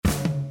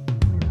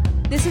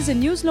This is a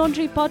News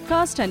Laundry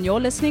podcast and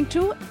you're listening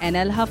to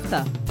NL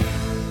Hafta.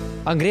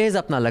 अंग्रेज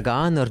अपना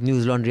लगान और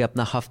न्यूज लॉन्ड्री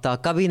अपना हफ्ता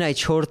कभी नहीं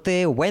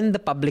छोड़ते. When the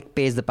public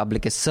pays, the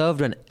public is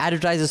served. When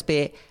advertisers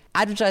pay,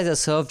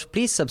 advertisers served.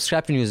 Please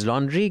subscribe to News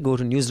Laundry. Go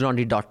to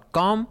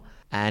newslaundry.com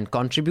and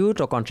contribute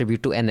to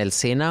NL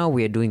Sena.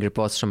 We are doing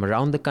reports from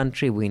around the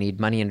country. We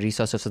need money and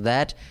resources for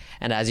that.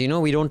 And as you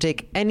know, we don't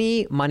take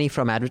any money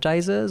from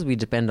advertisers. We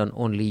depend on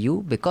only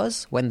you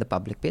because when the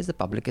public pays, the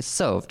public is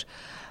served.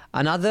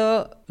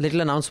 Another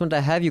little announcement I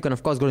have, you can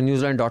of course go to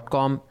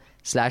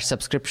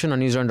newslaundry.com/subscription or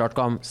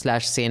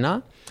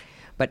newslaundry.com/Sena.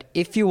 But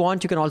if you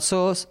want, you can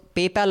also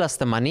PayPal us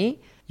the money.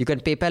 You can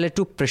PayPal it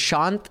to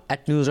Prashant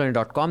at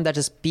newslaundry.com. That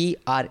is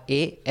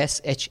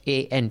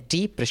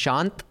Prashant,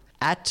 Prashant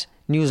at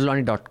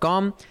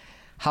newslaundry.com.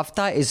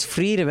 Hafta is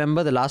free.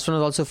 Remember, the last one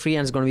was also free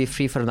and it's going to be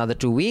free for another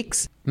 2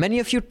 weeks. Many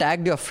of you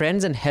tagged your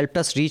friends and helped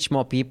us reach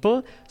more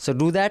people. So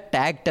do that.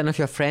 Tag 10 of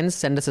your friends.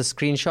 Send us a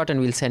screenshot and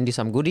we'll send you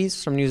some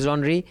goodies from News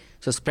Laundry.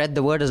 So spread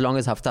the word as long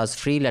as Hafta is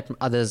free. Let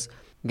others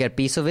get a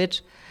piece of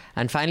it.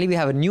 And finally, we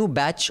have a new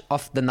batch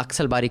of the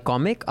Naxalbari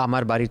comic,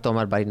 Amar Bari,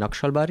 Tomar Bari,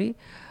 Naxalbari.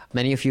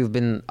 Many of you have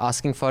been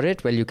asking for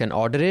it. Well, you can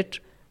order it.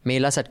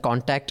 Mail us at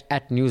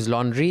contact@News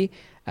Laundry.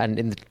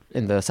 And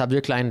in the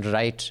subject line,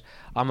 write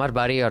Amar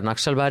Bari or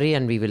Naxalbari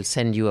and we will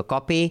send you a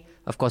copy.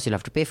 Of course, you'll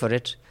have to pay for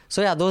it.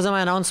 So yeah, those are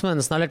my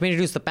announcements. Now let me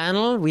introduce the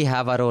panel. We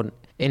have our own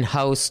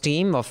in-house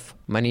team of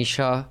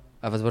Manisha,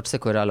 I was about to say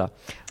Koirala,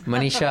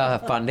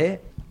 Manisha Pandey,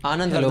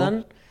 Anand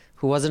Vardhan,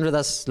 who wasn't with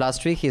us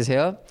last week, he's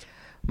here.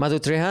 Madhu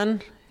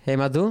Trehan. Hey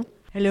Madhu.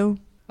 Hello.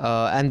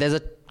 And there's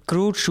a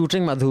crew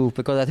shooting Madhu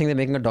because I think they're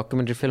making a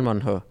documentary film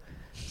on her.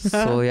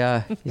 So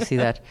yeah, you see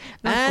that.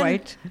 Not and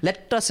quite.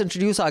 Let us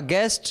introduce our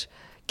guest,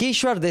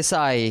 Kishwar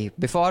Desai.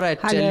 Before I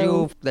tell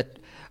you that,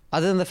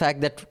 other than the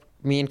fact that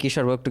me and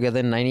Kishwar worked together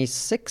in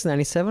 96,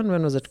 97,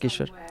 when was it,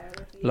 Kishwar?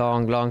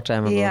 Long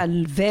time ago. Yeah,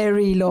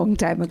 very long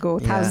time ago,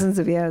 thousands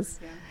of years.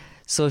 Yeah.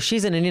 So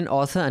she's an Indian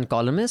author and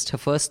columnist. Her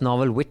first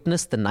novel,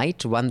 Witness the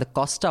Night, won the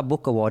Costa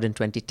Book Award in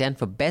 2010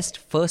 for Best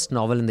First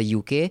Novel in the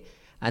UK.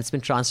 And it's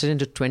been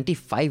translated into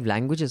 25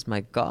 languages.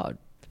 My God.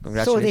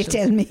 So they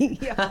tell me.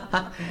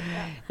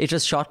 It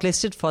was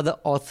shortlisted for the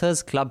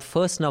Authors Club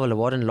First Novel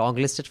Award and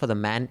longlisted for the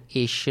Man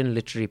Asian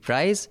Literary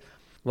Prize.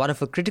 One of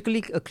her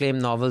critically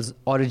acclaimed novels,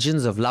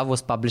 Origins of Love,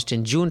 was published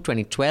in June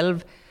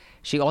 2012.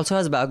 She also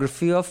has a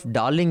biography of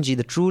Darling Ji,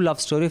 the true love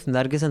story of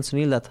Nargis and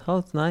Sunil Dutt. Oh,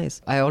 it's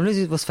nice. I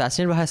always was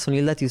fascinated by how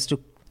Sunil Dutt used to,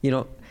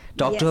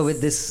 talk to her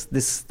with this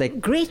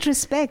like great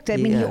respect. I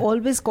mean, he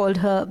always called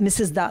her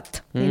Mrs.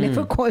 Dutt. He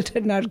never called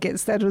her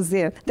Nargis. That was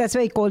there. That's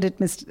why he called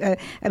it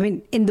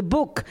in the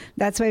book,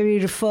 that's why we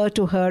refer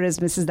to her as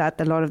Mrs.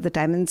 Dutt a lot of the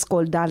time. And it's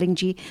called Darling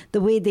Ji,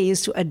 the way they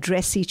used to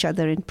address each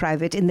other in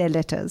private in their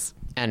letters.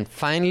 And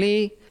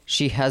finally,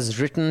 she has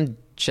written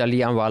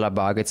Jallianwala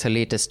Bagh. It's her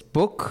latest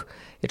book.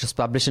 It was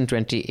published in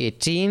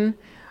 2018.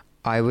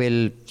 I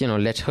will,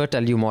 let her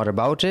tell you more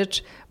about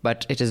it.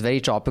 But it is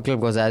very topical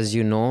because, as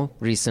you know,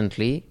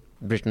 recently,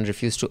 Britain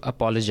refused to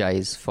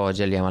apologize for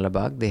Jallianwala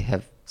Bagh. They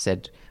have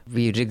said,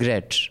 we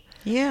regret.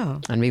 Yeah.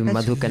 And maybe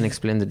Madhu can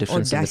explain the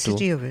difference in the two.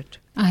 Audacity of it.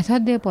 I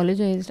thought they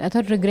apologized. I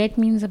thought regret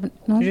means...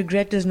 No?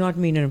 Regret does not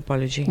mean an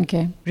apology.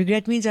 Okay.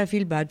 Regret means I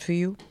feel bad for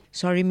you.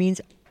 Sorry means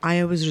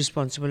I was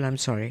responsible. I'm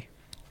sorry.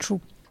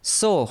 True.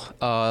 So,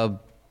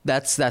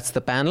 that's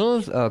the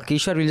panel.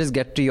 Kishwar, we'll just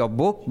get to your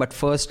book. But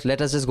first,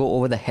 let us just go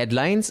over the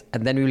headlines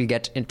and then we will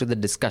get into the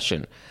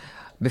discussion.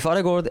 Before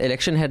I go over the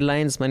election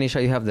headlines,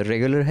 Manisha, you have the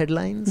regular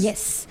headlines?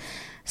 Yes.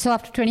 So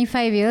after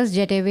 25 years,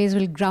 Jet Airways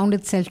will ground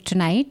itself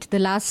tonight. The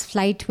last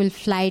flight will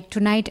fly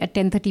tonight at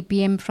 10:30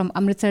 p.m. from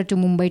Amritsar to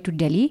Mumbai to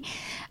Delhi.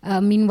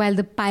 Meanwhile,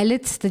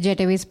 the Jet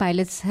Airways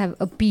pilots have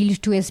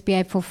appealed to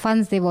SBI for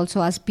funds. They've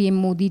also asked PM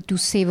Modi to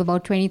save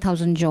about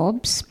 20,000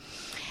 jobs.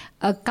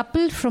 A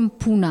couple from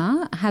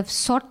Pune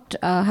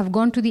have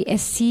gone to the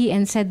SC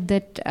and said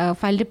that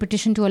filed a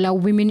petition to allow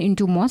women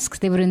into mosques.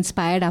 They were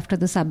inspired after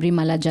the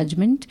Sabrimala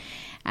judgment.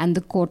 And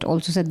the court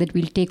also said that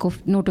we'll take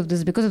note of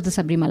this because of the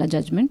Sabrimala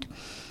judgment.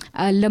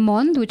 Le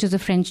Monde, which is a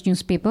French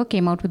newspaper,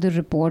 came out with a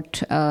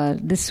report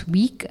this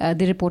week.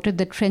 They reported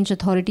that French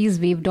authorities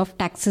waived off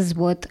taxes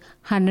worth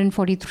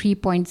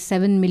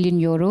 143.7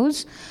 million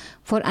euros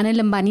for Anil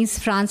Ambani's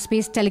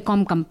France-based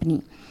telecom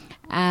company.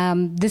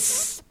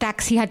 This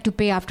tax he had to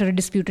pay after a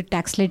disputed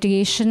tax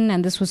litigation,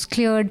 and this was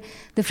cleared.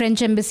 The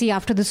French embassy,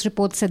 after this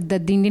report, said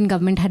that the Indian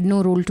government had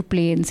no role to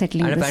play in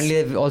settling this. And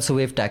apparently they've also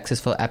waived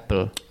taxes for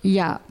Apple.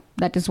 Yeah,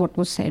 that is what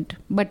was said.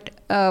 But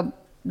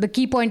the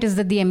key point is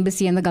that the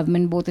embassy and the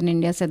government, both in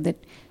India, said that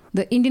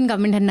the Indian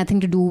government had nothing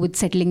to do with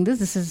settling this.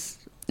 This is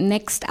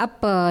next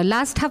up.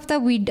 Last hafta,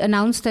 we'd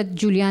announced that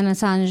Julian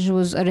Assange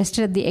was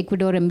arrested at the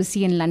Ecuador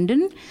embassy in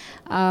London.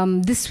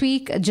 This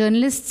week,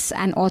 journalists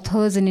and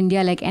authors in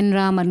India like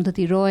Enram,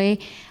 Arundhati Roy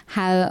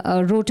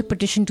wrote a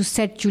petition to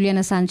set Julian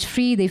Assange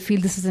free. They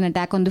feel this is an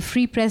attack on the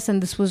free press,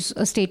 and this was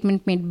a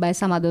statement made by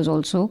some others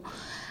also.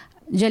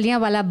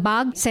 Jallianwala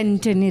Bagh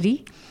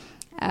centenary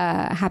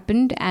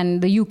happened,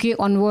 and the UK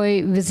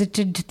envoy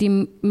visited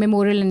the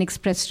memorial and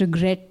expressed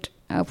regret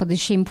for this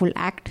shameful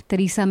act.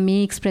 Theresa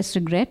May expressed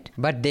regret.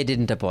 But they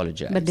didn't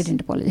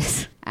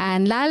apologize.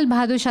 And Lal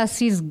Bahadur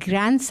Shastri's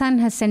grandson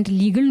has sent a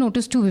legal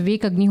notice to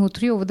Vivek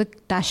Agnihotri over the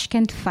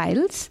Tashkent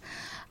files.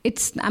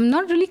 I'm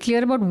not really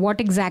clear about what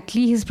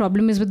exactly his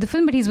problem is with the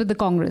film, but he's with the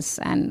Congress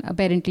and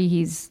apparently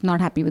he's not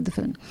happy with the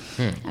film.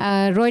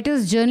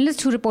 Reuters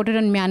journalists who reported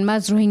on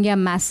Myanmar's Rohingya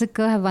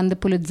massacre have won the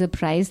Pulitzer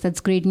Prize. That's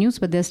great news,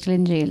 but they're still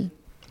in jail.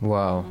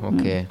 Wow,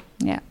 okay.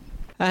 Yeah.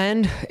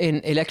 And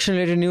in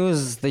election-related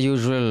news, the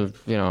usual,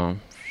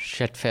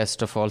 shit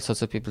fest of all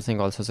sorts of people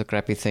saying all sorts of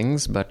crappy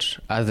things. But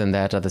other than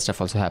that, other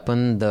stuff also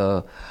happened.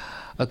 The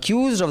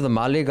accused of the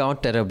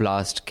Malegaon terror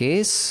blast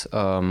case,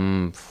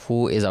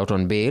 who is out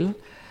on bail,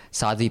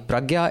 Sadhvi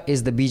Pragya,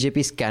 is the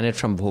BJP's candidate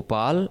from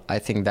Bhopal. I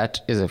think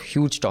that is a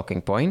huge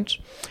talking point.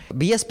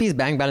 BSP is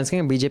bank balancing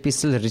and BJP is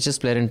still the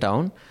richest player in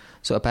town.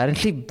 So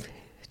apparently,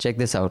 check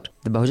this out.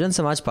 The Bahujan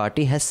Samaj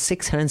Party has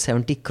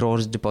 670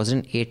 crores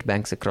deposited in 8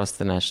 banks across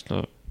the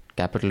national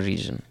capital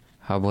region.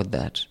 How about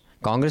that?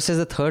 Congress is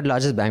the third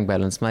largest bank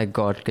balance. My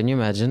God, can you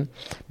imagine?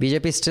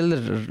 BJP is still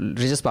the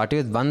richest party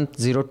with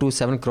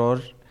 1027 crore,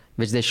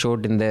 which they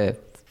showed in the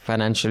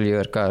financial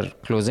year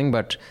closing.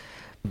 But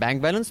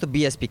bank balance, the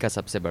BSP ka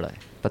sabse bada hai.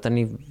 Pata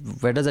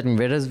nahi, where does that mean?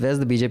 Where's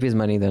the BJP's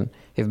money then?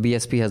 If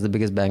BSP has the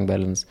biggest bank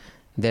balance.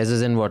 Theirs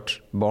is in what?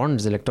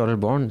 Bonds, electoral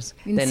bonds.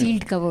 In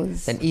sealed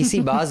covers. Then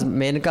EC Baz,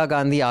 Menaka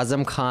Gandhi,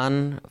 Azam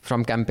Khan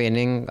from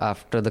campaigning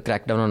after the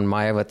crackdown on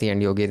Mayawati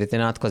and Yogi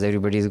Adityanath because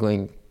everybody is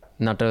going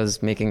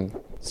nutters, making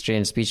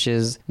strange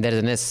speeches. There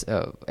is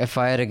an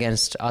FIR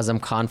against Azam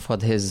Khan for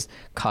his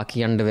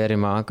khaki underwear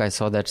remark. I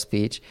saw that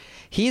speech.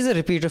 He's a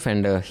repeat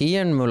offender. He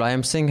and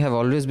Mulayam Singh have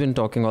always been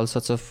talking all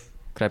sorts of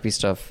crappy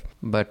stuff.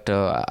 But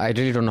I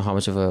really don't know how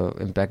much of an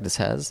impact this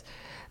has.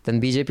 Then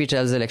BJP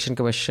tells the Election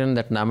Commission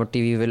that Namo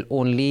TV will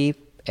only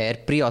air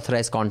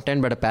pre-authorized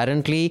content, but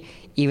apparently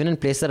even in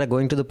places that are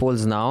going to the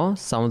polls now,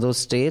 some of those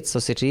states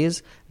or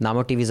cities,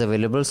 Namo TV is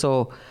available.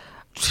 So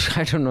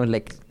I don't know,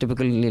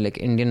 typically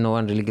Indian, no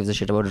one really gives a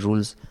shit about the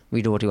rules.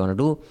 We do what we want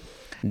to do.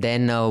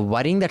 Then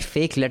worrying that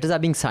fake letters are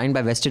being signed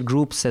by vested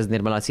groups, says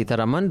Nirmala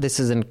Sitharaman. This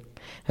is in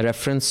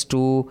reference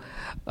to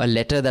a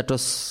letter that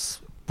was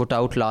put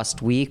out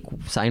last week,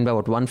 signed by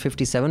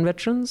 157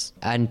 veterans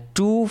and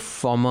 2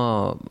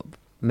 former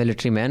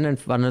military men, and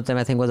one of them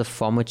I think was a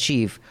former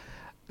chief,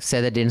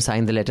 said they didn't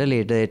sign the letter.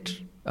 Later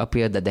it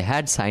appeared that they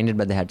had signed it,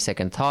 but they had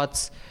second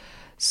thoughts.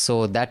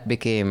 So that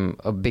became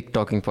a big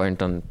talking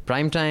point on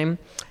prime time.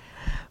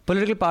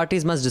 Political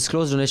parties must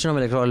disclose donation of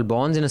electoral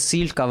bonds in a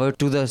sealed cover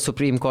to the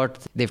Supreme Court.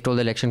 They've told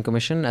the Election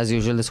Commission. As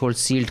usual, this whole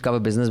sealed cover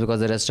business, because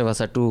the rest of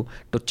us are too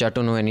tucha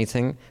to know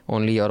anything.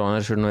 Only Your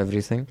Honor should know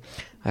everything.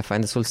 I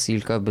find this whole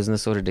sealed cover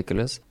business so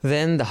ridiculous.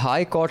 Then the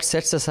High Court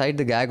sets aside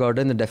the gag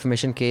order in the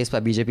defamation case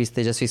by BJP's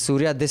Tejasvi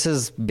Surya. This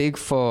is big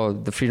for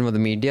the freedom of the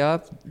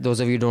media.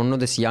 Those of you who don't know,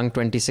 this young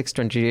 26,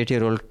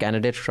 28-year-old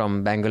candidate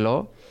from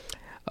Bangalore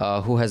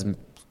who has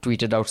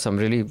tweeted out some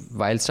really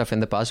wild stuff in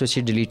the past, which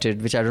he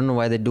deleted, which I don't know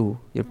why they do.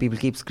 People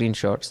keep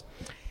screenshots.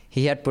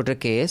 He had put a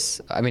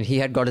case. He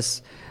had got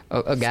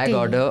a gag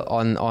order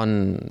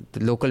on the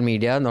local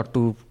media not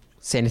to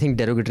say anything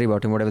derogatory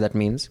about him, whatever that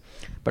means.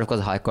 But of course,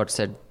 the High Court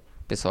said,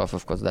 piss off,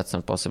 of course, that's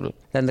not possible.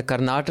 Then the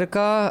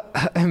Karnataka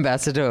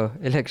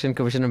Election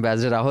Commission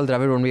ambassador, Rahul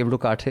Dravid, won't be able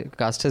to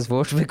cast his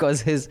vote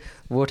because his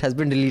vote has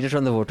been deleted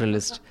from the voter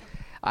list.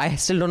 I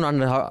still don't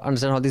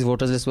understand how these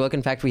voters lists work.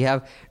 In fact, we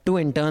have 2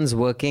 interns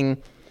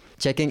working,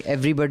 checking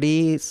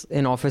everybody's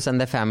in office and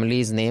their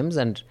families' names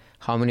and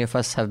how many of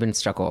us have been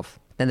struck off.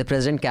 Then the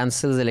president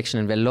cancels the election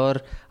in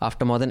Vellore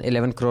after more than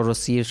 11 crore was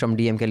seized from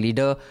DMK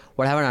leader.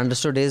 What I haven't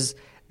understood is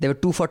there were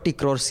 240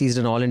 crores seized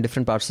in all in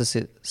different parts of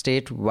the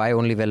state. Why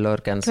only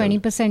Vellore cancelled?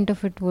 20%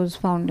 of it was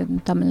found in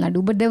Tamil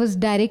Nadu. But there was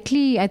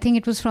directly, I think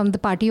it was from the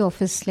party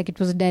office, it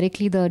was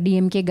directly the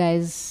DMK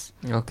guys.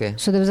 Okay.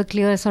 So there was a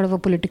clear sort of a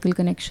political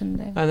connection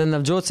there. And then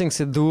Navjot Singh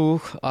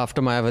Sidhu,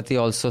 after Mayawati,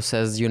 also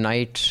says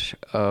unite.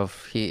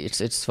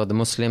 It's for the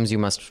Muslims, you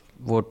must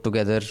vote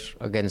together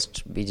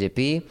against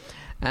BJP.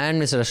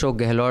 And Mr. Ashok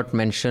Gehlot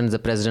mentions the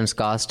president's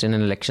caste in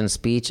an election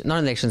speech, not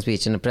an election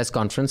speech, in a press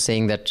conference,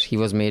 saying that he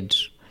was made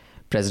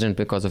president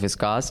because of his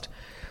caste.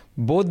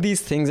 Both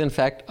these things, in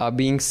fact, are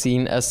being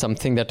seen as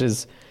something that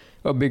is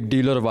a big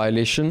deal or a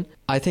violation.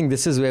 I think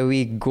this is where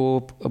we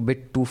go a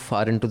bit too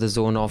far into the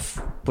zone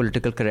of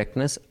political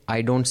correctness.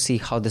 I don't see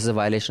how this is a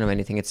violation of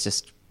anything. It's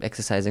just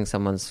exercising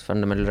someone's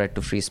fundamental right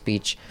to free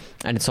speech.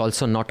 And it's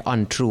also not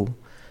untrue.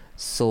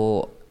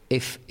 So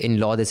if in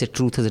law they say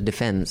truth is a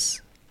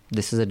defense,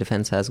 this is a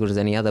defense as good as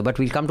any other. But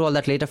we'll come to all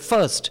that later.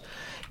 First,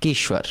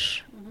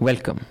 Kishwar,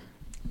 welcome.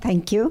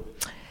 Thank you.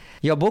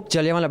 Your book,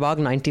 Jallianwala Bagh,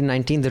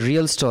 1919, The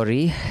Real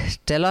Story.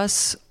 Tell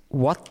us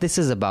what this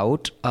is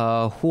about,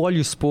 who all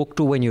you spoke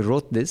to when you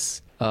wrote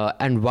this,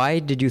 and why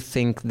did you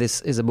think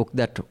this is a book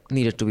that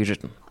needed to be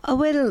written?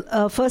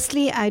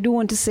 Firstly, I do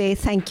want to say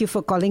thank you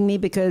for calling me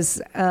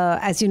because,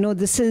 as you know,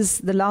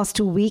 the last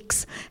 2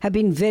 weeks have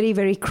been very,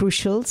 very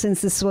crucial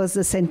since this was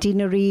the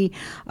centenary.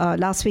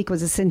 Last week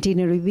was a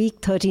centenary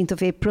week, 13th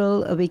of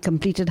April. We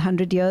completed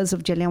 100 years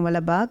of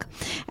Jallianwala Bagh.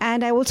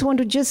 And I also want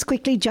to just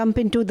quickly jump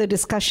into the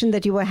discussion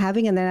that you were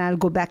having, and then I'll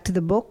go back to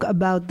the book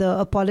about the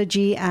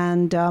apology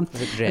and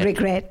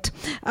regret.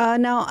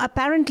 Now,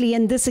 apparently,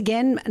 and this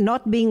again,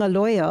 not being a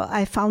lawyer,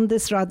 I found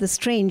this rather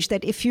strange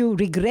that if you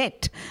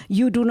regret,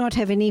 you do not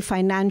have any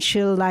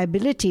financial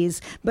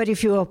liabilities, but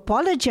if you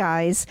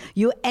apologize,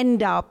 you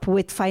end up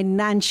with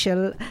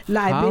financial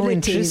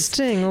liabilities.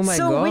 How interesting! Oh my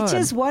God! Which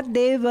is what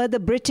they were, the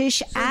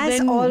British, as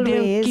then always,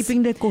 they're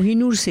keeping their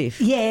Kohinoor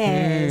safe.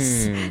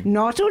 Yes,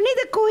 not only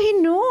the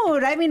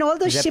Kohinoor. I mean, all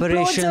those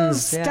shiploads of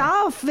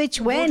stuff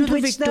which went, to the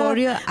which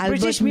Victoria the Albert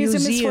British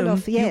Museum is full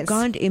of. Yes. You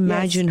can't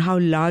imagine how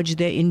large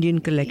their Indian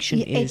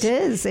collection is. It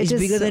is. It's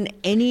bigger than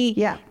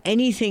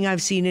anything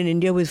I've seen in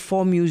India, with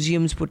 4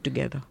 museums put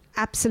together.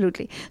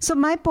 Absolutely. So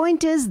my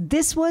point is,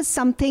 this was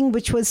something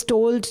which was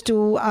told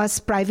to us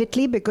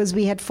privately because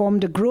we had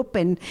formed a group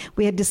and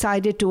we had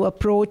decided to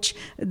approach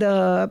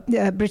the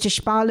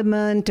British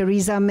Parliament,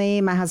 Theresa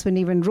May. My husband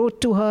even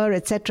wrote to her,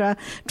 etc.,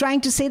 trying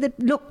to say that,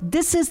 look,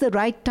 this is the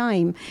right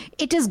time.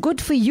 It is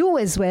good for you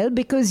as well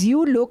because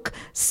you look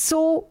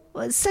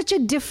such a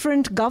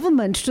different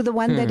government to the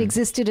one that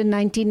existed in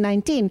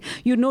 1919.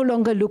 You no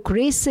longer look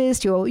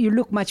racist. You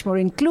look much more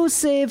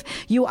inclusive.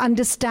 You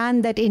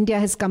understand that India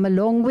has come a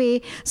long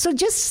way. So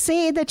just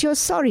say that you're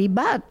sorry.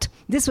 But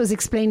this was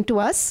explained to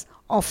us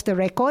off the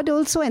record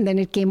also, and then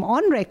it came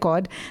on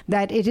record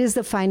that it is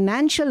the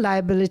financial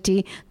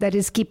liability that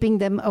is keeping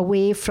them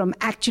away from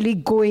actually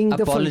going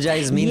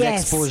Apologize means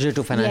exposure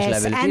to financial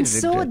liability. And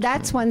so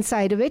that's one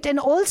side of it. And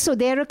also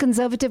they're a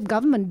conservative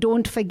government,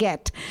 don't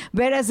forget.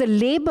 Whereas a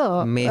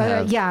Labour,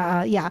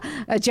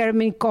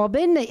 Jeremy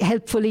Corbyn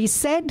helpfully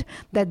said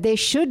that there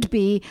should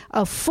be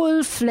a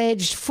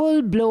full-fledged,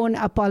 full-blown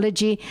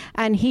apology,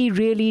 and he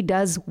really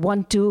does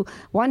want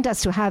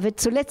us to have it.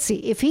 So let's see.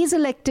 If he's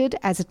elected,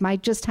 as it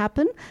might just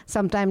happen,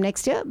 sometime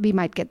next year, we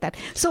might get that.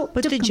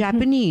 But the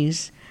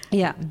Japanese,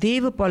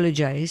 they've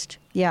apologized.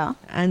 Yeah.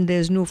 And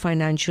there's no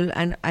financial.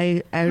 And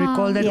I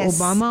recall that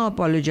Obama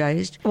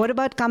apologized. What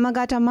about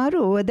Kamagata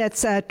Maru?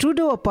 That's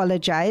Trudeau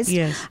apologized.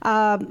 Yes.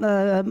 Our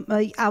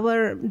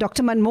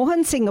Dr.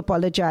 Manmohan Singh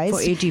apologized.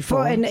 For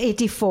 84. In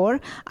 84.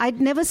 I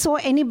never saw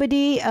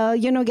anybody,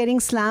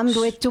 getting slammed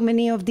with too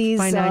many of these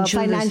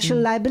financial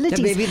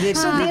liabilities.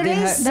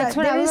 That's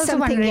what I was also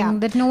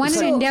wondering, that no one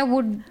in India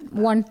would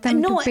want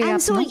them to pay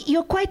up. So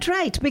you're quite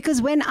right,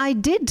 because when I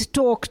did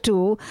talk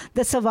to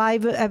the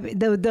survivor,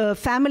 the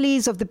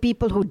families of the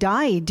people who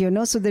died,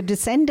 so the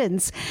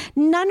descendants,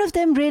 none of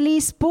them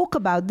really spoke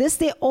about this.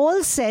 They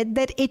all said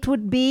that it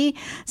would be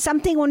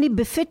something only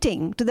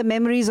befitting to the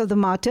memories of the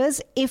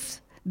martyrs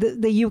if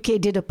the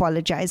UK did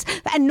apologize.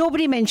 And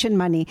nobody mentioned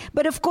money.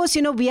 But of course,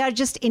 we are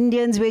just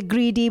Indians, we're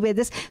greedy, we're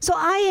this. So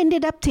I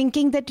ended up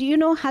thinking that,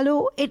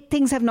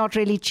 things have not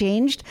really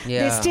changed.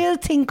 Yeah. They still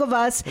think of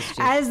us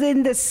as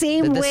in the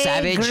same way,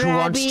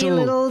 grabby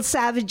little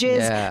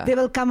savages. Yeah. They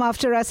will come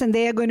after us and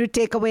they are going to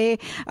take away,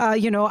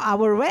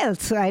 our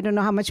wealth. I don't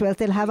know how much wealth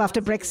they'll have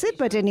after Brexit,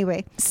 but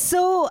anyway.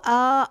 So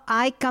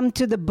I come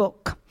to the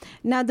book.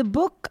 Now, the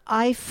book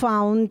I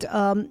found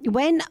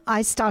when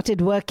I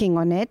started working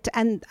on it,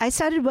 and I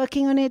started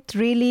working on it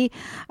really,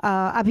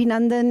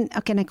 Abhinandan,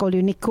 can I call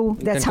you Niku?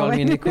 That's how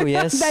I know you.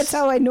 Yes. That's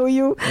how I know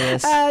you.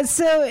 Yes.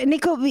 So,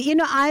 Niku,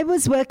 I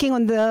was working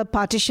on the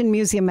Partition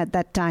Museum at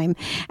that time.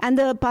 And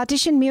the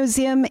Partition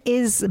Museum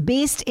is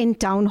based in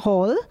Town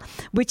Hall,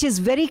 which is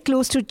very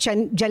close to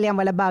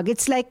Jallianwala Bagh.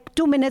 It's like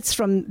 2 minutes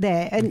from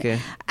there.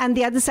 And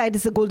the other side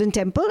is the Golden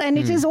Temple. And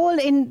it is all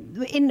in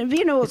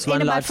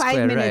about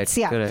 5 minutes.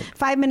 Right. Correct.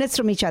 5 minutes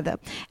from each other.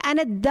 And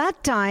at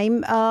that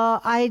time,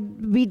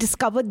 we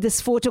discovered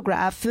this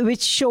photograph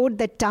which showed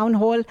that Town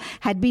Hall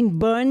had been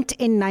burnt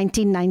in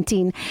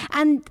 1919.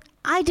 And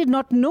I did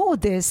not know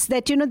this,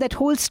 that, that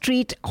whole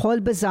street, Hall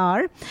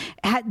Bazaar,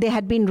 there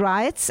had been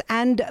riots,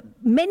 and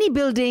many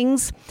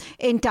buildings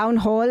in Town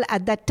Hall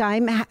at that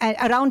time,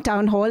 around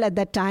Town Hall at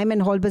that time,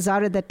 and Hall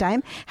Bazaar at that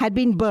time, had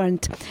been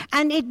burnt.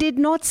 And it did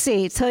not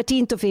say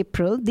 13th of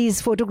April.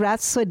 These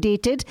photographs were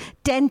dated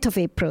 10th of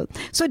April.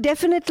 So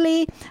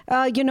definitely,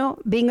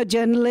 being a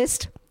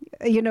journalist,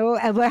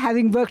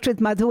 having worked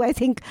with Madhu, I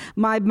think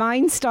my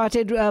mind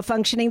started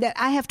functioning that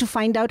I have to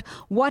find out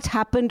what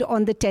happened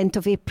on the 10th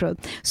of April.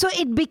 So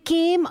it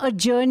became a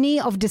journey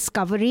of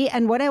discovery.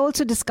 And what I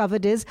also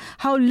discovered is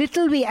how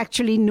little we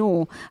actually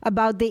know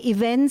about the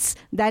events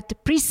that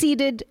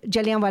preceded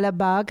Jallianwala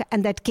Bagh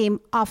and that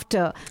came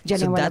after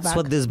Jallianwala Bagh. So that's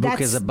what this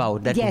book is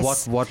about. That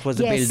what was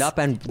the build-up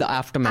and the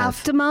aftermath.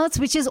 Aftermath,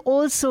 which is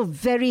also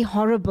very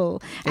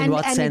horrible. In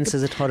what sense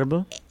is it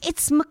horrible?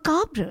 It's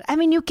macabre. I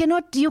mean, you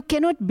cannot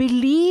believe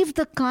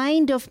the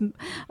kind of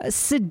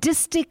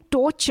sadistic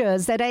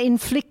tortures that are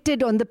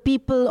inflicted on the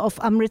people of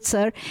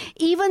Amritsar,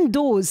 even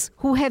those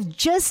who have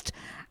just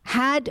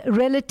had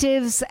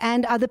relatives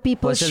and other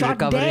people Persons shot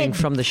recovering dead.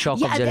 from the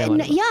shock of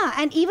Jallianwala. Yeah,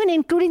 and even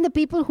including the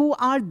people who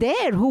are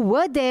there, who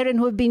were there and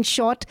who have been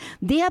shot,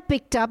 they are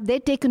picked up, they're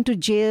taken to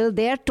jail,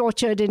 they are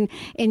tortured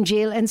in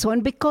jail and so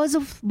on. Because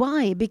of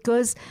why?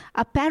 Because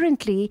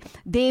apparently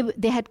they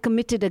had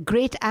committed a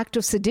great act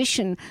of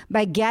sedition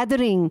by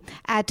gathering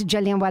at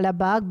Jallianwala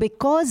Bagh,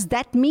 because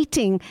that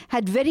meeting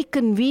had very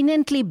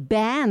conveniently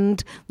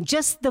banned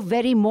just the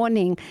very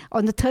morning.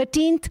 On the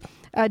 13th,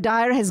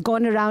 Dyer has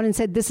gone around and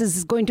said this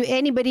is going to,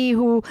 anybody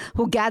who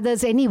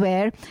gathers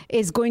anywhere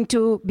is going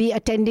to be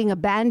attending a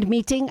banned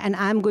meeting, and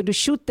I'm going to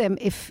shoot them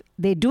if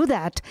they do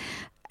that.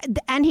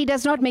 And he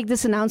does not make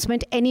this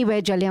announcement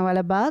anywhere,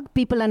 Jallianwala Bagh.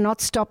 People are not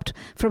stopped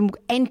from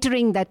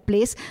entering that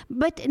place.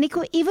 But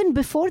Nico, even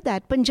before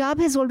that, Punjab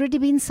has already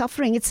been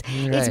suffering. It's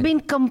been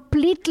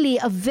completely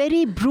a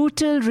very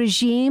brutal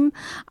regime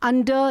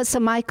under Sir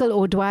Michael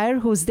O'Dwyer,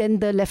 who's then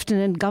the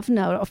Lieutenant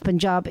Governor of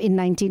Punjab in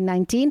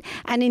 1919.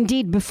 And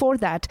indeed before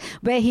that,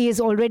 where he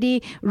has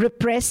already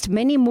repressed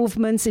many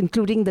movements,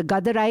 including the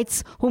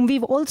Ghadarites, whom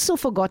we've also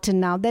forgotten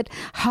now, that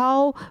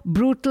how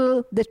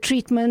brutal the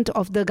treatment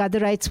of the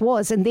Ghadarites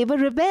was. And they were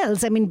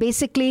rebels. I mean,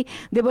 basically,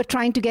 they were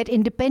trying to get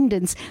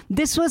independence.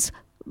 This was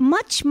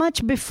much,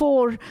 much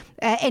before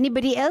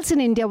anybody else in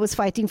India was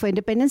fighting for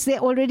independence. They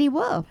already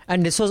were.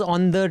 And this was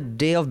on the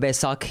day of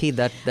Baisakhi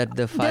that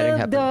the firing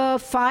happened? The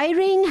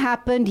firing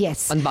happened,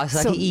 yes. On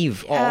Baisakhi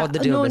Eve or the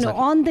day of Baisakhi? No,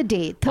 on the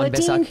day.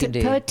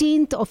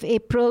 13th of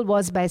April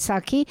was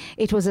Baisakhi.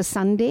 It was a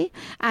Sunday.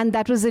 And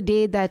that was the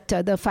day that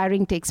the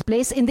firing takes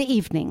place in the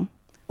evening.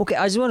 Okay,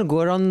 I just want to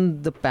go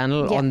around the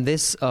panel on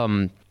this.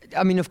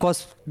 I mean, of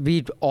course,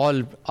 we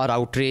all are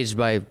outraged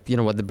by,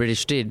 what the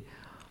British did.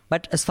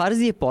 But as far as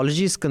the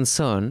apology is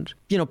concerned,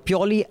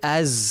 purely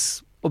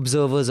as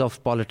observers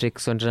of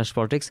politics or international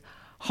politics,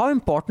 how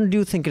important do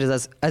you think it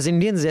is? As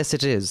Indians, yes,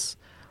 it is.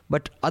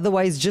 But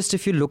otherwise, just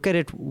if you look at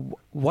it,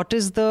 what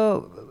is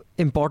the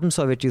importance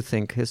of it, you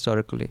think,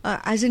 historically?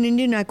 As an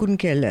Indian, I couldn't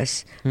care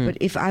less. But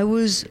if I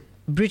was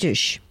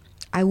British,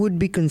 I would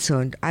be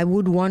concerned. I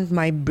would want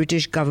my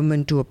British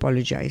government to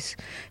apologize,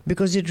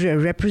 because it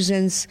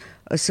represents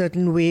a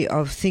certain way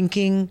of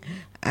thinking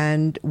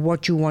and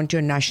what you want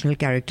your national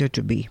character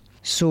to be.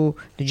 So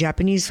the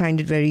Japanese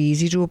find it very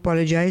easy to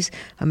apologize.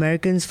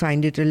 Americans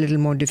find it a little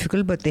more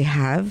difficult, but they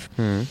have.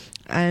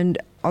 And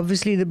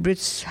obviously the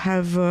Brits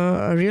have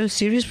a real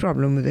serious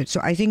problem with it. So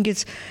I think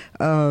it's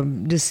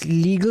this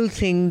legal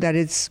thing that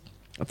it's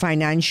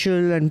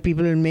financial and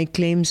people will make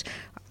claims.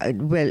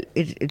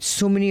 It's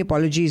so many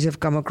apologies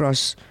have come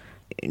across.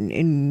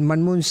 In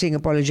Manmohan Singh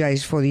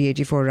apologized for the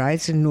 84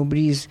 riots, and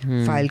nobody's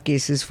filed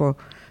cases for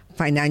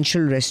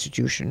financial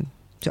restitution.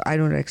 So I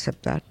don't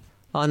accept that.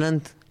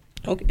 Anand?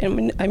 Okay,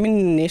 I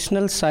mean,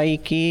 national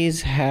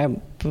psyches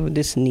have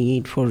this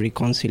need for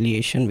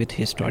reconciliation with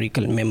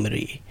historical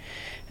memory,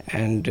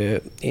 and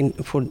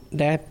for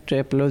that,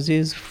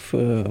 apologies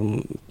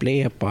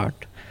play a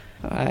part.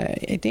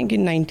 I think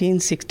in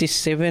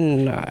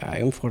 1967, I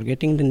am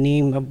forgetting the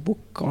name, a book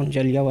on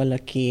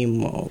Jallianwala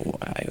came.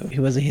 He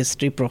was a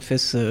history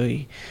professor.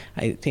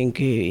 I think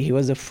he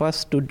was the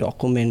first to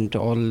document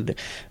all the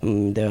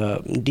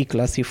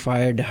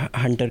declassified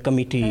Hunter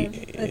Committee.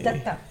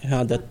 Datta.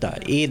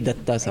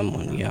 Datta,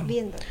 someone, yeah.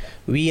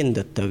 V.N.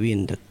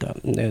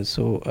 Datta.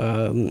 So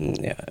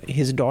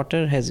his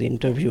daughter has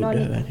interviewed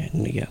her.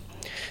 Yeah.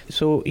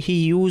 So he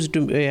used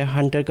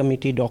Hunter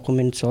Committee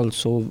documents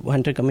also.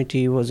 Hunter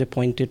Committee was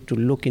appointed to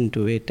look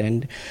into it,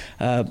 and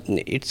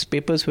its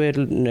papers were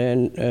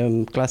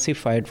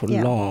classified for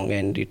long,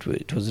 and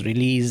it was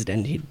released,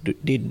 and he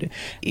did.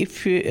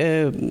 If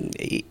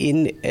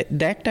in at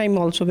that time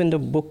also, when the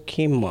book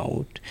came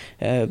out,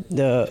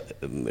 the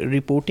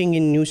reporting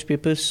in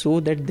newspapers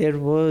showed that there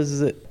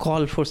was a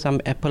call for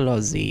some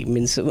apology,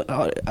 means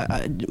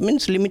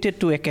limited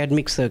to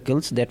academic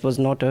circles. That was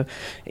not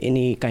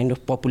any kind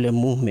of popular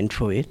movement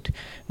for it,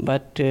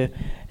 but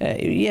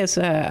yes,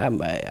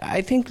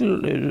 I think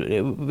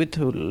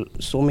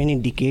with so many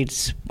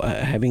decades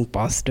having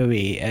passed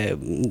away,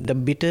 the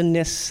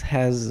bitterness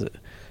has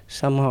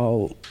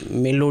somehow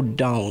mellowed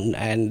down,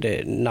 and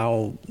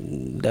now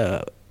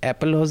the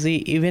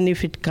apology, even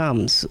if it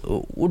comes,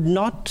 would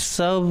not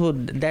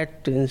serve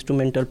that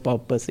instrumental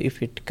purpose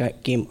if it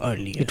came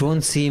earlier. It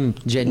won't seem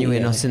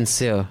genuine or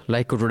sincere,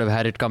 like it would have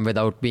had it come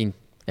without being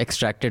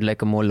extracted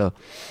like a molar.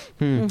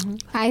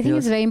 I think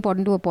it's very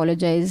important to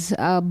apologize,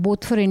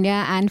 both for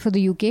India and for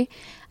the UK.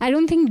 I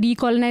don't think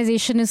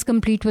decolonization is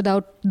complete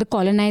without the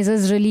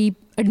colonizers really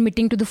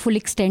admitting to the full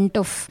extent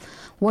of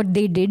what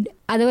they did.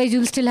 Otherwise,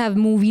 you'll still have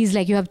movies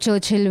like you have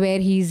Churchill, where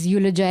he's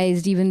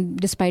eulogized even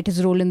despite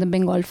his role in the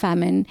Bengal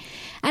famine.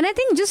 And I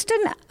think just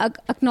an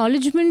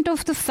acknowledgement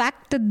of the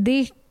fact that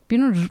they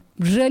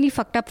really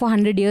fucked up for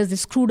 100 years. They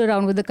screwed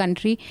around with the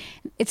country.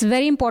 It's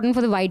very important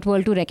for the white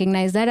world to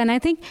recognize that. And I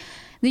think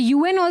the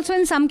UN also,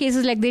 in some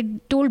cases, like they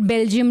told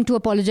Belgium to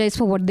apologize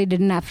for what they did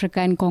in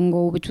Africa and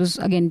Congo, which was,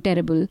 again,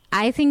 terrible.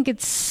 I think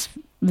it's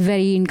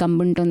very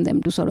incumbent on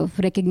them to sort of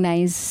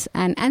recognize,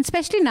 and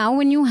especially now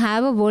when you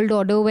have a world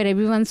order where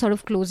everyone's sort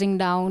of closing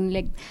down,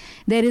 like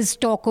there is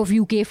talk of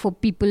UK for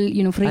people,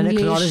 for an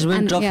English.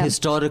 Acknowledgement of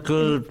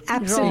historical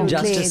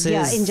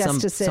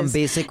injustices, some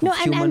basic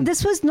human... And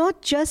this was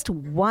not just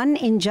one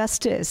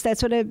injustice.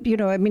 That's what if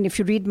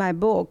you read my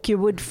book, you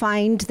would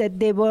find that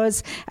there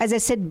was, as I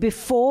said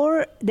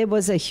before, there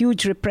was a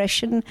huge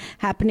repression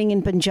happening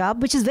in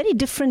Punjab, which is very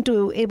different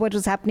to what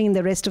was happening in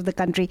the rest of the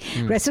country.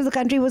 Rest of the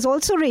country was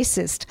also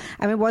racist.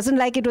 I mean, it wasn't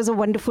like it was a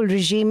wonderful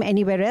regime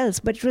anywhere else,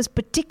 but it was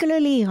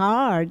particularly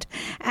hard.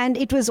 And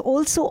it was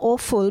also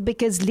awful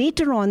because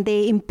later on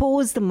they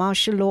imposed the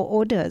martial law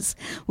orders,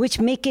 which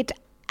make it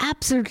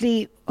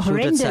absolutely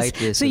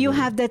horrendous. So you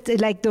have that,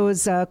 like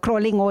those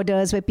crawling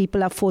orders where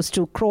people are forced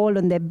to crawl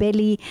on their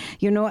belly.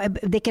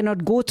 They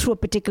cannot go through a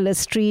particular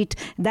street.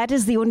 That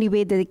is the only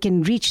way that they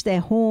can reach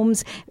their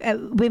homes.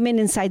 Women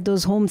inside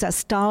those homes are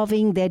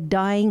starving. They're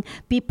dying.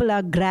 People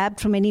are grabbed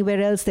from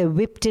anywhere else. They're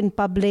whipped in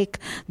public.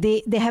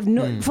 They have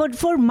no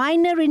for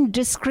minor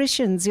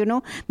indiscretions.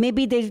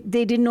 Maybe they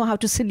didn't know how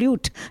to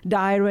salute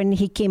Dyer when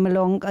he came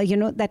along.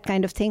 That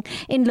kind of thing.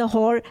 In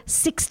Lahore,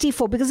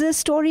 64, because it's a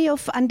story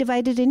of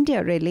undivided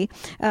India, really.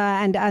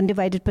 And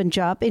undivided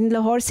Punjab. In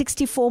Lahore,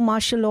 64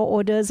 martial law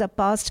orders are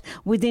passed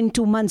within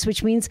 2 months,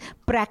 which means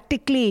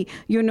practically,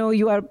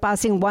 you are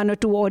passing 1 or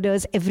 2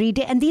 orders every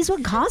day. And these were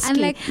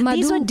ghastly.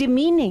 These were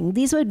demeaning.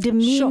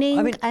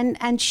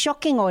 And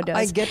shocking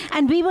orders.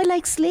 And we were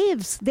like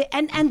slaves. They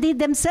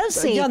themselves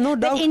say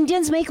that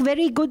Indians make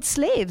very good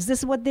slaves. This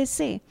is what they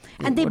say.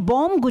 And they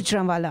bomb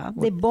Gujranwala.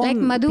 They bomb Like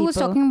Madhu people. was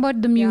talking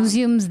about the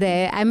museums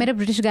there. I met a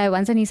British guy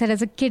once and he said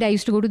as a kid I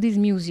used to go to these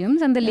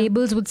museums and the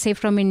labels would say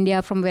from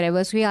India, from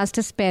wherever. So he asked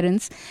his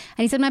parents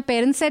and he said, my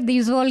parents said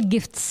these were all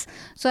gifts.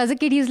 So as a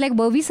kid he was like,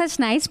 were we such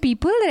nice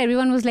people that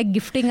everyone was like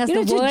gifting us,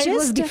 the world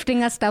was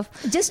gifting us stuff.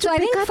 Just to so I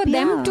think for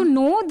them to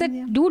know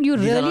that, dude, you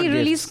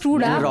really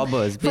screwed up.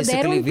 Robbers. For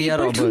their own we are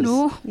people to robbers.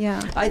 know.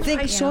 Yeah. I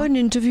think I saw an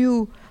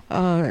interview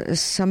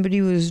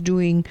somebody was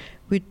doing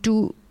with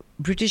 2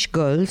 British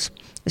girls,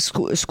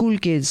 school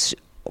kids,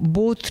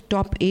 both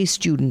top A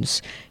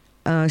students,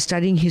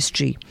 studying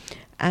history.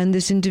 And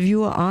this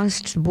interviewer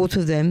asked both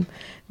of them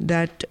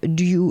that,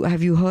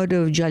 have you heard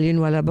of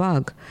Jallianwala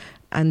Bagh?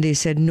 And they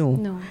said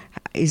no.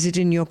 Is it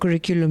in your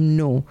curriculum?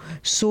 No.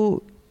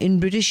 So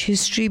in British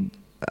history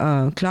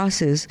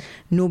classes,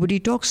 nobody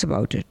talks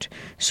about it.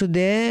 So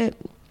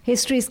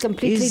history is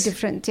completely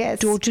different. Yes,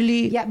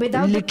 totally.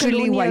 Without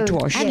literally the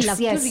whitewashed. I'd love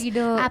to read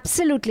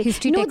absolutely.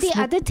 History the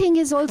other thing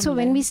is also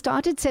when we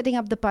started setting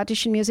up the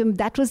Partition Museum,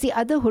 that was the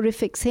other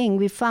horrific thing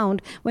we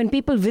found when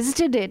people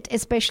visited it,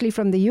 especially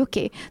from the UK.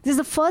 This is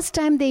the first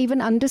time they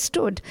even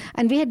understood,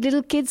 and we had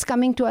little kids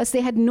coming to us. They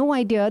had no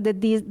idea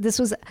that this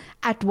was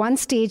at one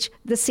stage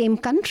the same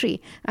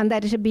country and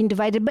that it had been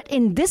divided. But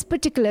in this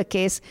particular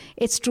case,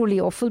 it's truly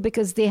awful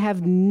because they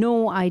have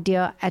no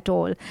idea at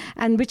all,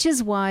 and which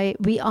is why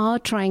we are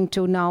trying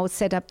to now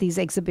set up these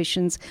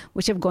exhibitions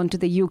which have gone to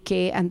the UK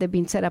and they've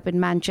been set up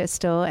in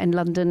Manchester and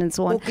London and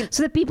so on,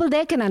 so that people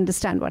there can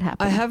understand what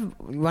happened. I have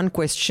one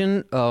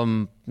question,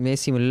 may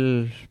seem a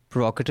little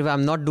provocative.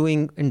 I'm not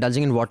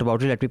indulging in what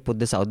about it. Let me put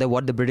this out there.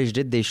 What the British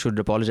did, they should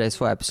apologize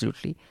for,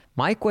 absolutely.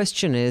 My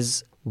question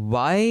is,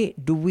 why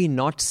do we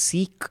not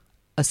seek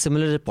a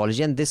similar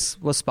apology? And this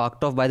was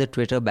sparked off by the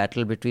Twitter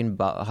battle between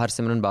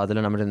Harsimran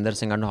Badal and Amrinder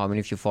Singh. I don't know how many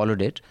of you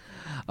followed it.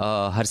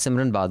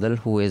 Harsimran Badal,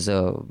 who is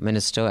a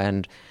minister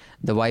and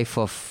the wife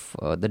of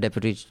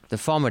the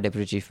former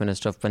Deputy Chief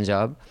Minister of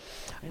Punjab.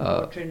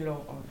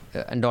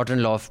 And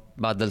daughter-in-law of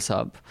Badal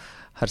Saab,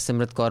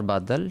 Harsimrat Kaur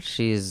Badal.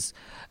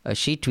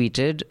 She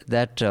tweeted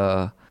that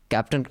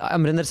Captain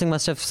Amrinder Singh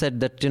must have said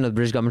that the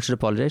British government should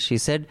apologize. She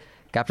said,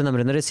 Captain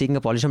Amrinder is seeking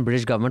apology from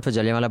British government for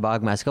Jallianwala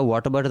Bagh massacre.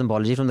 What about an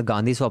apology from the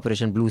Gandhis for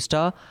Operation Blue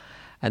Star?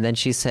 And then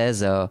she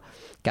says,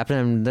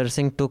 Captain Amrinder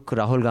Singh took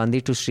Rahul Gandhi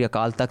to Sri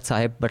Akal Takht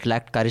Sahib but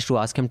lacked courage to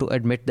ask him to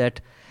admit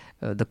that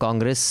the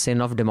Congress sin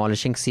of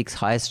demolishing Sikhs'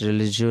 highest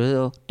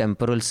religious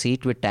temporal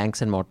seat with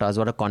tanks and mortars.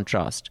 What a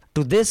contrast.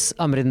 To this,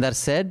 Amrinder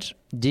said,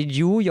 did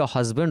you, your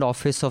husband,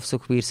 office of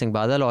Sukhbir Singh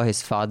Badal, or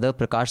his father,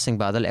 Prakash Singh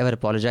Badal, ever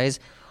apologize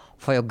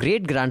for your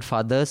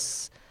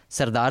great-grandfather's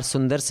Sardar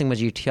Sundar Singh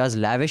Majithia's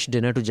lavish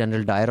dinner to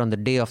General Dyer on the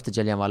day of the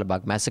Jallianwala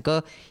Bagh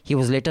massacre? He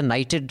was later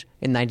knighted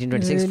in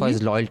 1926 for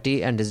his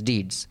loyalty and his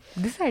deeds.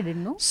 This I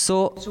didn't know.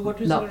 So what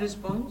was your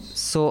response?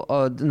 So,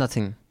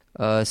 nothing.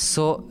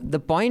 So the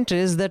point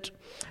is that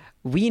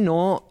we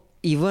know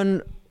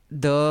even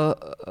the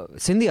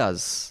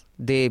Scindias,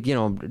 they,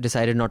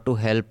 decided not to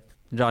help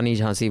Rani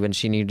Jhansi when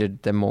she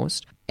needed them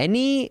most.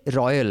 Any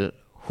royal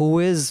who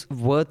is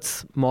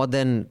worth more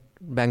than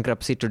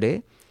bankruptcy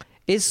today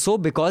is so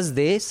because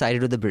they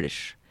sided with the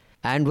British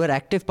and were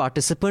active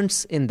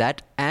participants in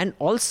that. And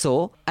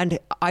also, and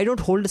I don't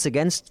hold this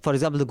against, for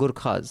example, the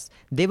Gurkhas.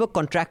 They were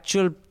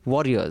contractual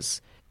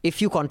warriors.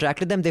 If you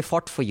contracted them, they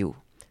fought for you.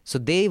 So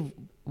they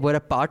were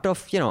a part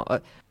of,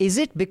 is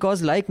it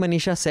because, like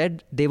Manisha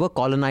said, they were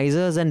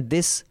colonizers and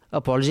this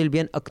apology will be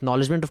an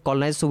acknowledgement of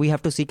colonizers, so we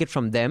have to seek it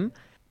from them?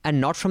 and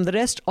not from the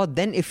rest? Or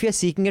then if you're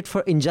seeking it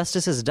for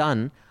injustices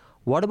done,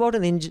 what about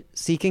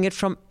seeking it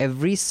from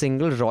every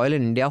single royal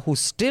in India who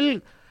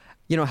still,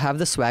 have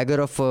the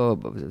swagger of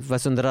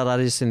Vasundhara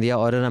Raje Scindia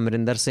or an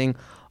Amarinder Singh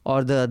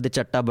or the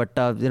Chatta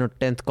Batta,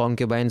 10th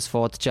concubine's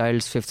 4th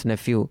child's 5th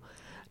nephew?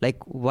 Like,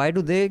 why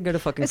do they get a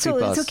fucking free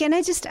pass? So can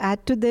I just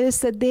add to this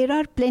that there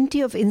are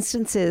plenty of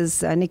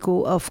instances,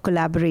 Niku, of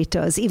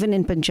collaborators, even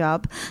in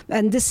Punjab.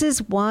 And this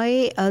is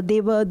why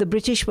the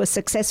British were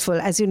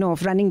successful, as you know,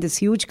 of running this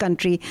huge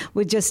country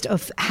with just a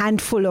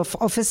handful of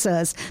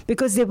officers,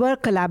 because they were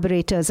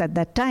collaborators at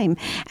that time.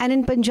 And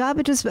in Punjab,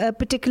 it was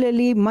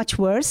particularly much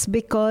worse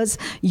because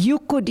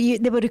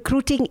they were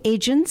recruiting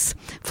agents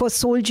for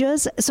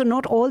soldiers. So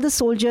not all the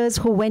soldiers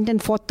who went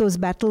and fought those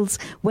battles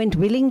went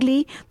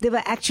willingly. They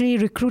were actually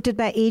recruited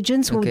by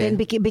agents who then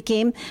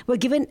were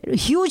given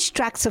huge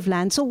tracts of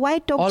land. So why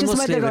talk almost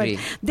just about slavery.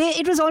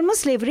 It was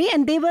almost slavery,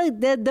 and they were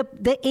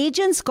the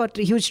agents got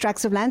huge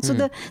tracts of land. So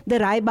the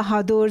Rai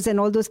Bahadurs and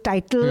all those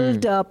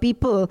titled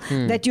people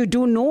that you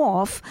do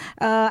know of,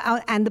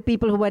 and the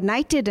people who were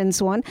knighted and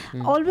so on,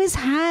 always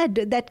had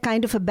that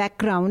kind of a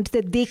background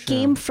that they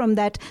came from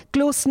that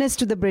closeness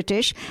to the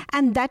British,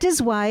 and that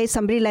is why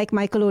somebody like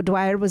Michael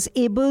O'Dwyer was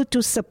able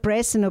to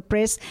suppress and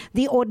oppress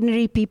the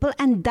ordinary people,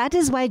 and that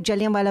is why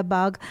Jallianwala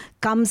Bagh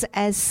comes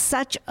as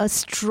such a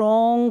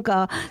strong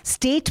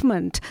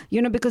statement,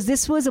 because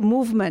this was a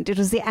movement. It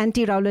was the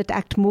Anti-Rowlatt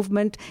Act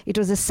movement. It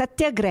was a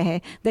satyagraha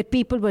that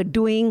people were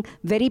doing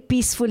very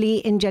peacefully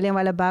in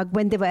Jallianwala Bagh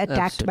when they were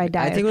attacked by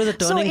Dyer. I think it was a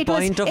turning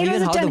point of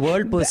even how the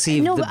world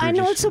perceived the British. And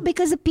also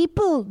because the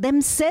people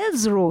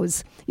themselves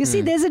rose. You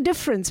see, there's a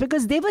difference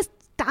because they were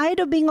tired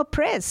of being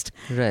oppressed.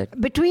 Right.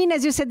 Between,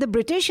 as you said, the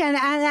British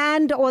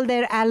and all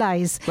their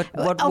allies,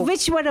 of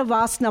which were a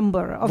vast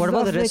number. What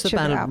about the rest of the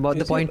panel? About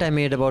the point I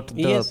made about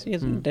the... Yes,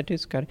 that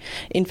is correct.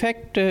 In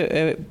fact,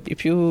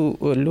 if you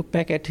look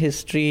back at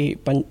history,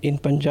 in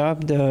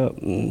Punjab,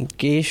 the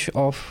case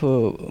of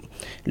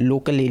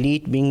local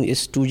elite being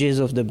stooges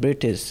of the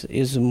British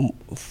is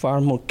far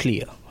more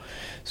clear.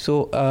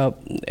 So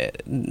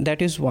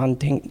that is one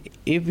thing.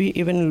 If we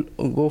even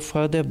go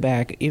further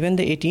back, even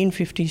the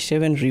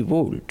 1857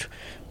 revolt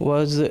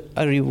was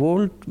a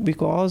revolt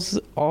because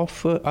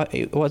of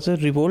it was a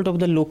revolt of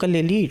the local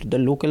elite, the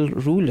local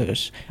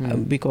rulers,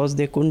 because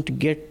they couldn't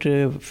get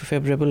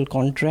favorable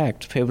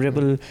contracts,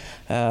 favorable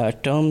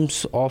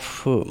terms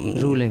of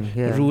ruling.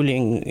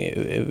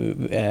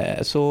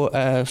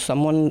 So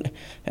someone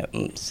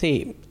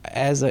say,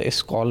 as a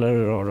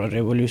scholar or a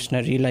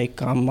revolutionary like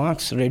Karl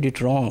Marx read it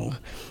wrong.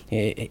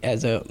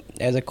 As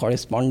a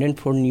correspondent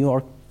for New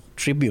York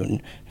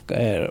Tribune,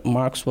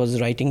 Marx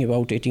was writing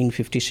about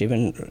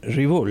 1857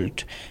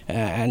 revolt,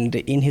 and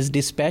in his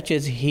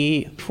dispatches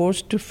he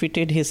forced to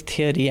fitted his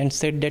theory and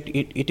said that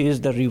it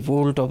is the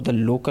revolt of the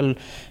local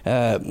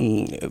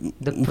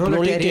the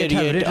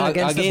proletariat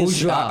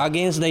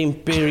against the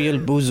imperial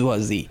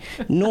bourgeoisie.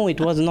 No,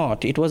 it was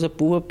not. It was a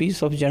poor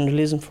piece of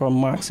journalism from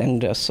Marx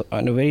and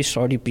a very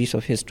shoddy piece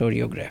of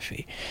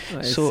historiography.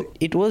 So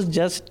it was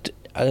just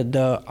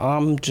the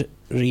armed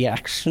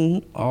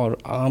reaction or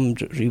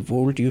armed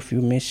revolt, if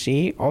you may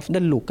say, of the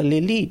local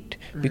elite.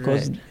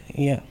 Because,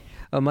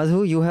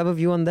 Madhu, you have a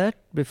view on that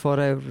before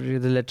I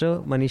read the letter?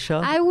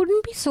 Manisha? I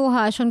wouldn't be so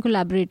harsh on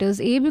collaborators,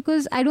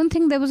 because I don't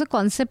think there was a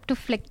concept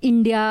of like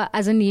India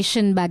as a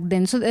nation back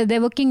then. So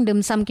there were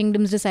kingdoms. Some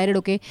kingdoms decided,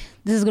 okay,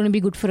 this is going to be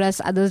good for us.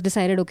 Others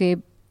decided, okay,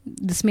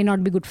 this may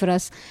not be good for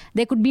us.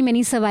 There could be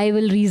many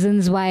survival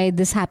reasons why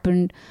this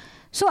happened.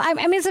 So, I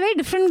mean, it's a very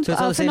different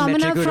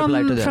phenomena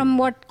from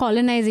what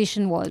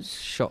colonization was.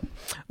 Sure.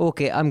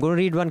 Okay, I'm going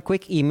to read one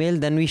quick email,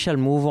 then we shall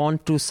move on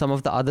to some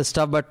of the other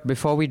stuff. But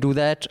before we do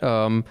that,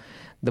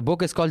 the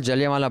book is called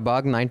Jallianwala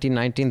Bagh,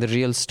 1919, The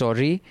Real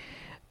Story.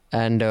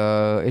 And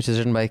it is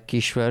written by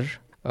Kishwar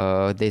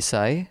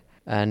Desai.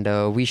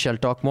 And we shall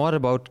talk more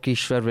about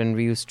Kishwar when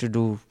we used to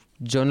do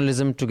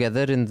journalism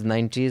together in the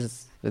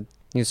 90s with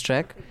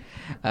Newstrack.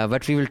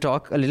 But we will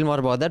talk a little more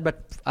about that.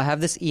 But I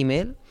have this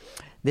email.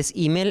 This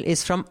email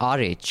is from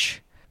RH.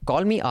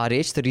 Call me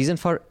RH. The reason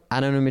for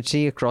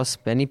anonymity across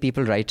many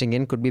people writing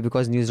in could be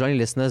because Newslaundry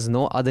listeners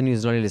know other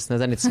Newslaundry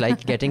listeners, and it's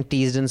like getting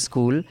teased in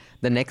school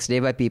the next day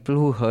by people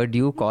who heard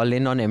you call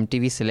in on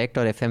MTV Select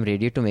or FM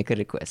radio to make a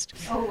request.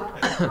 Oh,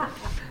 wow.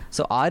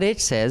 So RH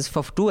says,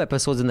 for 2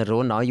 episodes in a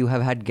row now, you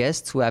have had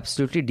guests who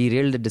absolutely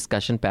derailed the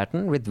discussion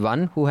pattern, with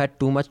one who had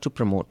too much to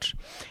promote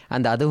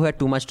and the other who had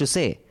too much to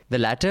say. The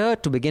latter,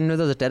 to begin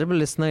with, was a terrible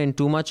listener in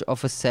too much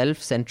of a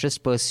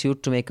self-centrist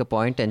pursuit to make a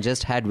point and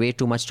just had way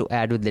too much to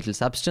add with little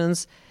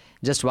substance.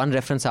 Just one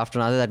reference after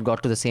another that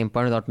got to the same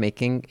point without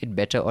making it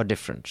better or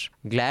different.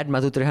 Glad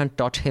Madhu Trehan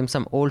taught him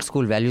some old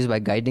school values by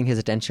guiding his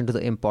attention to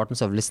the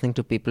importance of listening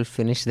to people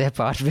finish their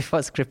part before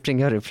scripting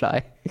your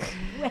reply.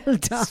 Well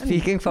done.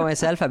 Speaking for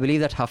myself, I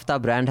believe that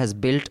Hafta brand has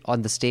built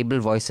on the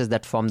stable voices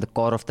that form the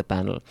core of the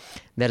panel.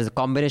 There is a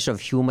combination of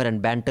humor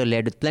and banter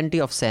layered with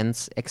plenty of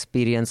sense,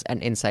 experience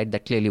and insight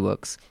that clearly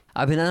works.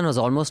 Abhinandan was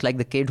almost like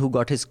the kid who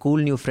got his cool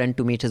new friend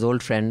to meet his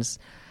old friends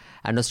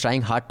and was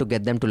trying hard to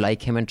get them to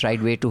like him and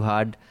tried way too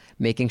hard,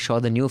 making sure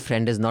the new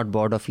friend is not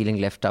bored or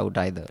feeling left out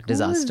either.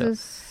 Disaster. Who is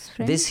this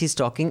friend? This he's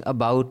talking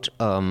about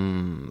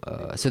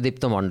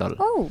Sudipta Mondal.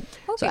 Oh,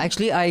 okay. So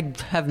actually, I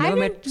have never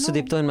met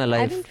Sudipta in my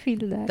life. I didn't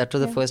feel that. That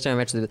was the first time I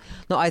met Sudipta.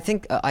 No, I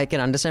think I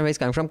can understand where he's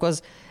coming from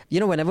because,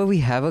 whenever we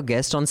have a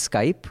guest on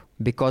Skype,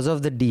 because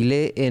of the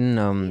delay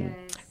in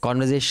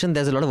conversation,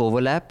 there's a lot of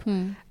overlap.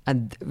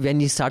 And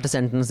when you start a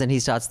sentence, then he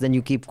starts, then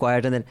you keep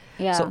quiet. And then,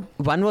 so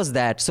one was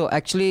that. So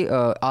actually,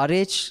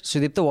 RH,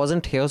 Sudipta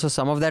wasn't here. So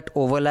some of that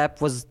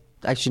overlap was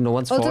actually no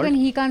one's fault. Also, then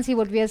he can't see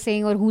what we are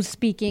saying or who's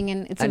speaking,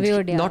 and it's and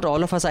weird. Not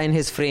all of us are in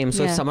his frame.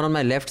 So if someone on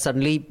my left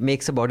suddenly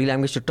makes a body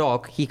language to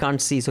talk, he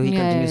can't see, so he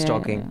continues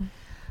talking. Yeah.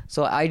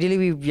 So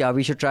ideally,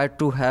 we should try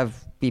to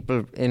have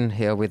people in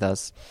here with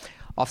us.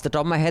 Off the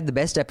top of my head, the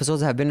best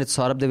episodes have been with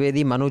Saurabh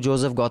Dwivedi, Manu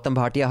Joseph, Gautam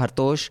Bhatia,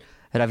 Hartosh,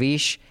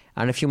 Ravish,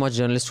 and a few more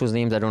journalists whose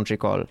names I don't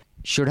recall.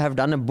 Should have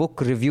done a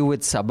book review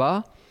with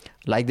Sabha,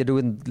 like they do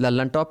with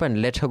Lallan Top,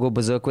 and let her go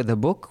berserk with the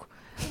book.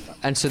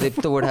 And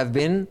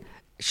Sudipta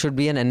should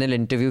be an NL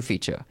interview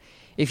feature.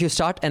 If you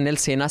start NL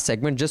Sena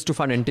segment just to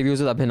fund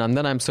interviews with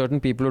Abhinandan, I'm certain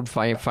people would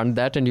fund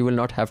that, and you will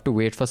not have to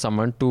wait for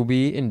someone to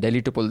be in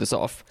Delhi to pull this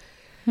off.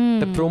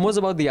 The promos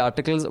about the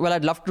articles, well,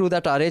 I'd love to do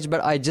that, RH,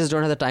 but I just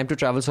don't have the time to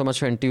travel so much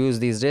for interviews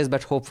these days,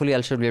 but hopefully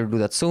I should be able to do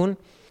that soon.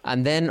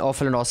 And then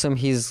Awful and Awesome,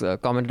 he's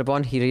commented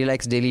upon. He really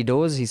likes Daily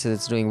Dose. He says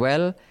it's doing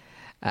well.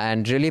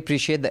 And really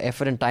appreciate the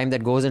effort and time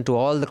that goes into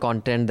all the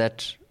content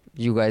that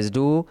you guys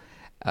do.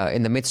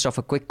 In the midst of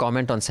a quick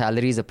comment on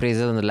salaries,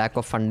 appraisals, and the lack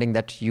of funding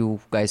that you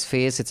guys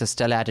face, it's a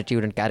stellar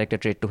attitude and character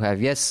trait to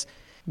have. Yes,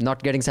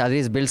 not getting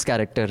salaries builds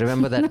character.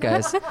 Remember that,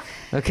 guys.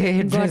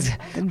 Okay,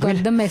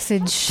 got the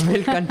message.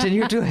 We'll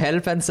continue to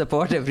help and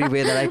support every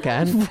way that I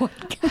can.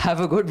 Have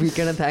a good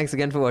weekend, and thanks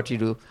again for what you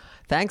do.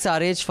 Thanks,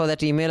 RH, for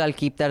that email. I'll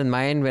keep that in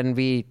mind when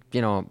we,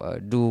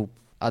 do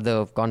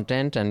other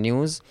content and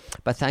news.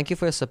 But thank you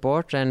for your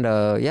support, and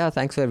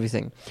thanks for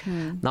everything.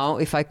 Now,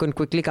 if I can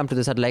quickly come to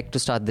this, I'd like to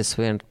start this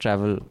way and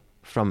travel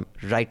from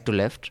right to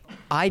left.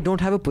 I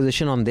don't have a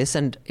position on this,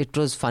 and it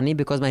was funny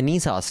because my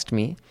niece asked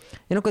me,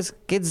 because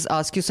kids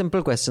ask you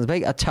simple questions.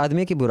 Bhai, अच्छा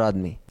आदमी ki बुरा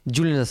आदमी?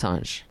 Julian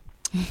Assange.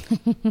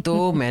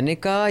 तो मैंने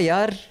कहा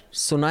यार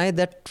सुना है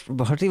that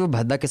बहुत ही वो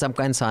भद्दा किस्म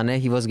का इंसान है.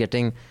 He was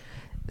getting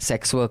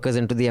sex workers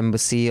into the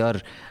embassy,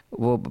 और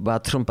वो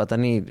बाथरूम पता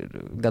नहीं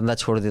गंदा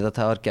छोड़ देता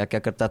था और क्या क्या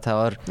करता था,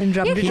 और and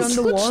rubbed it on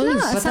the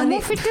walls. Some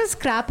of it is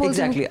crap also.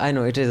 Exactly, I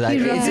know it is. He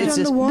rubbed it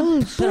on the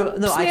walls.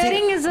 No, I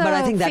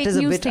think that is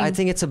a bit. Thing. I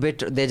think it's a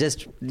bit. They're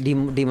just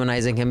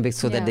demonizing him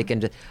so that they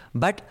can.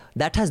 But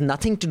that has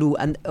nothing to do.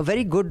 And a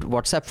very good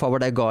WhatsApp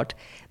forward I got.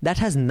 That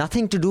has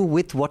nothing to do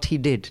with what he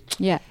did.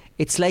 Yeah.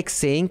 It's like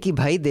saying कि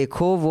भाई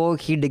देखो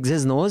he digs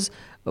his nose,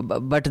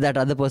 but that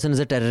other person is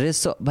a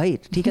terrorist. So भाई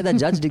ठीक है, that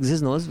judge digs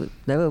his nose,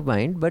 never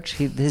mind, but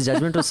his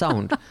judgment was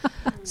sound.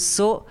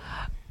 So,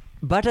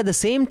 but at the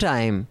same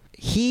time,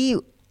 he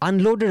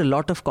unloaded a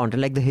lot of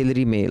content, like the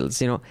Hillary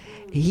mails.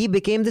 He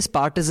became this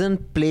partisan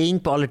playing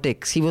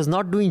politics. He was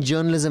not doing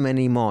journalism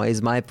anymore,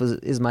 is my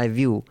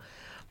view.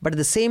 But at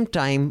the same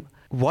time,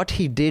 what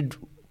he did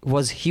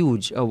was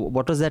huge.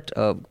 What was that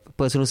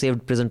person who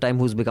saved prison time,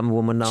 who's become a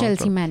woman now?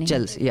 Chelsea Manning.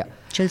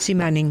 Chelsea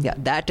Manning. Yeah,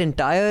 that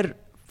entire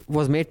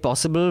was made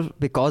possible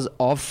because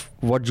of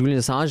what Julian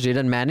Assange did,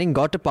 and Manning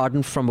got a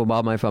pardon from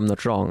Obama, if I'm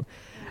not wrong.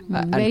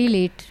 Very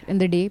late in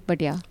the day,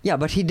 but yeah. Yeah,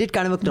 but he did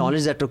kind of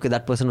acknowledge that, okay,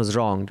 that person was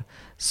wronged.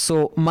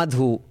 So,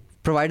 Madhu,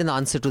 provide an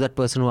answer to that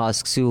person who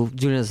asks you,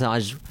 Julian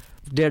Assange,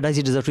 does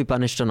he deserve to be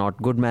punished or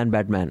not? Good man,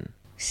 bad man?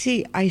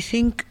 See, I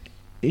think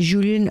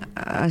Julian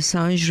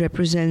Assange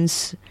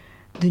represents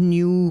the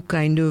new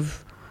kind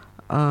of,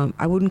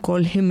 I wouldn't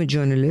call him a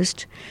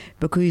journalist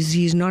because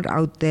he's not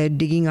out there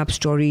digging up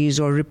stories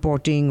or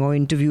reporting or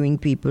interviewing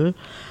people,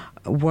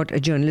 what a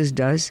journalist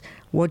does.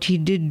 What he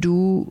did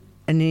do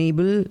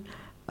enable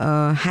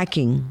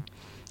hacking,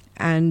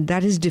 and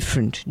that is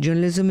different.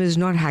 Journalism is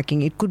not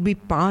hacking. It could be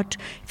part,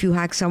 if you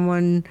hack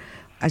someone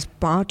as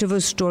part of a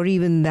story,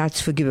 even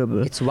that's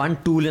forgivable. It's one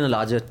tool in a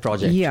larger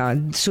project. Yeah,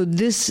 so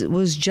this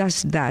was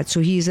just that. So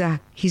he's a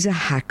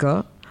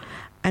hacker.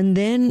 And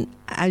then,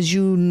 as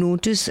you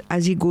notice,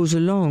 as he goes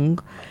along,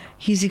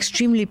 he's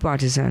extremely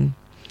partisan.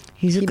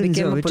 He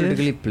became a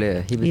political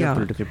player.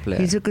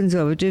 He's a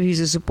conservative. He's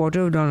a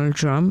supporter of Donald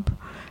Trump.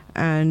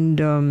 And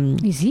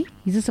is he?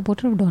 He's a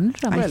supporter of Donald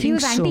Trump. I think he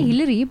was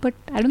anti-Hillary, but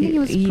I don't think he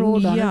was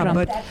pro-Donald Trump.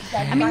 But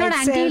I mean, not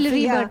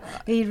anti-Hillary, but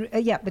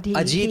he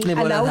Ajit ने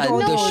बोला था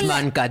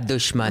दुश्मन का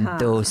दुश्मन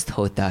दोस्त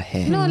होता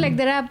है. No, like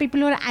there are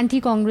people who are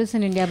anti-Congress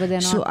in India, but they're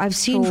not. So I've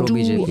seen two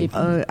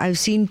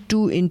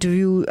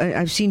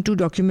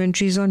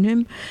documentaries on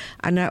him,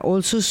 and I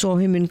also saw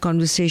him in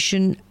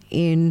conversation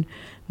in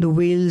the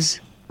Wales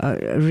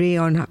Hay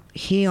on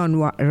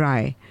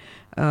Rye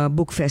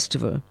book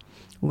festival,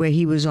 where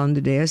he was on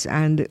the dais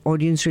and the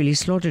audience really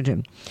slaughtered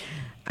him.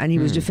 And he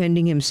was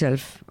defending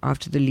himself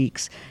after the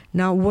leaks.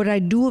 Now, what I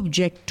do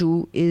object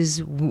to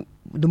is,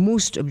 the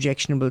most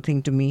objectionable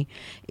thing to me,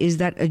 is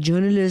that a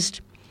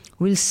journalist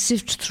will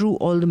sift through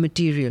all the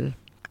material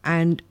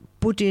and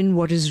put in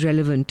what is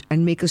relevant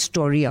and make a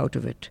story out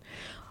of it.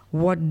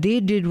 What they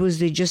did was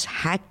they just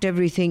hacked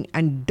everything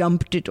and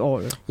dumped it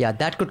all. Yeah,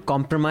 that could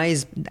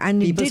compromise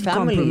And people's it did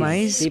families.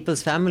 compromise.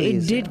 People's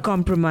families. It did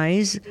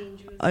compromise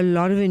a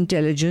lot of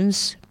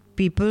intelligence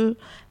people,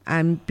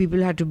 and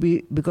people had to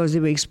be, because they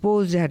were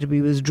exposed, they had to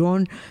be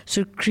withdrawn.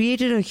 So it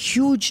created a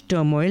huge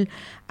turmoil.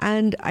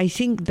 And I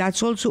think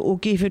that's also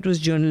okay if it was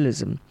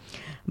journalism.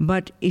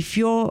 But if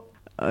you're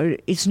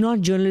it's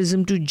not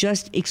journalism to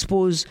just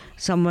expose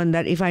someone,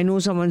 that if I know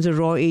someone's a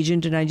raw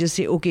agent and I just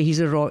say, okay, he's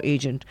a raw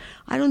agent.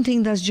 I don't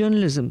think that's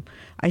journalism.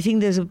 I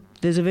think there's a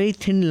very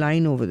thin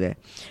line over there.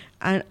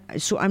 And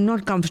so I'm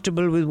not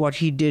comfortable with what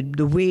he did,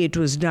 the way it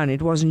was done.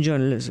 It wasn't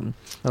journalism.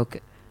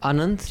 Okay.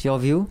 Anand, your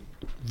view?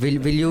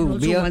 Will you also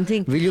be a, one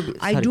thing, will you,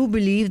 I do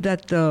believe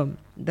that the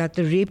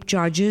rape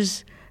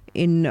charges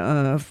in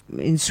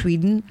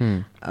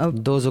Sweden,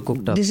 those are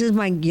cooked up. this is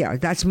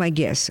that's my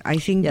guess. I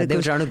think they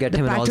were trying to get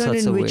him in all sorts of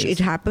ways. The pattern in which it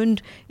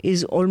happened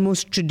is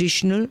almost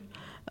traditional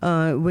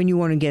when you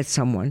want to get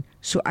someone.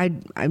 So I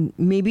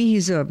maybe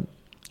he's an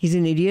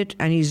idiot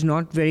and he's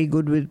not very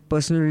good with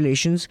personal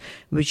relations,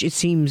 which it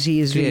seems he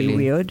is really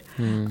weird.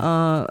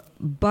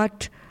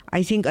 But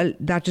I think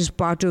that is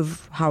part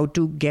of how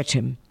to get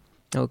him.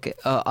 Okay.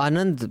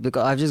 Anand,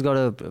 because I've just got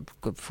a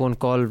phone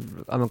call,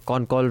 a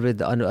con call with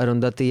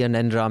Arundhati and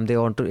N. Ram. They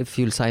want to, if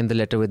you'll sign the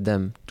letter with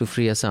them to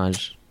free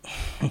Assange.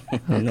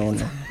 No.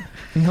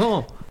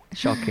 No.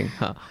 Shocking.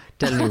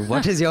 Tell me,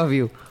 what is your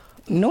view?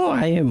 No,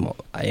 I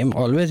am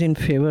always in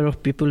favor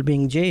of people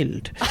being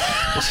jailed.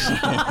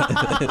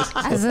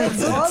 As a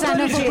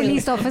son of a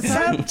police officer.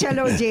 Sab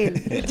chalo jail.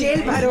 Jail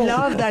I bharo.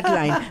 love that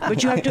line,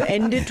 but you have to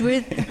end it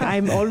with,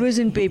 I'm always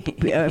in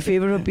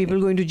favor of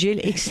people going to jail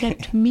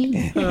except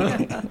me.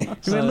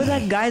 Remember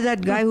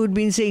that guy who'd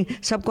been saying,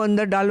 Sabko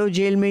andar dalo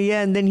jail mein hai,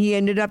 and then he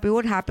ended up,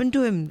 what happened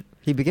to him?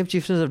 He became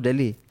Chief Justice of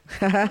Delhi.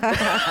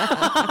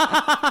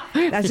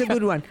 That's a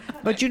good one.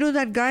 But you know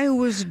that guy who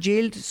was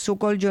jailed,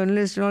 so-called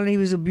journalist and all, he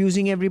was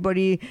abusing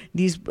everybody.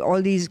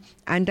 All these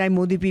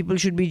anti-Modi people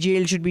should be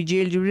jailed,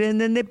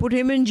 and then they put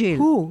him in jail.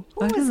 Who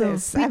was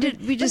this?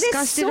 We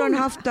discussed it on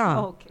Hafta.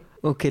 Oh, okay.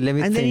 Okay, let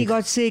me And think. then he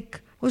got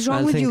sick. What's wrong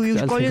I'll with think- you? You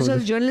I'll call think of yourself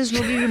this. journalist,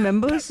 nobody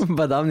remembers?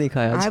 Badam nahi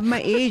khaya I aaj. have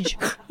my age.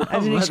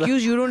 As an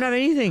excuse, you don't have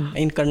anything.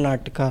 In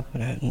Karnataka.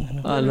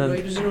 Anand.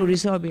 It was in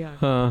Orissa or Bihar.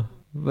 हाँ,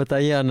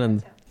 बताइए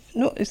आनंद.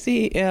 No,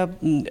 see,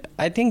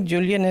 I think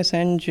Julian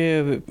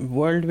Assange,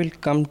 world will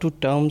come to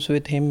terms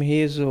with him.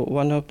 He is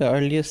one of the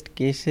earliest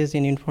cases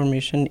in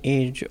information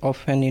age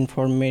of an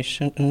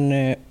information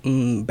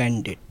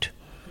bandit.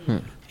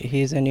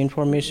 He is an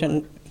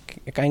information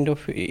kind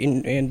of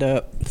in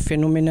the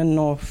phenomenon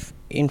of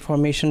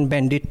information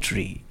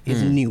banditry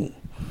is new.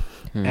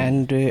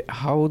 And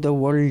how the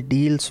world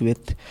deals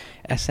with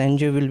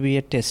Assange will be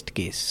a test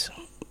case.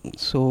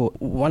 So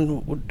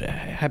one would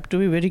have to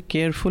be very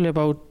careful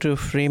about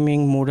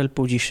framing moral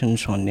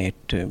positions on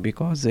it,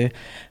 because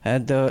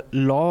the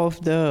law of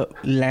the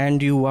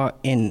land you are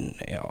in,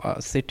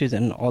 a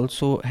citizen,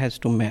 also has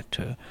to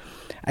matter.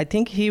 I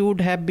think he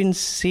would have been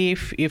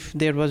safe if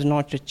there was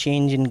not a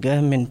change in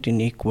government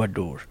in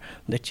Ecuador.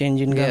 The change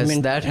in government...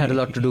 Yes, that had a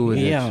lot to do with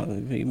it. Yeah,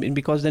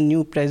 because the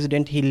new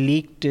president, he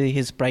leaked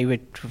his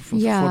private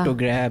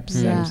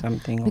photographs and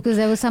something. Because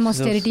there was some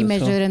austerity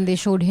measure and they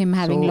showed him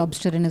having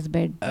lobster in his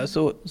bed.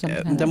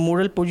 The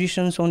moral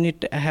positions on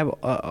it have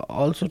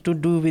also to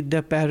do with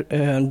the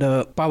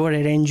power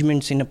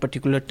arrangements in a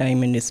particular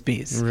time and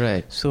space.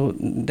 Right. So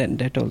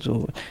that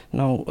also...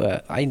 Now,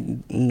 I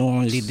know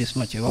only this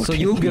much about So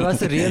him. you give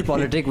us a real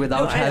politic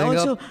without having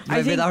a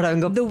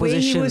position. The way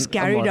he was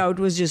carried out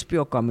was just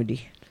pure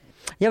comedy.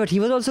 Yeah, but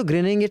he was also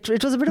grinning. It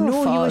was a bit of a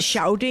farce. No, he was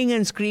shouting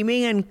and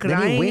screaming and Then he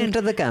crying. winked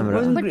at the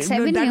camera. But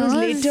 7 that was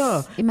years,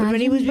 later. But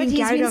when he was imagine.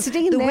 being carried out,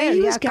 sitting in the there, way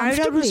he was yeah, carried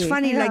out was comfortably,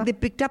 funny. yeah. Like they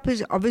picked up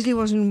his, obviously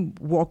wasn't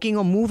walking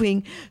or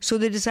moving, so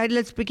they decided,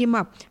 let's pick him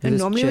up. And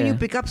his normally when chair. you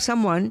pick up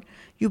someone,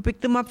 you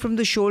pick them up from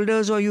the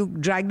shoulders or you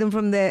drag them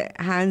from their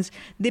hands.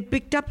 They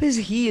picked up his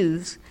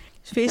heels,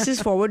 his face is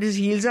forward, his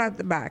heels are at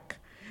the back.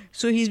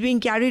 So he's being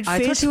carried I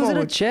thought face he was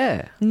forward. in a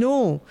chair.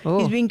 No, Oh.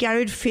 he's being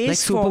carried face Like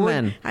forward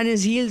Superman. and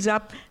his heels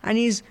up and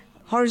he's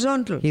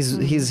horizontal.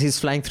 He's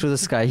flying through the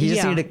sky. He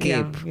just Yeah, needed a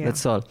cape. yeah.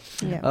 That's all.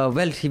 Yeah.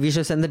 We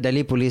should send the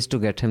Delhi police to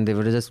get him. They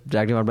would have just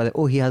dragged him out by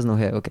he has no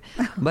hair. Okay,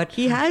 but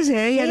He has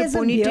hair. He had a has a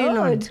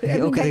ponytail on. beard. I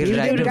mean, Okay, that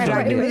dragged kid him dragged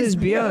from him there. with his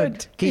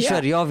beard.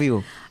 Kishore, your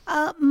view.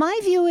 My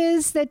view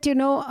is that,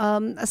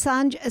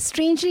 Assange,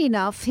 strangely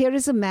enough, here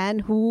is a man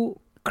who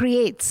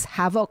creates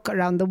havoc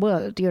around the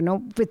world,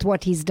 with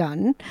what he's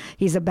done.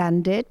 He's a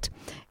bandit.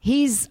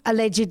 He's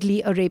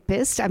allegedly a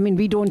rapist. I mean,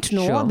 we don't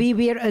know. Sure.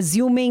 We are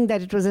assuming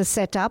that it was a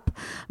setup.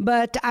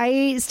 But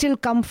I still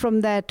come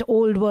from that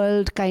old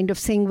world kind of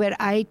thing where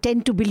I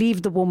tend to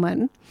believe the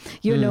woman,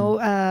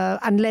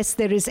 unless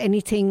there is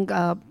anything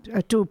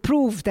to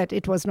prove that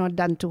it was not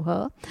done to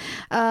her.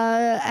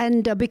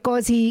 And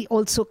because he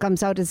also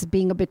comes out as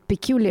being a bit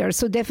peculiar.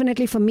 So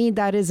definitely for me,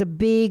 that is a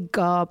big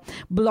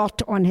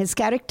blot on his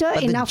character,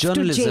 But the enough to jail.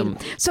 journalism-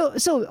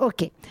 So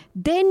okay.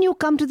 Then you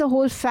come to the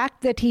whole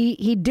fact that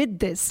he did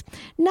this. this.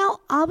 Now,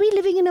 are we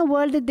living in a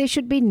world that there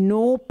should be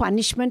no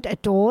punishment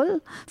at all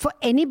for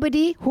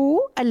anybody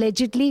who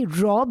allegedly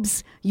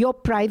robs your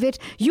private?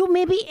 You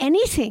may be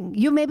anything.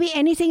 You may be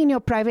anything in your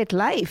private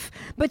life.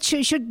 But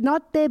should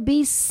not there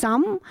be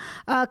some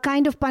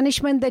kind of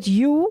punishment that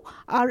you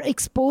are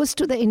exposed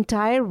to the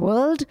entire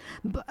world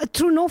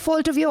through no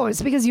fault of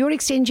yours? Because you're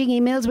exchanging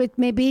emails with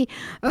maybe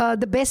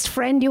the best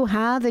friend you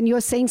have and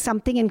you're saying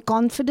something in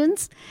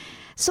confidence.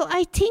 So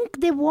I think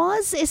there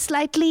was a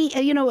slightly,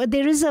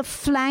 there is a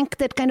flank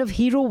that kind of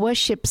hero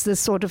worships this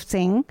sort of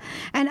thing.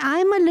 And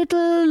I'm a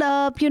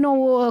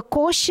little,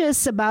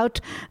 cautious about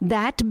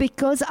that,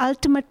 because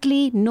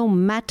ultimately, no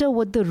matter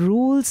what the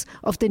rules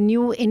of the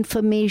new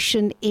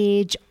information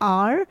age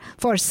are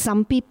for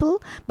some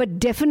people, but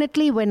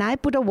definitely when I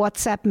put a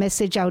WhatsApp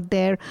message out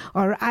there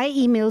or I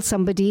email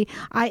somebody,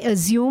 I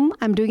assume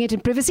I'm doing it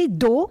in privacy,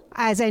 though,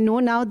 as I know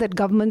now that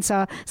governments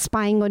are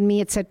spying on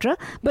me, etc.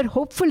 But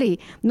hopefully,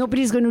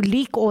 nobody's going to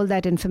leak all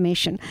that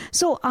information.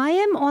 So I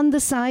am on the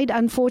side,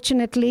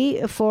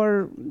 unfortunately,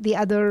 for the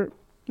other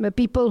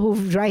people who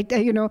write,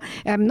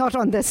 I'm not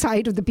on the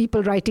side of the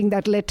people writing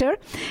that letter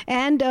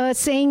and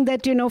saying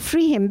that,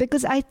 free him,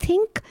 because I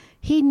think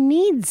he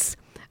needs...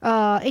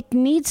 it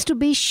needs to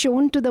be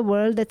shown to the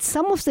world that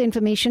some of the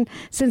information,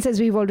 since as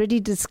we've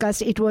already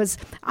discussed, it was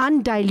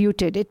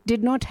undiluted. It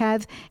did not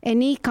have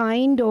any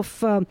kind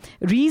of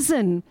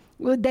reason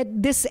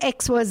that this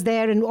X was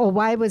there or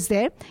Y was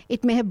there.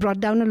 It may have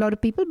brought down a lot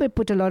of people, but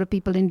put a lot of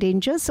people in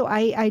danger. So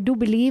I do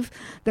believe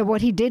that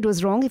what he did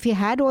was wrong. If he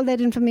had all that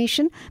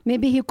information,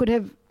 maybe he could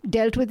have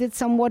dealt with it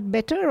somewhat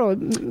better. Or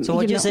so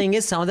what you're saying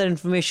is some of that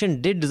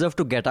information did deserve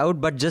to get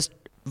out, but just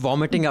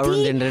vomiting out on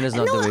the internet is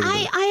not the way to do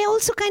it. I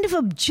also kind of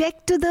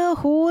object to the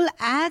whole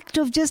act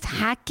of just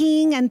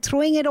hacking and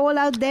throwing it all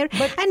out there.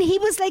 And he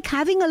was like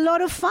having a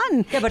lot of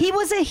fun. Yeah, he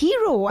was a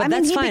hero. I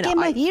mean, he became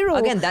a hero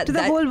to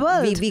the whole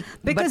world.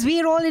 Because we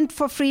are all in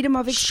for freedom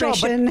of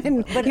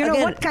expression. But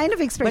what kind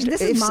of expression?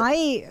 This is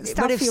my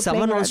stuff. But if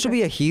someone wants to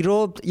be a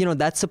hero,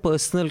 that's a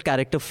personal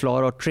character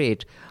flaw or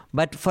trait.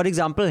 But for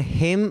example,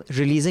 him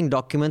releasing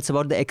documents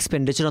about the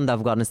expenditure on the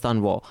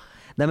Afghanistan war.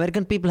 The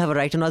American people have a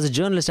right to know as a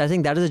journalist. I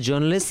think that is a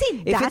journalist.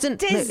 See,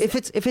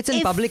 if it's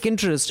in public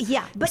interest.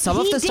 Yeah, but some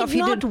of the stuff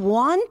he did not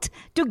want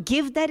to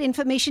give that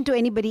information to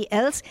anybody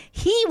else.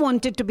 He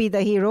wanted to be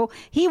the hero.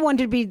 He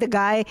wanted to be the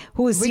guy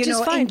who's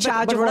in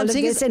charge of all of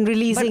this and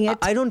releasing it.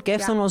 I don't care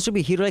if someone wants to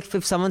be hero. Like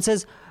if someone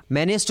says,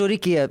 "Maine story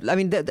kiya." I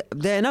mean,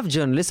 there are enough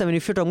journalists. I mean,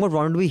 if you're talking about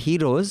wanting to be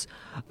heroes,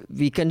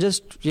 we can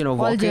just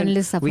walk in.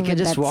 We can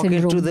just walk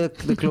into the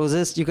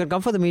closest. You can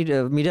come for the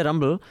media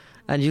rumble.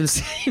 And you'll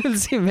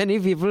see many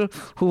people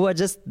who are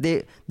just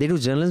they do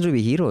journalism to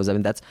be heroes. I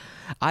mean,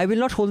 I will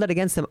not hold that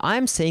against them.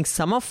 I'm saying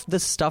some of the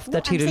stuff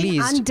that he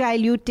released,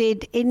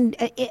 undiluted,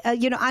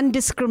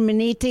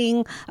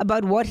 undiscriminating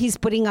about what he's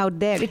putting out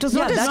there. It was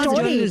not a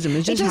story.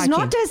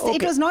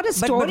 It was not a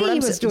story he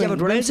was doing. Yeah,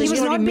 but what I'm saying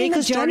is not make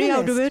a story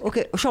out of it.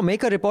 Okay, sure,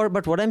 make a report.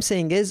 But what I'm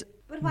saying is,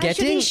 why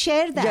should he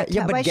share that?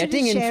 But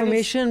getting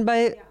information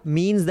by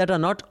means that are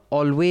not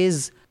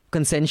always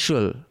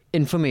consensual.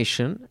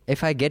 Information,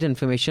 if I get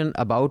information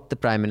about the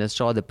Prime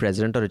Minister or the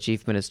President or a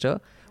Chief Minister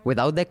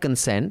without their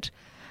consent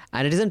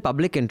and it is in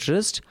public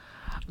interest,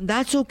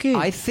 that's okay.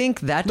 I think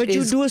that But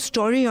you do a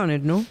story on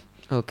it, no?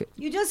 Okay.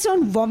 You just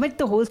don't vomit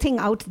the whole thing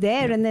out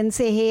there and then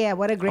say, hey,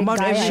 what a great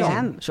guy I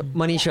am.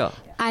 Manisha.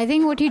 I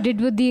think what he did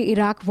with the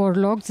Iraq war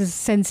logs is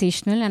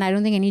sensational, and I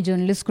don't think any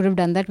journalist could have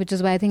done that, which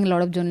is why I think a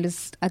lot of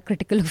journalists are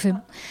critical of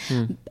him.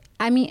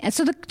 I mean,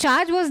 so the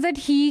charge was that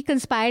he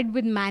conspired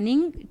with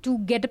Manning to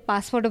get a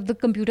password of the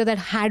computer that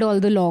had all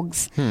the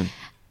logs.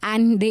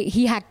 And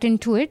he hacked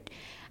into it.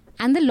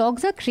 And the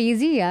logs are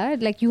crazy, yeah.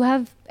 Like you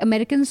have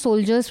American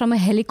soldiers from a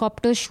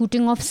helicopter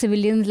shooting off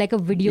civilians like a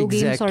video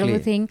game sort of a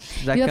thing.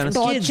 You have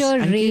torture,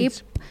 rape.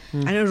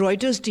 And a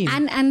Reuters team.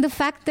 And the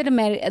fact that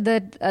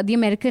the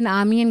American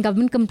army and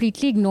government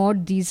completely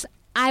ignored these.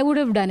 I would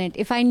have done it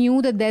if I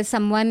knew that there's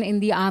someone in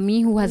the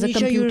army who has a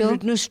computer. You've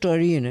written a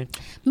story in it.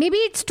 Maybe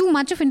it's too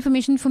much of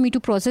information for me to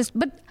process.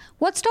 But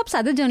what stops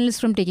other journalists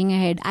from taking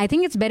ahead? I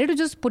think it's better to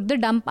just put the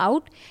dump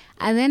out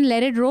and then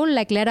let it roll.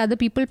 Like let other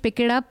people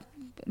pick it up,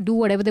 do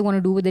whatever they want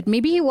to do with it.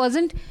 Maybe he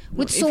wasn't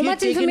with so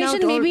much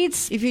information. Maybe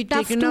it's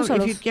tough to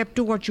sort of. If he kept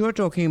to what you're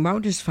talking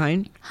about, is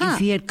fine. If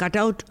he had cut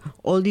out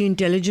all the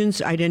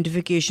intelligence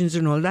identifications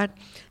and all that,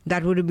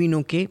 that would have been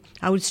okay.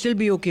 I would still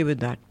be okay with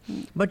that.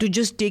 But to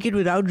just take it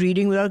without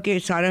reading, without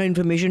Sara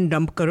information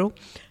dump karo,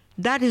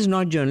 that is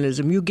not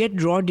journalism. You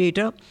get raw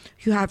data,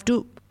 you have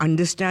to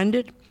understand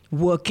it,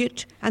 work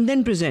it, and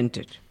then present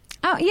it.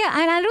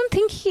 Yeah, and I don't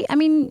think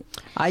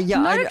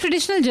not a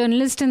traditional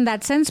journalist in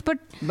that sense, but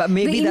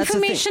maybe the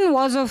information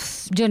was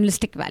of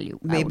journalistic value.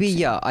 Maybe,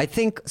 yeah. I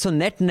think, so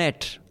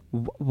net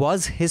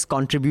was his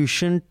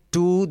contribution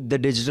to the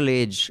digital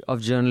age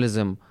of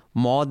journalism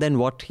more than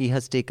what he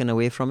has taken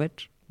away from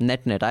it?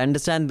 Net. I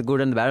understand the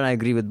good and the bad, and I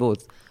agree with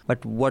both.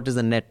 But what is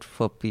the net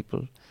for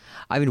people?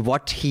 I mean,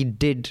 what he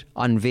did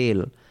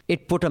unveil,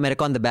 it put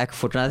America on the back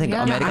foot. And I think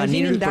America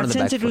needed to put on the back foot.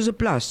 In that sense, it was a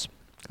plus.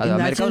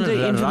 America would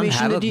run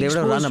havoc. They would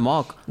have run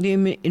amok. The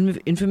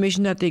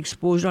information that they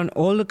exposed on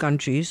all the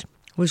countries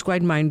was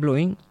quite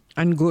mind-blowing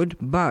and good.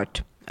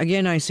 But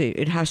again, I say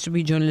it has to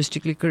be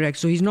journalistically correct.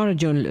 So he's not a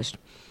journalist.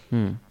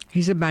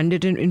 He's a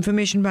bandit, an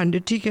information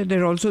bandit.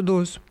 There are also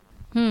those.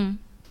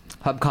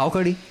 Ab khao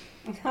kadi,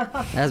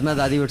 as my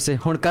dadi would say.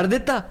 Hun kar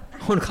deta,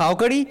 hun khao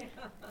kadi.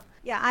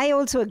 Yeah, I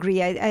also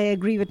agree. I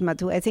agree with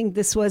Madhu. I think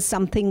this was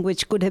something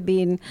which could have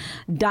been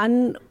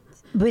done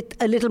with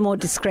a little more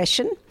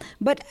discretion.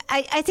 But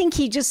I think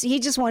he just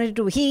wanted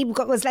to, he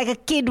was like a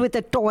kid with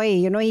a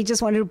toy, he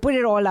just wanted to put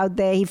it all out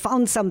there. He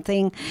found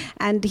something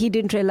and he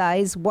didn't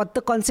realize what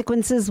the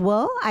consequences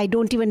were. I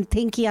don't even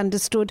think he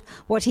understood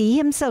what he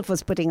himself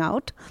was putting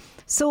out.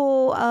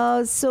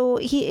 So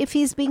if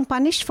he's being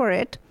punished for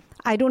it,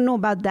 I don't know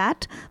about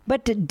that.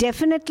 But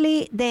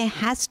definitely there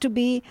has to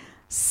be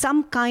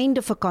some kind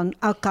of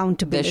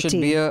accountability. There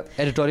should be an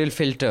editorial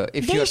filter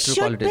if you are to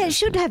call it. There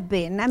should have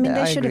been.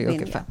 There should have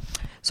been. Okay, fine.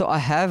 So I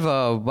have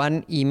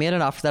one email,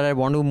 and after that I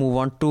want to move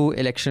on to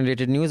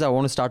election-related news. I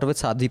want to start with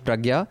Sadhvi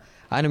Pragya.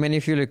 I know many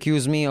of you will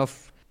accuse me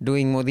of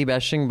doing Modi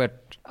bashing,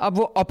 but अब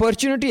वो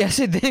opportunity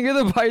ऐसे देंगे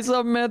तो भाई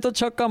साहब मैं तो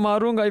छक्का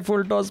मारूंगा ही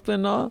full toss पे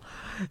ना.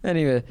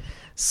 Anyway,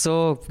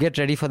 so get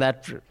ready for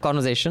that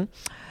conversation.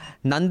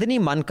 Nandini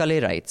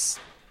Mankale writes,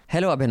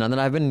 Hello Abhinandan,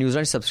 I've been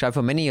Newsline subscribed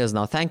for many years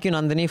now. Thank you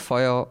Nandini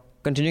for your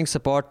continuing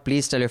support.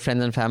 Please tell your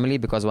friends and family,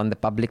 because when the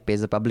public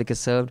pays, the public is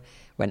served.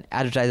 When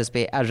advertisers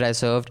pay, advertisers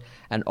served.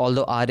 And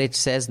although RH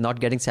says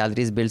not getting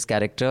salaries builds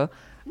character,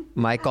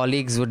 my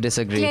colleagues would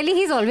disagree. Clearly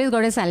he's always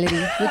got a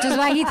salary, which is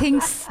why he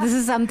thinks this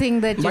is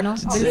something that,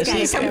 builds character.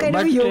 He's some kind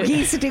of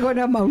yogi sitting on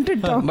a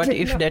mountain top. But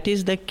if that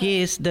is the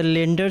case, the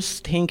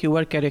lenders think you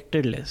are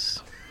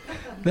characterless.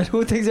 Then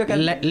who thinks you're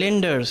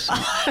lenders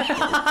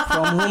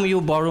from whom you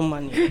borrow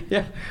money.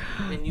 Yeah.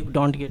 When you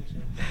don't get.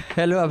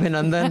 Hello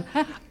Abhinandan.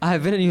 I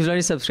have been a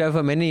Newsline subscriber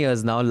for many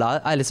years now.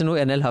 I listen to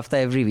NL Hafta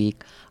every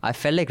week. I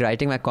felt like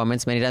writing my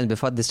comments many times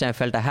before. This time I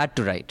felt I had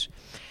to write.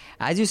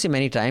 As you say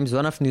many times,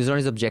 one of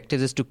Newsline's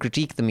objectives is to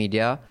critique the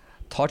media.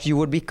 Thought you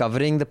would be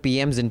covering the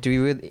PM's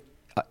interview with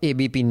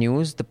ABP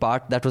News, the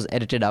part that was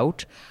edited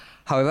out.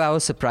 However, I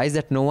was surprised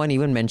that no one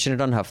even mentioned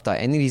it on Hafta.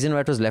 Any reason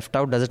why it was left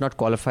out? Does it not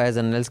qualify as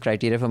NL's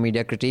criteria for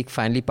media critique?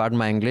 Finally, pardon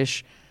my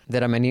English.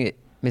 There are many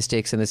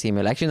mistakes in this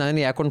email. Actually,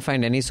 Nandini, I couldn't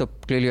find any, so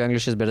clearly your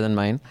English is better than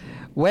mine.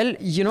 Well,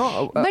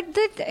 but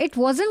it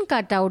wasn't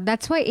cut out.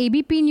 That's why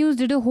ABP News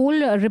did a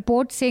whole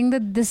report saying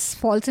that this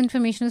false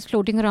information is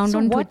floating around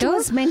on Twitter. What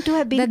was meant to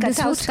have been that cut this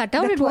out? was cut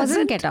out. It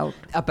wasn't cut out.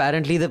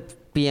 Apparently, the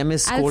PM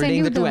is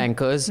scolding the two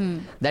anchors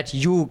that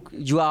you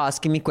are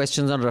asking me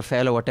questions on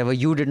Rafael or whatever.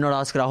 You did not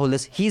ask Rahul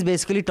this. He's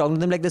basically talking to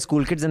them like the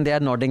school kids, and they are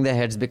nodding their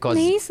heads because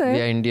we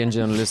are Indian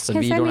journalists and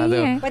we don't have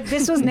the But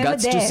this was never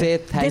guts there. to say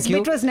thank you.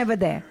 This bit was never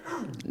there.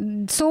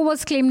 So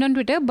was claimed on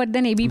Twitter, but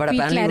then ABP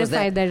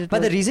clarified that.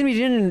 But the reason we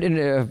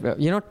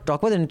didn't,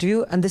 talk about the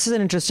interview, and this is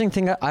an interesting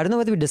thing. I don't know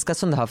whether we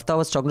discussed on the Hafta. I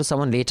was talking to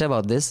someone later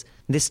about this.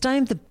 This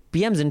time, the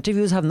PM's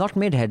interviews have not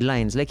made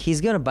headlines. Like, he's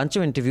given a bunch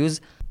of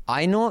interviews.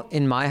 I know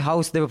in my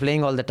house they were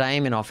playing all the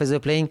time. In office they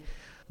were playing.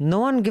 No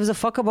one gives a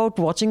fuck about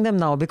watching them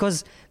now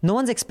because no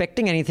one's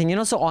expecting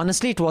anything, So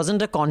honestly, it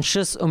wasn't a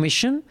conscious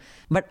omission.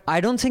 But I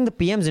don't think the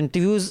PM's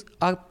interviews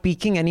are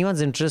piquing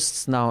anyone's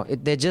interests now.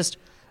 They're just,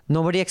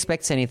 nobody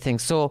expects anything.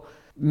 So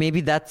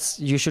maybe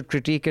you should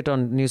critique it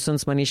on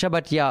Nuisance, Manisha.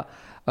 But yeah,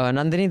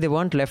 Nandini, they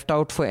weren't left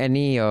out for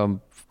any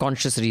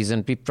conscious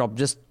reason. People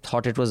just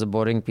thought it was a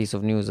boring piece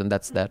of news, and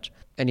that's that.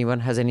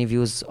 Anyone has any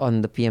views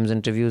on the PM's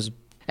interviews?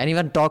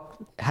 Anyone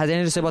has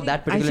anything to say about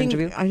that particular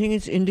interview? I think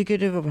it's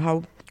indicative of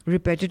how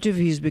repetitive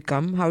he's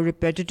become, how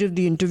repetitive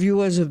the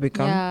interviewers have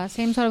become. Yeah,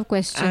 same sort of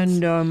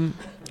questions.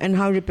 And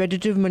how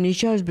repetitive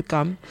Manisha has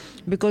become.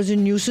 Because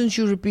in Nuisance,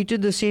 you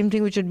repeated the same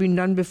thing which had been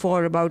done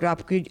before about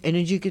aapki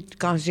energy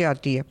kahan se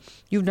aati hai.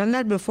 You've done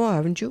that before,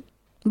 haven't you?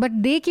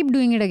 But they keep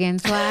doing it again,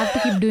 so I have to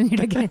keep doing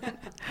it again.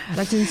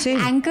 That's insane.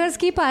 Anchors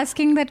keep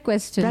asking that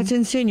question. That's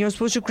insane. You're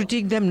supposed to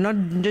critique them, not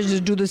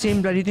just do the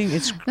same bloody thing.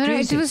 It's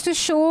crazy. No, it was to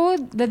show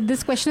that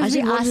this question has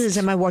been asked. What is this?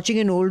 Am I watching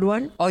an old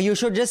one? Or you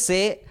should just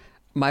say,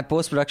 my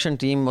post-production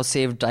team was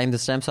saved time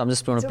this time, so I'm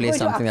just going to play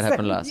something that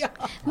happened last. Yeah.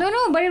 No,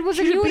 but it was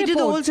a new report. Repeated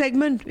the whole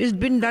segment. It's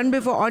been done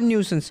before on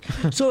Nuisance.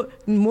 So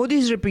Modi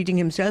is repeating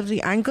himself.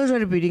 The anchors are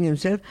repeating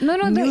himself.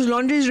 News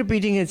Laundry is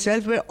repeating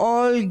itself. We're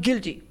all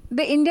guilty.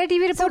 The India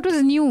TV report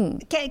was new.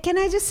 Can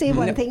I just say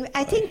one thing?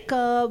 I think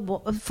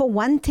for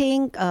one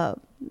thing,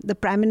 the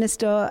Prime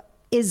Minister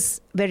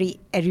is very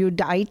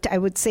erudite. I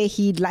would say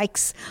he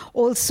likes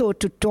also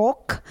to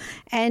talk,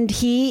 and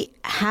he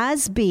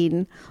has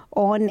been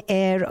on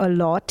air a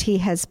lot. He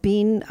has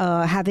been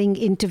having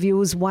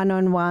interviews,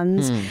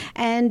 one-on-ones,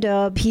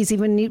 and he's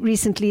even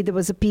recently, there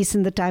was a piece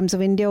in the Times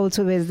of India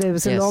also where there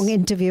was a long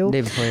interview.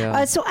 Day before,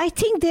 yeah. So I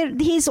think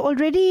he's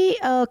already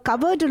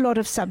covered a lot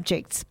of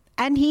subjects.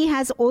 And he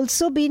has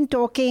also been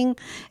talking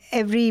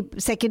every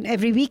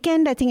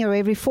weekend, I think, or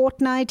every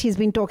fortnight. He's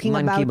been talking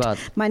about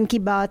Man Ki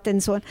Baat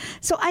and so on.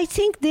 So I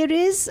think there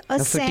is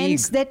a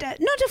sense that,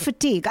 not a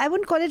fatigue, I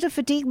wouldn't call it a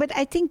fatigue, but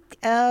I think,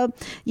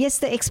 yes,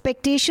 the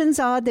expectations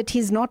are that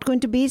he's not going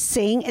to be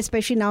saying,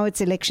 especially now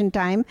it's election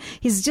time,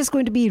 he's just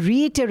going to be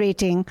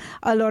reiterating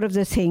a lot of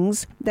the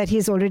things that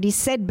he's already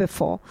said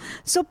before.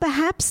 So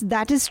perhaps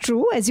that is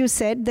true, as you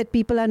said, that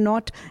people are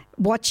not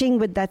watching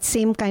with that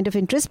same kind of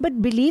interest.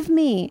 But believe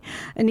me,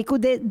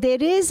 Niku,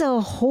 there is a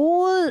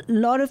whole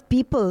lot of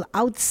people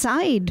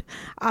outside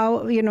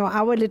our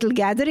little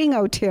gathering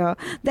out here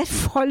that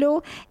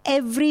follow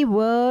every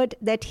word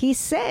that he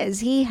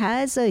says. He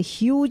has a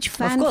huge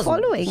fan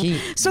following.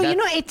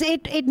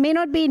 It may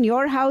not be in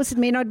your house, it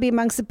may not be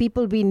amongst the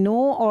people we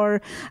know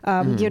or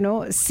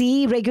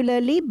see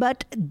regularly,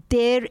 but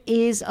there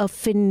is a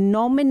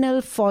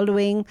phenomenal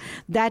following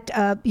that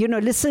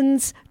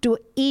listens to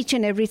each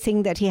and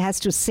everything that he has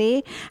to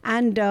say,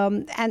 and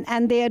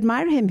they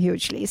admire him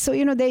hugely. So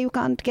there you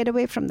can't get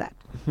away from that.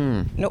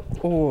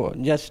 No,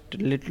 just a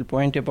little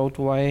point about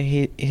why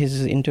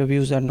his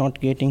interviews are not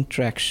getting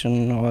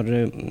traction or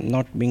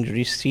not being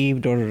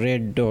received or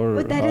read or.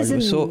 But that is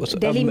in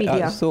Delhi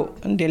media.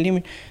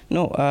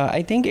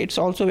 I think it's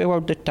also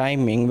about the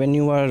timing. When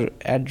you are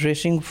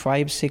addressing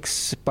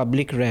 5-6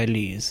 public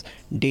rallies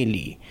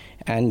daily,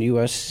 and you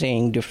are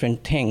saying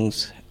different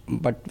things,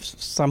 but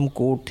some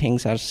core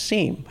things are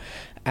same,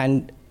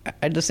 and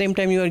at the same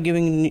time you are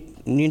giving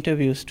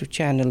interviews to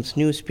channels,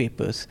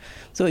 newspapers,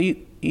 so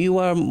you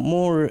are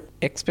more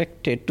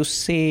expected to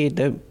say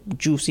the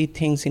juicy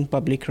things in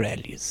public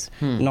rallies,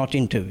 not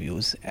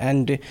interviews.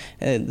 And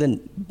the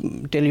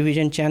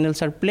television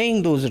channels are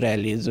playing those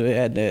rallies,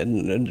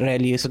 the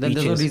rally speeches. So then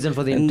there's no reason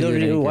for the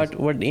interview.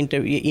 What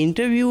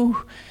interview?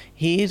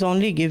 He is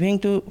only giving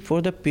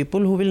for the people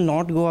who will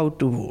not go out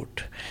to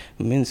vote.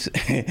 Means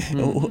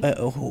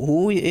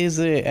who is?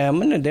 There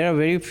are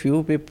very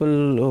few people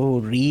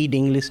who read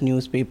English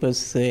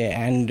newspapers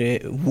and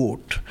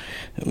vote.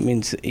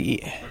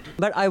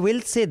 But I will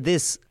say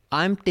this: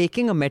 I'm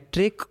taking a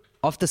metric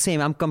of the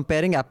same. I'm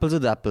comparing apples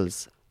with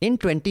apples. In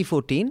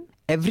 2014,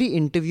 every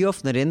interview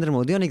of Narendra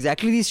Modi on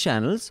exactly these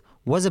channels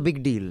was a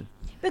big deal.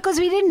 Because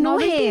we didn't know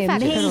him.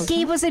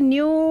 He was a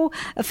new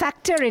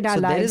factor in our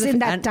lives in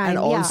that time.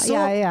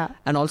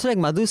 And also, like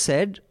Madhu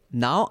said,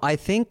 now I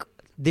think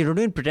they don't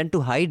even pretend to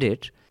hide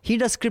it. He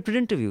does scripted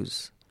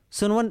interviews.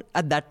 So no one,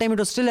 at that time it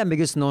was still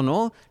ambiguous.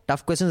 No,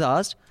 tough questions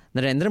asked.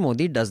 Narendra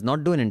Modi does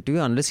not do an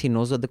interview unless he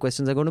knows what the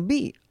questions are going to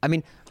be. I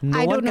mean,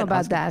 I don't know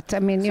about that.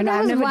 I mean,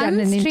 I've never done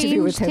an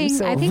interview with him.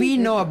 So we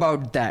know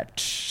about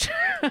that.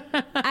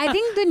 I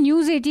think the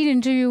News 18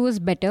 interview was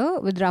better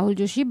with Rahul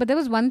Joshi, but there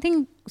was one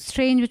thing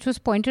strange which was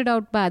pointed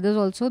out by others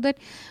also, that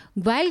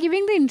while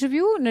giving the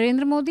interview,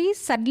 Narendra Modi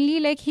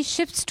suddenly he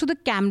shifts to the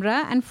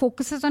camera and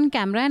focuses on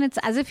camera, and it's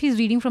as if he's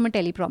reading from a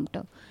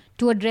teleprompter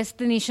to address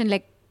the nation,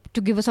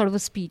 to give a sort of a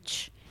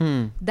speech.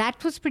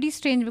 That was pretty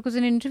strange, because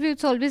in an interview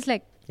it's always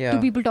two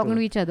people talking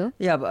to each other.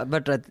 Yeah,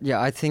 but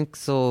I think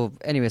so.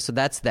 Anyway, so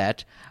that's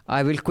that.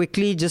 I will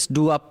quickly just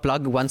do a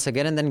plug once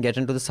again and then get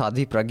into the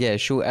Sadhvi Pragya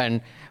issue and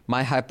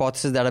my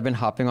hypothesis that I've been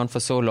harping on for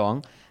so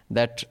long,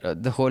 that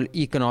the whole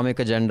economic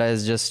agenda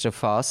is just a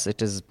farce.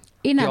 It is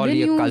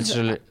purely a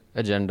cultural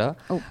agenda.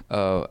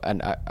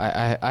 And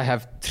I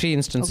have 3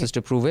 instances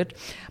to prove it.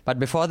 But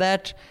before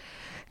that,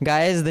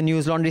 guys, the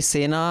News Laundry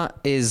Sena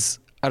is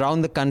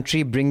around the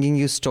country bringing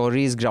you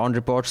stories, ground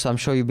reports. So I'm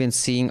sure you've been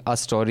seeing our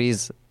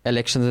stories,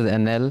 Elections with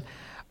NL.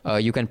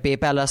 You can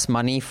PayPal us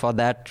money for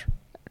that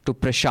to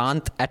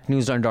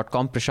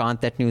prashant@newslaundry.com,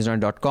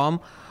 prashant@newslaundry.com,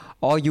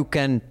 or you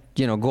can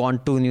go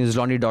on to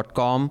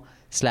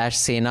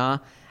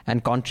newslaundry.com/Sena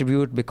and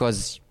contribute,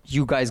 because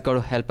you guys got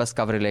to help us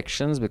cover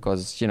elections,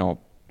 because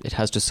it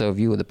has to serve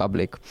you, the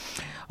public.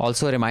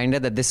 Also a reminder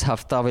that this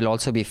hafta will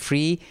also be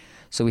free.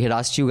 So we had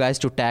asked you guys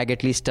to tag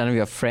at least 10 of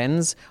your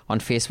friends on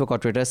Facebook or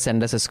Twitter.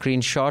 Send us a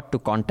screenshot to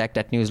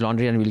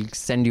contact@newslaundry and we'll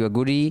send you a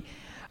goodie.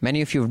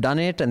 Many of you have done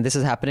it, and this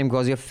is happening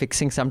because you're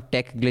fixing some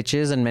tech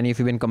glitches, and many of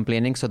you have been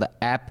complaining. So the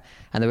app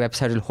and the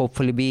website will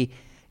hopefully be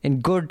in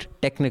good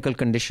technical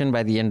condition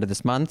by the end of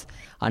this month.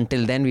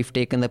 Until then, we've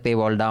taken the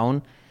paywall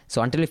down.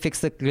 So until we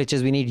fix the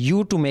glitches, we need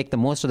you to make the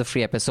most of the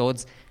free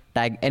episodes.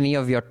 Tag any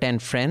of your 10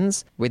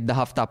 friends with the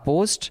Hafta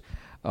post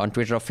on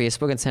Twitter or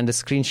Facebook and send a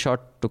screenshot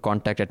to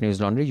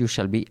contact@newslaundry. You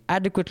shall be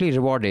adequately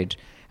rewarded.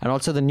 And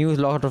also the new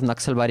lot of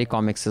Naxalbari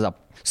comics is up.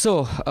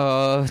 So,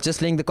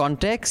 just laying the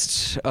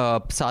context,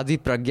 Sadhvi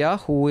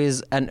Pragya, who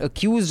is an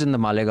accused in the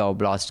Malegaon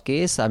blast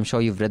case, I'm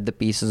sure you've read the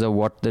pieces of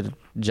what the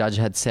judge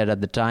had said at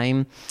the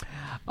time.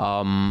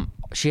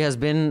 She has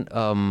been,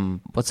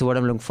 what's the word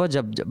I'm looking for?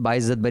 Jab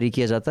baizzat bari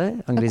kiya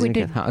jata hai?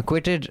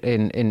 Acquitted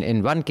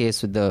in one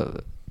case with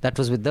the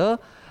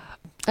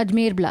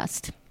Ajmer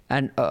blast.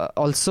 And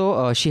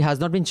also, she has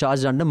not been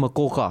charged under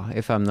Makoka,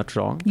 if I'm not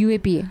wrong.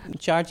 UAPA.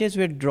 Charges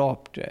were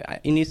dropped.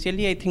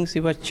 Initially, I think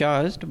she was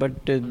charged, but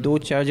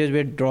those charges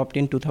were dropped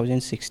in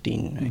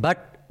 2016.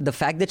 But the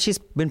fact that she's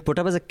been put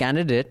up as a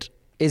candidate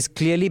is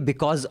clearly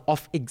because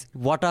of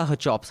what are her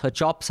chops. Her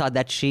chops are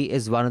that she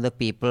is one of the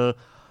people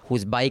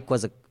whose bike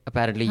was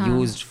apparently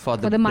used for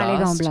the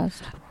Malegaon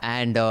blast.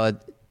 And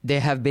there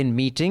have been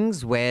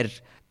meetings where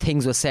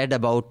things were said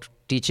about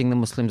teaching the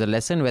Muslims a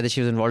lesson. Whether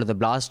she was involved in the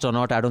blast or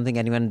not, I don't think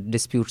anyone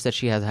disputes that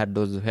she has held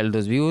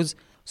those views.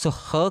 So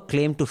her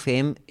claim to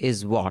fame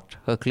is what?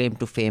 Her claim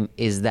to fame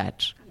is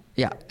that.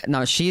 Yeah.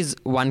 Now, she's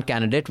one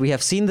candidate. We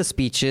have seen the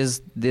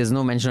speeches. There's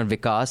no mention of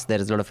Vikas. There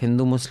is a lot of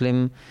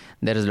Hindu-Muslim.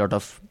 There is a lot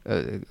of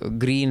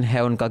green hai,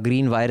 unka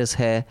green virus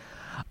hai.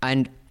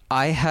 And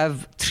I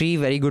have 3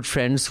 very good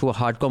friends who are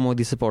hardcore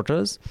Modi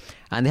supporters.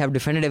 And they have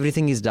defended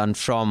everything he's done,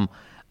 from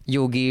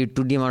Yogi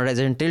to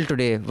demonetization till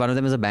today. One of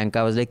them is a banker.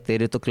 I was like,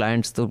 tere to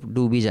clients to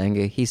do bhi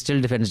jayenge. He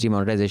still defends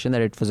demonetization,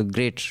 that it was a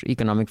great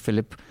economic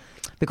fillip.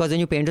 Because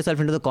when you paint yourself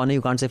into the corner,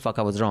 you can't say, fuck,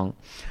 I was wrong.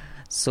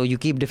 So you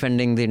keep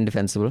defending the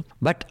indefensible.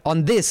 But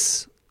on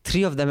this,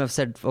 3 of them have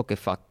said, okay,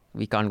 fuck,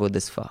 we can't go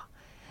this far.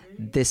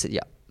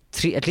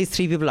 At least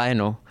 3 people I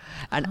know.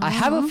 And I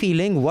have a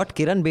feeling what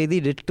Kiran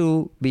Bedi did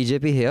to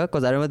BJP here,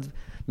 because I remember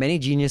many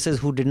geniuses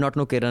who did not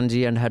know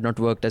Kiranji and had not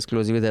worked as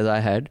closely with as I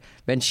had.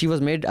 When she was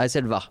made, I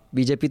said, wah,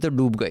 BJP to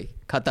doob gayi,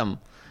 khatam.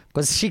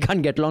 Because she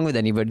can't get along with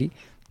anybody.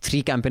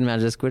 3 campaign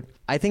managers quit.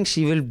 I think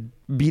she will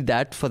be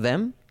that for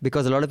them,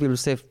 because a lot of people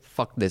say,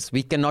 fuck this.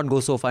 We cannot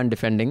go so far in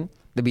defending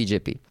the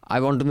BJP. I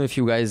want to know if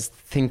you guys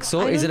think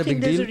so. Is it a big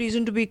deal? There's a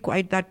reason to be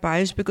quite that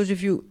pious, because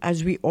if you,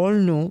 as we all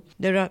know,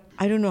 there are,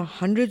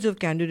 hundreds of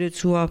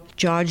candidates who are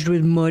charged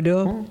with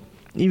murder,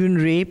 even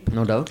rape.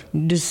 No doubt.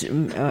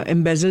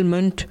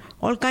 Embezzlement,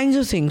 all kinds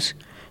of things.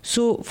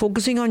 So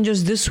focusing on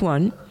just this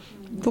one,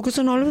 focus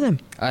on all of them.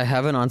 I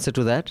have an answer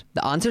to that.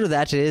 The answer to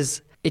that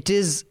is, there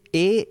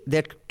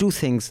are 2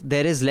 things.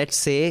 There is, let's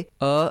say,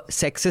 a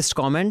sexist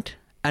comment,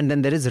 and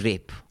then there is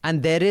rape.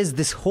 And there is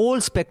this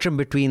whole spectrum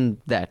between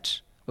that.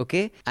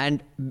 Okay?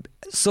 And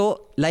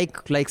so,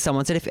 like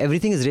someone said, if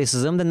everything is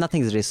racism, then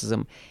nothing is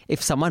racism.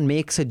 If someone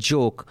makes a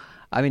joke,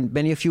 I mean,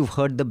 many of you have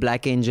heard the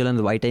black angel and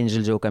the white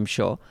angel joke, I'm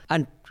sure.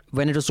 And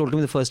when it was told to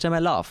me the first time, I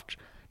laughed.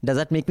 Does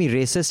that make me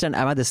racist, and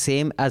am I the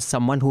same as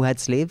someone who had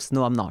slaves?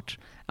 No, I'm not.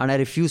 And I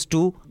refuse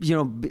to,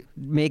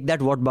 make that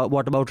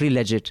whataboutery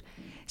legit.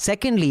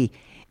 Secondly,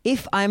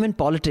 if I'm in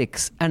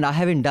politics and I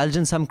have indulged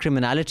in some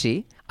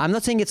criminality, I'm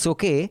not saying it's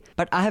okay,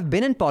 but I have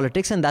been in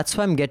politics and that's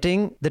why I'm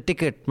getting the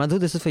ticket. Madhu,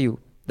 this is for you.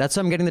 That's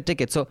why I'm getting the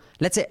ticket. So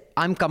let's say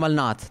I'm Kamal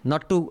Nath,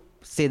 not to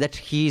say that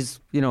he's,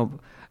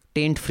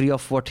 taint free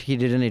of what he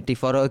did in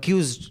 84 or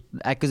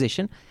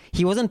accusation.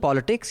 He was in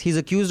politics. He's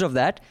accused of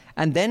that.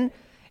 And then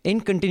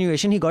in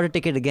continuation, he got a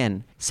ticket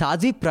again.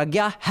 Sadhvi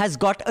Pragya has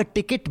got a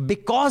ticket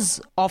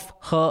because of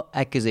her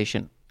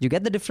accusation. You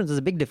get the difference? There's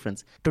a big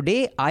difference.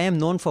 Today, I am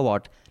known for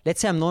what? Let's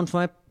say I'm known for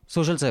my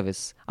social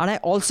service. And I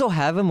also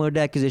have a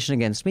murder accusation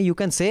against me. You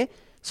can say,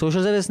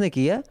 social service ne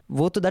kiya,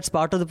 that's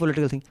part of the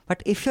political thing.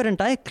 But if your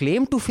entire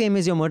claim to fame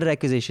is your murder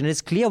accusation, it's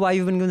clear why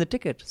you've been given the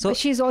ticket. So but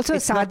she's also a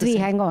sadhvi,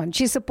 hang on.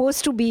 She's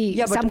supposed to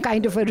be some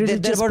kind of a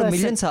religious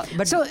person.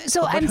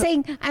 So I'm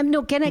saying,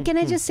 can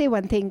I just say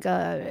one thing,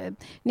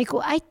 Nico?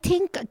 I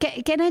think,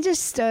 can I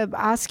just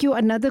ask you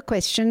another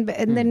question,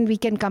 and then we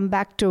can come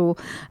back to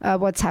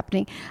what's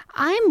happening.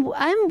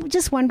 I'm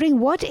just wondering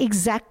what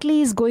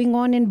exactly is going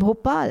on in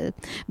Bhopal,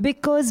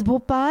 because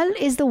Bhopal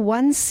is the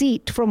one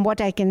seat, from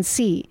what I can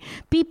see,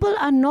 people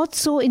are not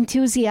so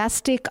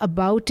enthusiastic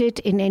about it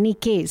in any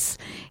case.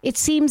 It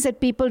seems that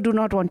people do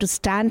not want to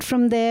stand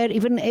from there.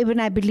 Even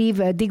I believe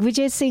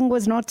Digvijay Singh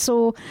was not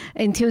so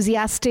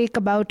enthusiastic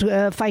about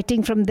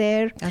fighting from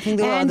there. I think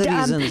there were other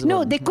reasons.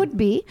 No, there could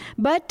be.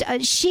 But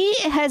she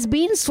has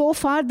been so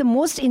far the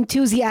most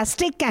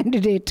enthusiastic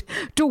candidate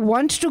to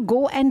want to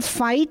go and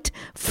fight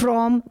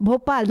from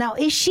Bhopal. Now,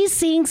 is she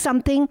seeing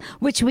something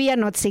which we are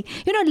not seeing?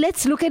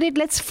 Let's look at it.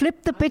 Let's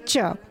flip the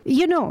picture.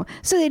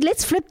 So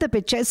let's flip the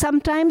picture.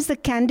 Sometimes the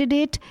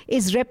candidate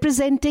is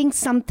representing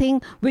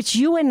something which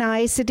you and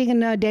I, sitting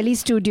in a Delhi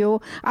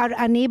studio, are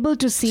unable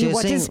to see. So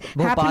what is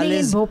happening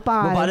in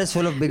Bhopal. Bhopal is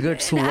full of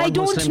bigots who want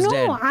Muslims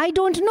dead. I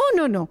don't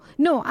know.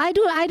 No, I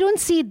don't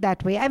see it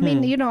that way. I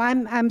mean,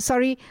 I'm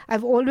sorry.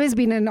 I've always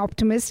been an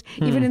optimist,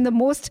 even in the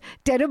most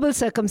terrible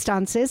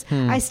circumstances.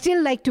 I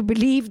still like to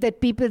believe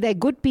that there are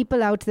good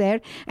people out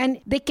there, and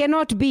they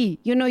cannot be.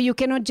 You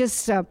cannot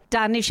just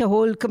tarnish a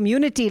whole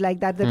community like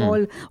that.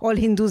 That all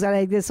Hindus are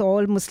like this,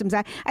 all Muslims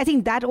are. I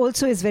think that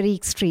also is very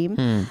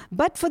extreme.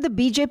 But for the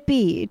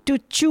BJP to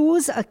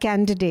choose a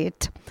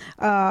candidate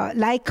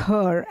like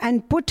her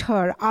and put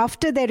her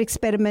after their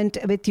experiment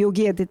with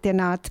Yogi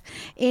Adityanath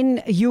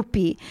in UP,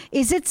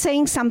 is it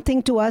saying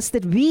something to us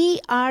that we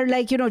are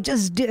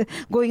just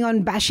going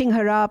on bashing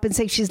her up and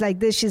saying she's like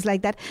this, she's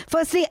like that?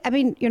 Firstly, I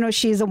mean,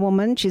 she's a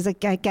woman, she's a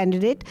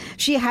candidate.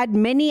 She had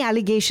many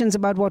allegations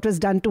about what was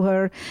done to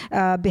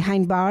her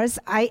behind bars.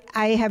 I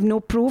have no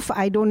proof.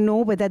 I don't know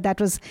whether that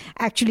was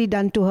actually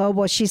done to her.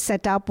 Was she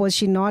set up? Was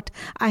she not?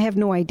 I have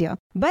no idea.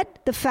 But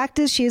the fact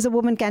is, she is a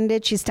woman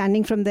candidate. She's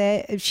standing from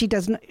there. She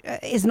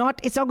it's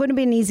not going to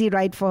be an easy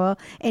ride for her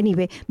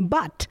anyway.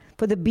 But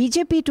for the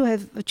BJP to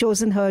have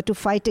chosen her to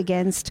fight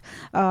against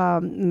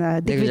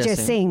Digvijay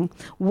Singh,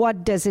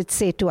 what does it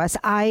say to us?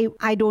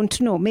 I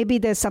don't know. Maybe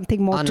there's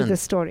something more to the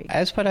story.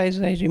 As far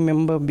as I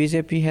remember,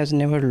 BJP has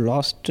never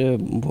lost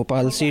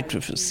Bhopal seat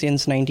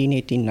since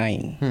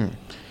 1989.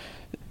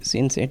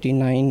 Since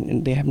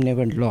 89, they have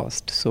never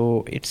lost.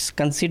 So it's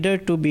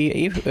considered to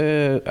be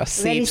a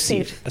safe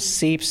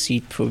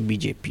seat for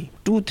BJP.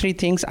 2-3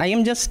 things. I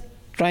am just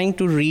trying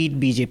to read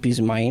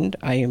BJP's mind.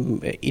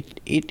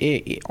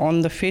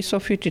 On the face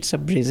of it, it's a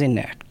brazen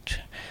act.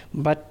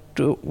 But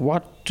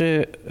what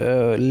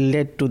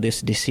led to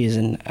this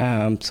decision?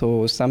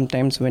 So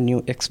sometimes when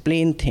you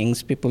explain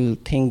things, people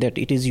think that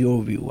it is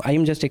your view. I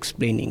am just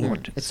explaining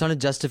what. It's not a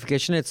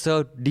justification, it's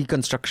a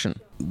deconstruction.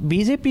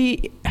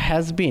 BJP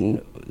has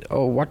been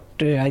what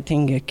I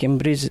think a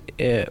Cambridge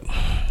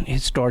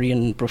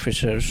historian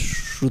Professor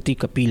Shruti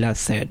Kapila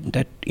said,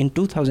 that in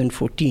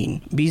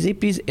 2014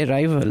 BJP's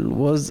arrival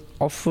was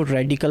of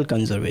radical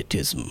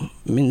conservatism.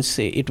 Means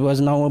it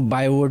was now a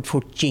byword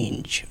for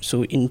change.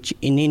 So in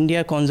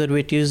India,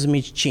 conservatism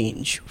is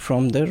change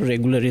from the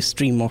regular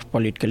stream of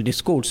political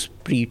discourse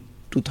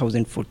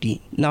pre-2014.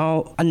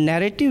 Now, a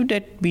narrative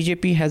that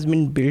BJP has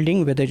been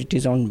building, whether it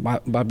is on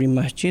Babri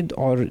Masjid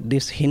or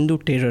this Hindu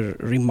terror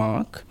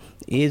remark,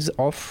 is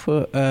of,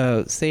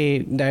 say,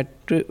 that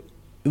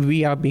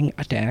we are being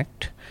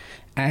attacked.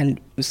 And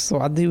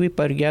Swadhivi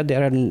Pragya,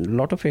 there are a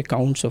lot of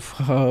accounts of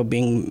her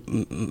being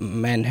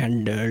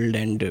manhandled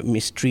and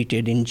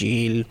mistreated in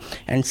jail.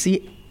 And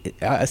she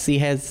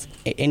has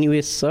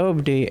anyway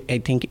served,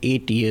 I think,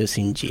 8 years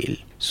in jail.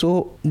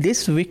 So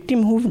this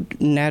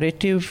victimhood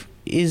narrative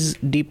is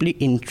deeply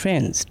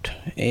entrenched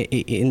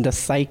in the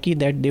psyche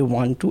that they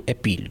want to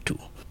appeal to.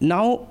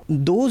 Now,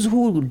 those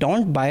who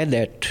don't buy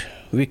that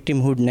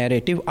victimhood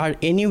narrative are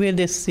anyway,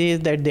 they say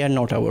that they are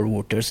not our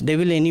voters. They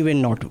will anyway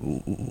not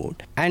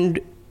vote.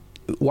 And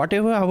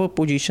whatever our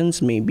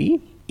positions may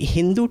be,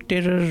 Hindu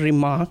terror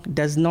remark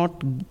does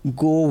not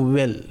go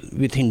well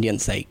with Indian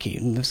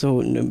psyche.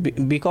 So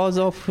because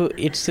of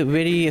its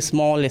very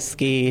small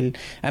scale,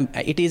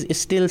 it is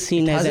still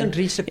seen as hasn't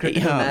reached a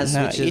critical mass,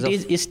 which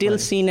is still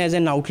seen as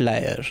an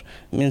outlier.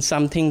 I mean,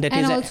 something that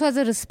and is also as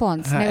a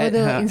response, never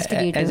the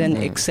instigator. As an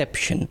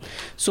exception.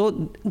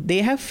 So they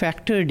have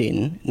factored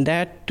in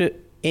that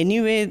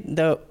anyway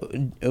the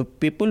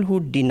people who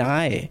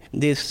deny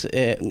this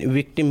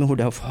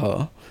victimhood of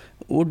her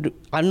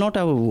are not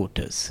our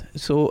voters.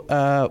 So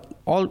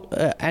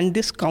and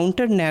this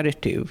counter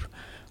narrative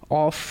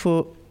of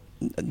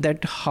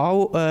that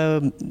how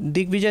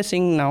Digvijay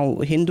Singh now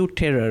Hindu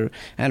terror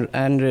and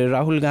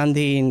Rahul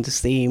Gandhi in the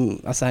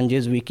same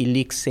Assange's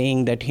WikiLeaks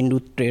saying that Hindu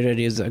terror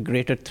is a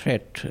greater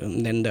threat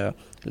than the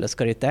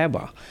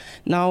Lashkar-e-Taiba.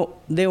 Now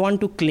they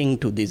want to cling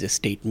to these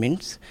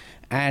statements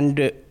and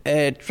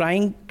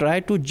try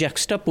to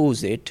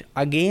juxtapose it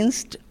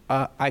against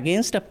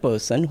a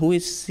person who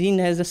is seen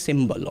as a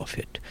symbol of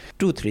it.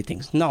 2-3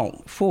 things. Now,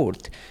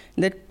 fourth,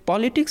 that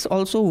politics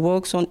also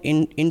works on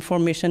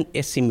information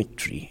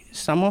asymmetry.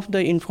 Some of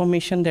the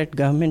information that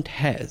government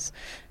has.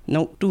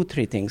 Now,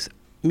 2-3 things.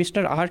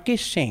 Mr. R.K.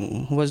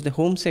 Singh, who was the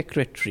Home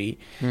Secretary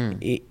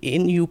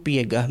in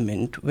UPA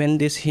government when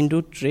this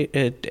Hindu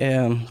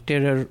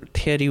terror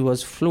theory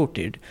was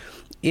floated,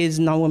 is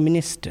now a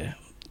minister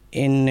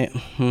in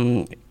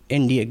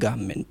NDA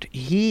government.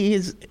 He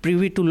is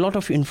privy to a lot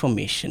of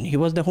information. He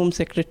was the Home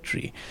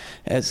Secretary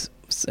as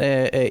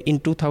in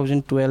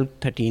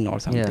 2012-13 or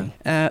something.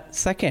 Yeah.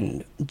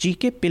 Second,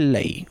 G.K.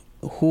 Pillai,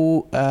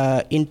 who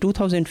in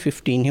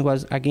 2015, he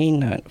was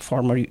again a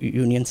former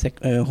Union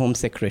Home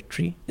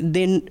Secretary,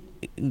 then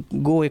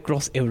go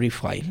across every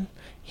file.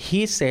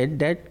 He said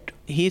that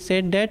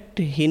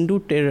Hindu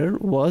terror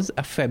was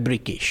a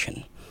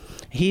fabrication.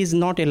 He is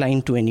not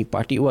aligned to any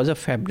party. It was a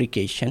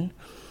fabrication.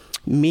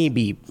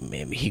 Maybe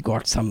he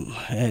got some,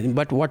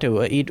 but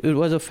whatever, it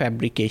was a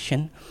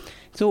fabrication.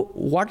 So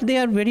what they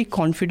are very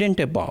confident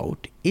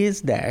about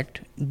is that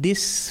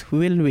this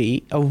will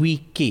be a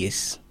weak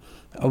case.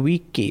 The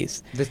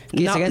case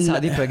against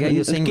Swadhivi Pragya,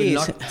 you're saying will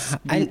not...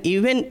 And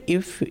even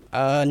if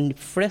a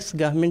fresh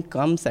government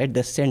comes at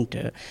the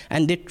center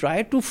and they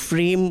try to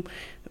frame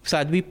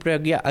Swadhivi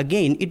Pragya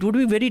again, it would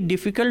be very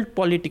difficult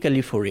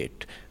politically for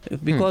it.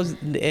 Because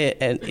BJP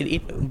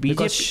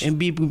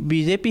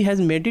has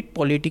made it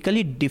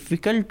politically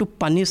difficult to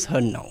punish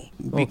her now.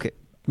 Okay.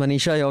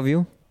 Manisha, your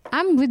view?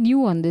 I'm with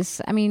you on this.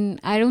 I mean,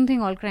 I don't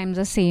think all crimes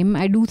are same.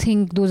 I do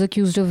think those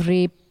accused of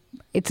rape,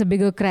 it's a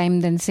bigger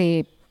crime than,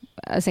 say,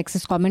 a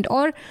sexist comment.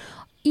 Or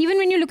even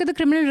when you look at the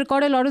criminal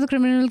record, a lot of the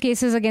criminal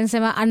cases against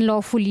them are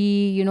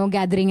unlawfully,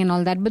 gathering and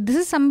all that. But this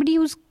is somebody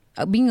who's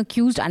being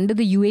accused under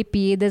the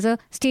UAPA. There's a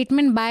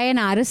statement by an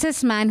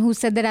RSS man who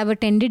said that I've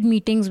attended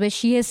meetings where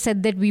she has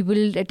said that we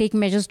will take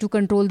measures to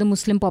control the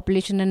Muslim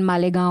population in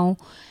Malegaon.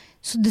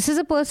 So this is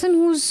a person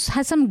who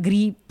has some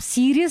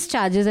serious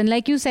charges. And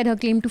like you said, her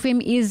claim to fame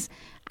is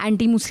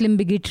anti-Muslim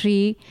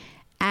bigotry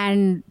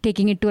and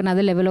taking it to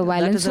another level of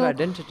violence. That is her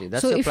identity.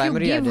 That's her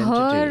primary identity. So if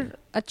you give her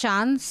a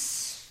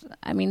chance,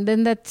 I mean,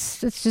 then it's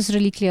just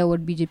really clear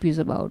what BJP is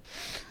about.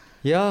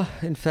 Yeah,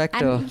 in fact...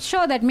 I'm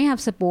sure that may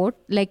have support.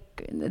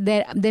 Like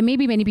there may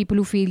be many people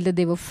who feel that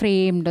they were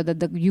framed, or that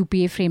the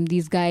UPA framed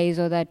these guys,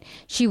 or that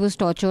she was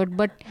tortured.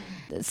 But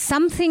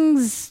some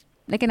things,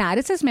 like an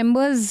RSS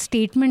member's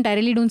statement, I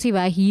really don't see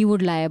why he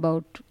would lie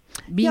about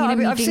being in a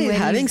meeting. I've seen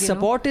having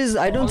support is,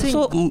 I don't think...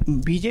 So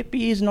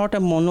BJP is not a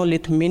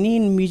monolith. Many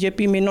in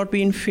BJP may not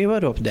be in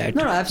favor of that.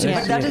 No, absolutely.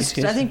 Yes, but that yes,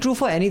 is, I think, true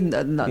for any...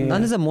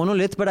 None is a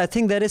monolith, but I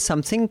think there is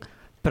something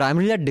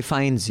primarily that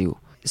defines you.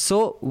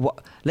 So,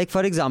 like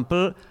for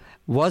example,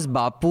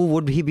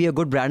 would he be a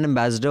good brand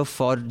ambassador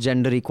for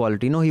gender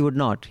equality? No, he would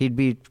not. He'd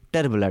be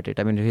terrible at it.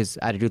 I mean, his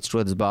attitudes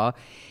towards bar,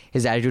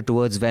 his attitude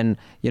towards when,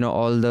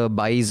 all the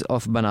bais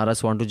of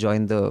Banaras want to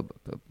join the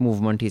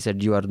movement, he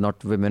said, you are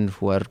not women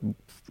who are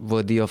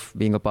worthy of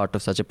being a part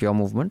of such a pure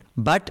movement.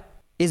 But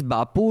is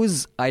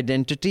Bapu's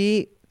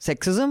identity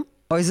sexism?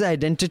 Or is his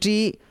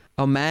identity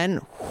a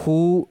man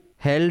who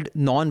held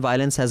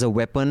non-violence as a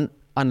weapon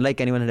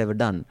unlike anyone had ever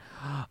done?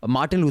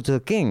 Martin Luther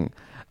King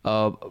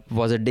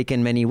was a dick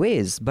in many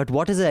ways, but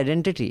what is his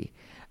identity?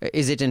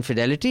 Is it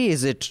infidelity?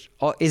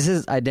 Or is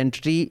his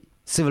identity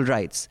civil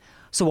rights?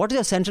 So what is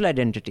her central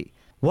identity?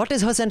 What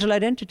is her central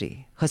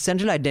identity? Her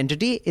central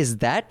identity is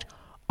that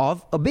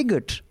of a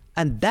bigot.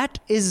 And that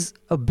is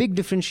a big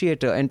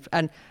differentiator.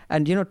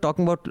 And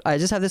talking about, I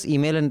just have this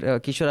email, and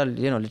Kishore,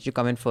 I'll let you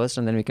come in first,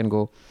 and then we can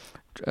go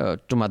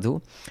to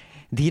Madhu.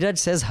 Dheeraj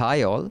says,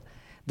 hi all.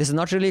 This is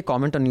not really a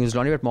comment on News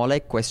Laundry, but more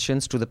like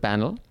questions to the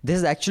panel. This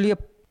is actually a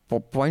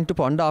point to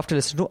ponder after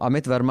listening to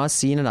Amit Verma's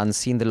Seen and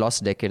Unseen, The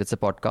Lost Decade. It's a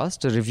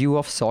podcast, a review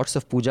of sorts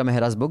of Pooja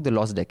Mehra's book, The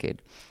Lost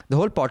Decade. The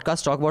whole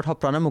podcast talk about how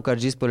Pranab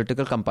Mukherjee's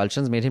political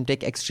compulsions made him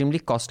take extremely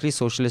costly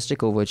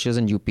socialistic overtures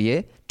in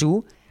UPA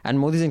too, and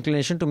Modi's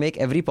inclination to make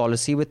every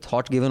policy with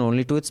thought given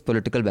only to its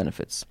political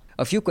benefits.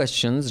 A few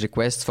questions,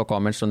 requests for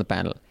comments from the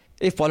panel.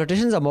 If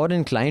politicians are more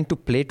inclined to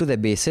play to their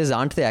bases,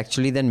 aren't they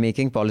actually then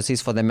making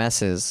policies for the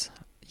masses?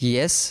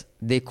 Yes,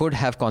 they could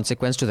have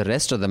consequence to the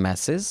rest of the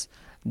masses.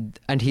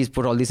 And he's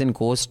put all these in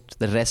quotes,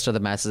 the rest of the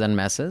masses and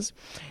masses.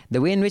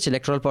 The way in which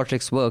electoral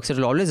politics works, it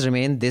will always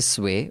remain this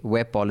way,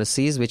 where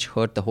policies which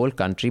hurt the whole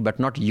country but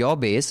not your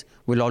base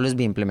will always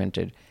be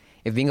implemented.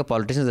 If being a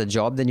politician is a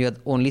job, then you are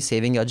only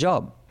saving your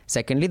job.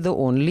 Secondly, the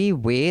only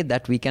way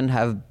that we can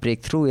have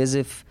breakthrough is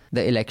if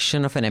the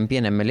election of an MP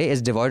and MLA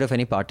is devoid of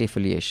any party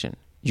affiliation.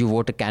 You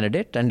vote a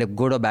candidate, and a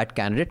good or bad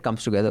candidate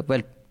comes together.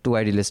 Well, too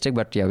idealistic,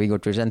 but yeah, we go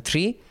to it. And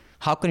 3,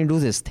 how can you do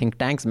this? Think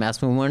tanks,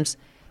 mass movements,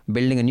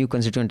 building a new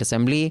constituent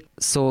assembly.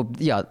 So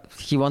yeah,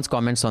 he wants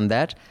comments on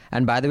that.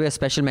 And by the way, a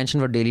special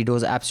mention for Daily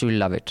Dose. Absolutely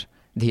love it.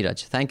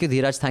 Dheeraj. Thank you,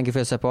 Dheeraj. Thank you for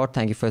your support.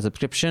 Thank you for your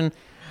subscription.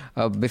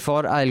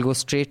 Before I'll go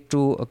straight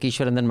to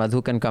Kishore, and then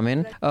Madhu can come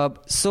in.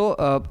 So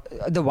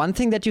the one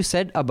thing that you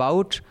said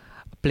about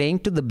playing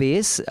to the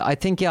base, I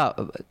think,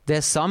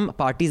 there's some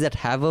parties that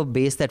have a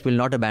base that will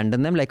not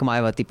abandon them, like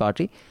Mayawati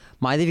party.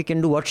 Mayawati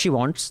can do what she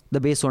wants. The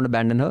base won't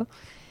abandon her.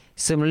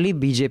 Similarly,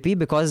 BJP,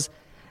 because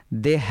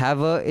they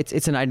have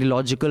it's an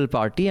ideological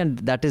party, and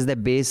that is their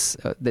base,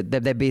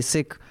 their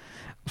basic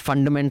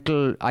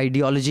fundamental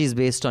ideology is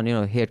based on,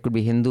 here it could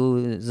be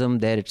Hinduism,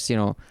 there it's,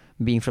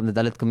 being from the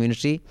Dalit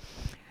community.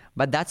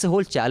 But that's the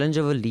whole challenge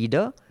of a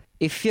leader.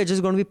 If you're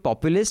just going to be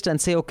populist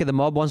and say, okay, the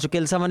mob wants to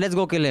kill someone, let's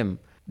go kill him.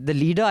 The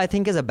leader, I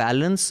think, is a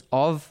balance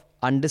of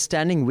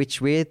understanding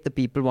which way the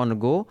people want to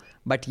go,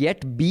 but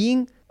yet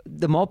being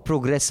the more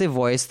progressive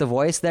voice, the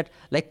voice that,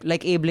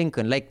 like Abe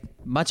Lincoln, like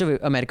much of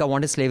America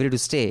wanted slavery to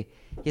stay.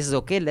 He says,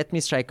 okay, let me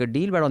strike a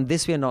deal, but on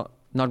this we are not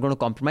going to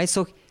compromise.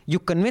 So you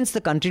convince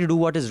the country to do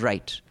what is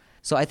right.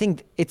 So I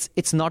think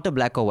it's not a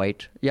black or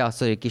white. Yeah,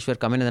 sorry, Kishore,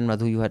 come in, and then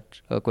Madhu, you had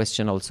a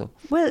question also.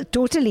 Well,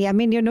 totally. I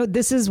mean,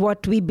 this is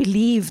what we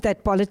believe,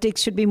 that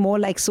politics should be more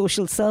like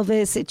social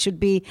service. It should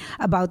be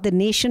about the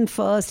nation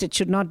first. It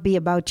should not be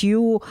about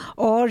you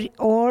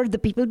or the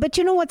people. But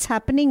you know what's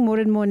happening more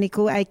and more,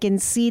 Nico? I can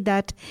see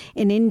that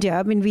in India.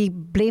 I mean, we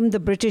blame the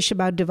British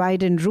about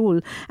divide and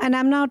rule. And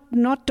I'm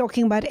not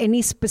talking about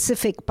any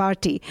specific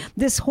party.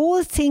 This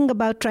whole thing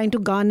about trying to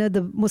garner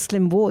the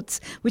Muslim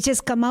votes, which has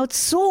come out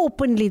so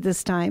openly this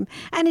time,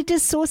 and it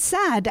is so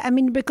sad. I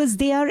mean, because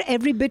they are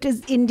every bit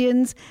as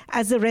Indians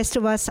as the rest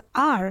of us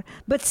are,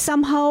 but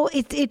somehow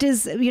it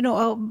is,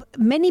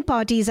 many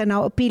parties are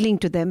now appealing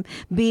to them,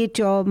 be it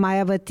your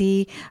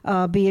Mayawati,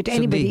 be it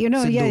anybody,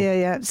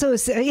 Sidhu. So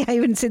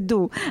even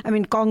Sidhu, I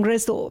mean,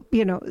 Congress,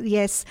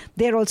 yes,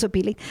 they're also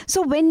appealing.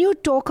 So when you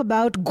talk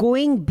about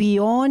going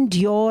beyond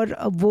your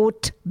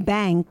vote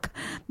bank,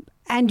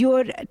 and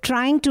you're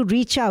trying to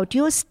reach out,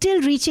 you're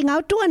still reaching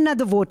out to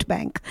another vote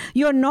bank.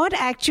 You're not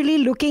actually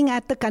looking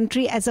at the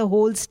country as a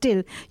whole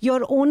still.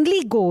 Your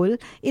only goal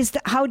is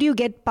how do you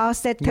get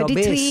past that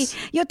 33,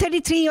 you're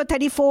 33, you're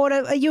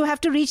 34, you have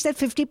to reach that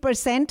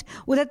 50%.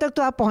 उधर तक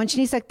तो आप पहुंच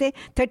नहीं सकते.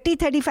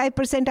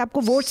 30-35%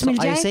 आपको votes मिल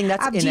जाए. Are you saying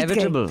that's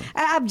inevitable?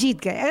 आप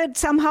जीत गए.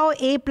 Somehow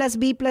A plus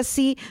B plus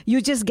C, you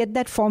just get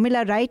that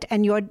formula right,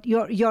 and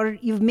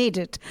you've made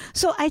it.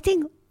 So I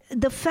think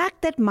the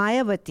fact that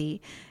Mayawati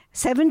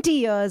 70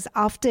 years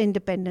after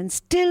independence,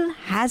 still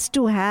has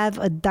to have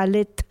a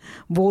Dalit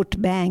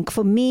vote bank,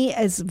 for me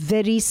is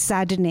very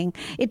saddening.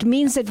 It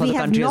means that for we the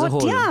have country as a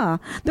not, whole.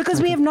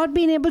 because we have not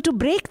been able to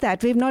break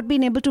that. We've not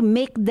been able to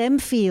make them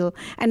feel.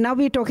 And now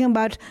we're talking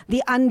about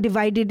the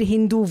undivided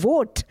Hindu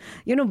vote.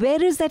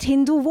 Where is that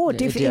Hindu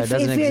vote? If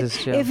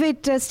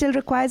it still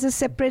requires a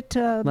separate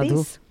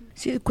base.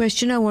 See, the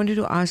question I wanted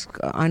to ask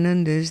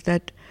Anand is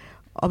that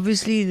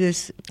obviously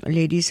this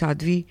lady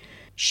Sadhvi,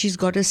 she's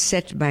got a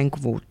set bank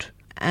vote.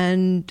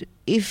 And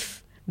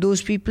if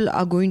those people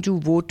are going to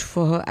vote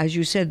for her, as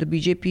you said, the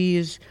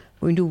BJP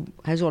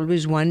has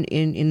always won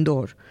in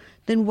Indore,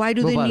 then why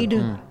do they need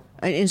her?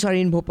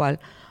 In Bhopal.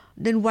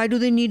 Then why do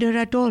they need her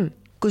at all?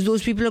 Because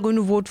those people are going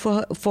to vote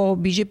for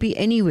BJP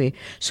anyway.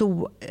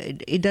 So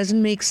it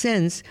doesn't make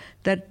sense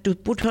that to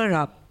put her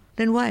up.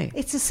 Then why?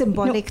 It's a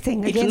symbolic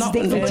thing it's against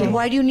Digvijay.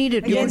 Why do you need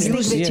it? Against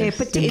Digvijay,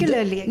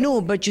 particularly.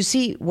 No, but you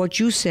see, what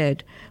you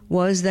said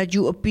was that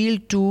you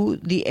appealed to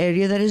the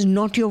area that is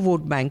not your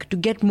vote bank to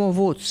get more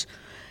votes.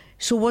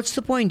 So what's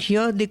the point?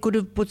 Here they could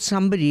have put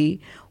somebody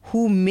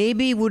who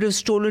maybe would have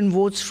stolen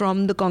votes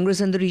from the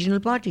Congress and the regional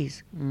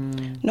parties.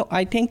 No,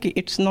 I think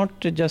it's not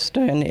just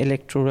an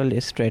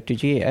electoral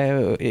strategy.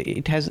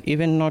 It has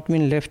even not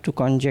been left to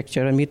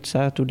conjecture. Amit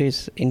Shah today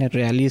in a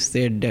rally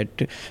said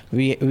that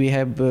we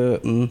have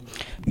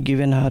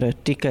given her a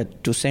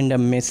ticket to send a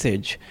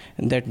message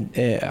that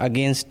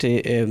against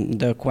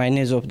the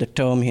coinage of the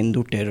term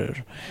Hindu terror.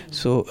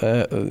 So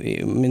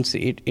means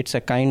it's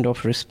a kind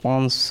of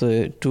response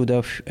to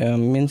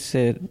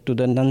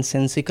the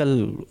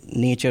nonsensical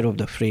nature of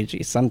the phrase.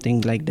 It's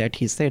something like that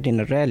he said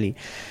in a rally.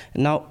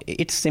 Now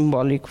it's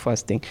symbolic,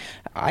 first thing.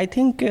 I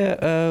think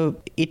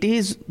it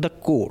is the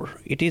core.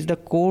 It is the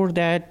core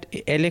that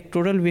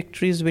electoral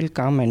victories will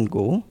come and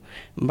go,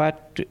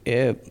 but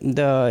the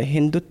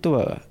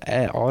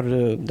Hindutva or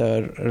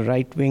the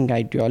right-wing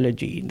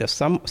ideology,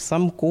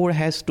 some core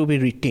has to be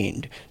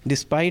retained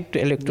despite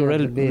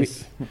electoral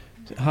base.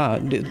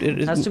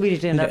 Has to be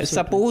retained.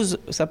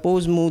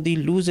 Suppose Modi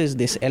loses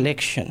this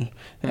election,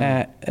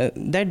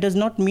 that does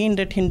not mean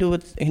that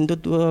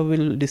Hindutva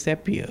will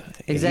disappear.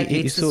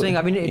 Exactly. It's the swing.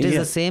 I mean, it is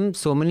the same.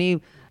 So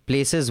many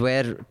places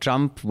where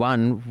Trump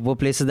won were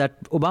places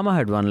that Obama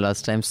had won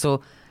last time.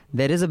 So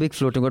there is a big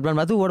floating. But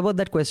Madhu, what about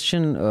that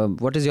question?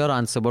 What is your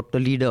answer about the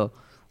leader?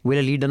 Will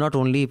a leader not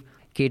only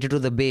cater to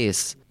the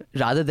base,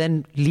 rather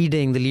than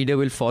leading, the leader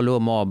will follow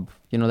a mob?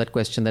 That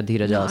question that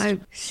Dheeraj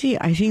asked.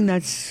 I think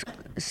that's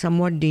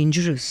somewhat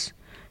dangerous,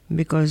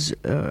 because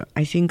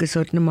I think a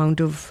certain amount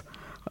of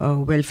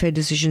welfare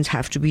decisions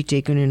have to be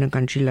taken in a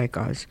country like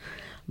ours.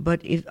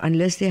 But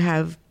unless they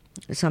have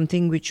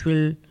something which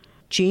will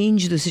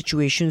change the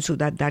situation so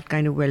that that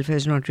kind of welfare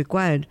is not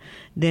required,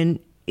 then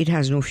it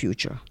has no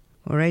future.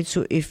 All right.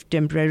 So if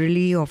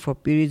temporarily or for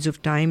periods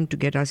of time to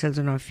get ourselves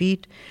on our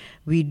feet,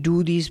 we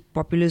do these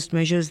populist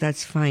measures,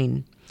 that's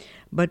fine.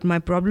 But my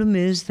problem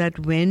is that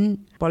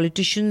when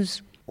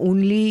politicians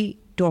only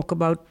talk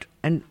about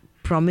and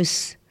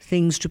promise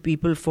things to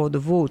people for the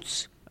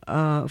votes,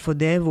 for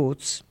their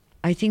votes,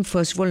 I think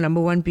first of all, number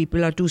one,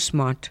 people are too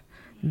smart.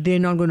 They're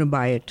not going to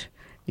buy it.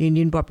 The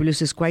Indian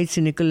populace is quite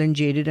cynical and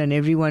jaded, and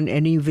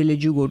any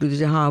village you go to, they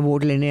say,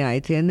 vote lene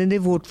aaye the, and then they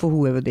vote for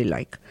whoever they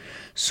like.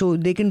 So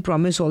they can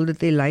promise all that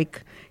they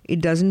like.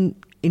 It doesn't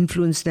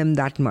influence them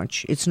that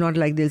much. It's not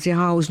like they'll say,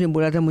 usne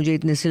bola tha mujhe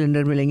itne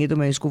cylinder milenge to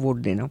main isko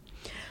vote dena.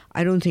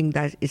 I don't think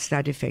that it's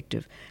that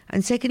effective.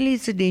 And secondly,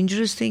 it's a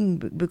dangerous thing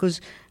because...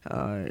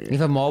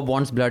 if a mob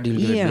wants blood, you'll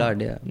give it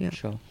blood. Yeah,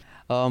 sure.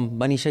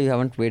 Manisha, you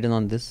haven't weighed in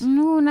on this?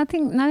 No,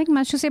 nothing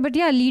much to say. But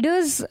yeah,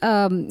 leaders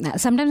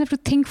sometimes have to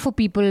think for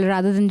people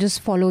rather than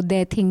just follow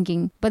their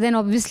thinking. But then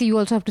obviously you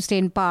also have to stay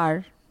in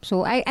power.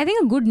 So I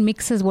think a good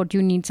mix is what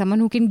you need. Someone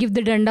who can give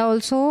the danda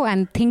also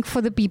and think for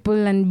the people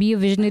and be a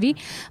visionary,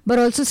 but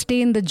also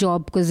stay in the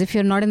job. Because if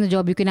you're not in the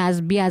job, you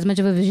can be as much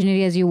of a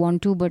visionary as you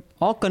want to, but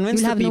or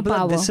convince the people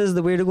that this is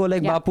the way to go,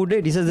 like Bapu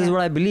did. He says, this is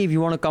what I believe.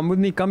 You want to come with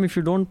me? Come. If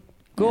you don't,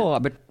 go.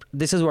 But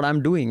this is what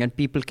I'm doing. And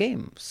people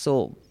came.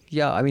 So,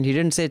 yeah, I mean, he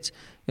didn't say it's,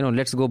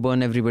 let's go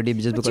burn everybody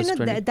just because...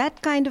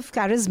 that kind of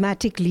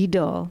charismatic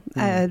leader,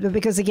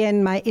 because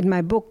again, in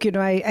my book,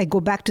 I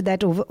go back to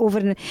that over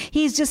and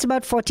he's just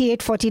about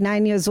 48,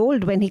 49 years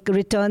old when he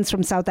returns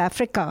from South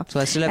Africa. So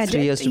I still have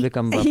 3 years to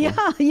become Bapu.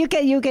 Yeah,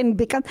 you can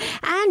become...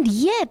 And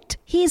yet,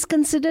 he is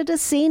considered a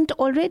saint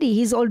already.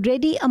 He's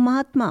already a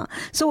Mahatma.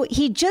 So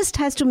he just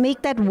has to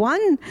make that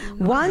one...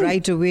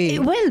 Right away.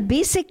 Well,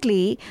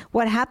 basically,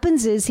 what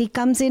happens is he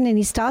comes in and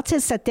he starts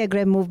his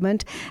Satyagraha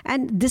movement,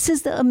 and this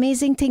is the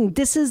amazing thing.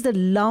 This is the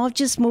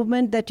largest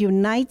movement that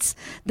unites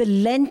the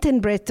length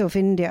and breadth of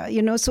India,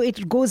 so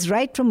it goes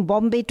right from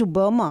Bombay to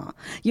Burma.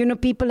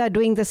 People are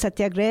doing the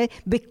Satyagraha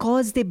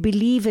because they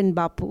believe in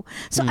Bapu.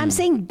 So I'm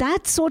saying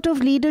that sort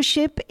of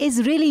leadership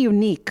is really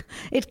unique.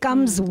 It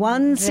comes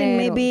once in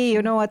maybe,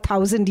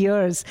 1,000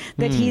 years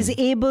that he's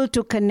able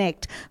to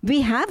connect.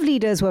 We have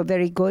leaders who are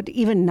very good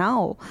even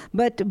now,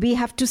 but we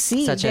have to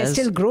see. They're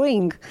still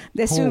growing.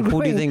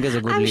 Who do you think is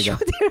a good leader? I'm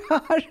sure there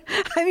are.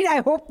 I mean,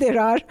 I hope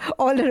there are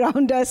all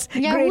around us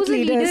Yeah, great who's a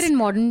leaders. leader in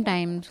modern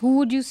times? Who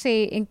would you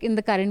say in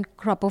the current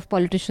crop of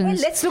politicians?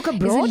 Well, let's look is a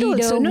abroad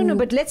leader also. No, who-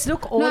 but let's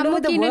look all I'm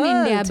over the looking world. in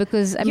India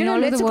because I mean, all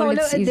over let's the look world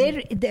all it's over.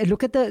 easy.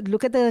 Look at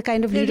the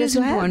kind of There leaders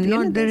you isn't have. one. You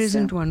know, There there's,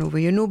 isn't one over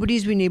here.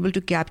 Nobody's been able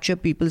to capture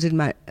people's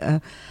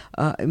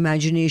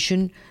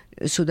imagination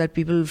so that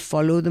people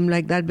follow them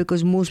like that,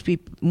 because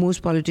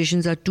most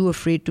politicians are too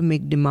afraid to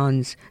make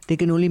demands. They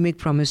can only make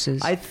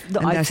promises,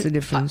 that's the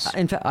difference.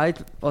 In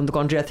fact, on the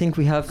contrary, I think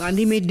we have...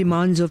 Gandhi made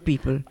demands of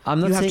people.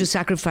 I'm not you have saying- to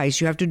sacrifice,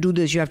 you have to do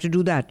this, you have to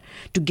do that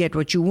to get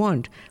what you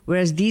want.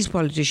 Whereas these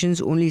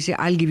politicians only say,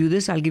 I'll give you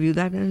this, I'll give you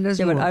that, and it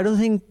doesn't Yeah, work. but I don't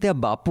think they're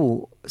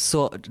Bapu.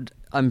 So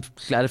I'm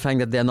clarifying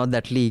that they're not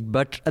that league.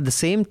 But at the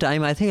same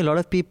time, I think a lot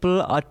of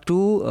people are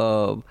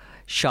too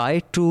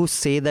shy to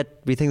say that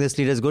we think this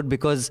leader is good,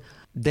 because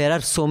there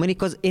are so many,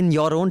 because in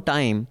your own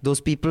time,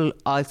 those people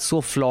are so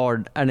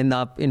flawed, and in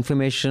the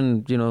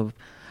information,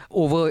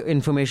 over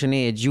information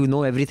age, you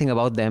know everything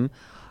about them.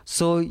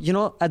 So,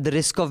 at the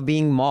risk of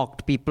being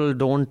mocked, people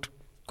don't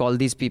call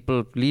these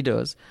people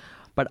leaders.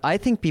 But I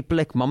think people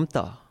like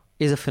Mamta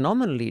is a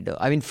phenomenal leader.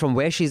 I mean, from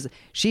where she's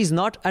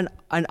not, and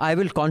I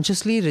will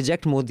consciously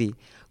reject Modi,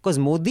 because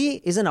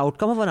Modi is an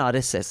outcome of an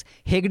RSS.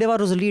 Hegdewar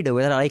was a leader,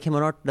 whether I like him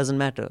or not, doesn't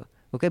matter.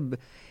 Okay,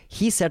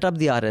 he set up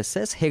the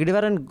RSS.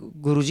 Hegdewar and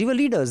Guruji were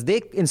leaders.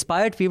 They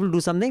inspired people to do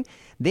something.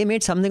 They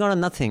made something out of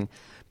nothing.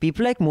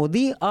 People like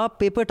Modi are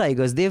paper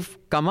tigers. They've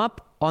come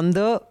up on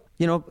the,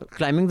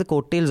 climbing the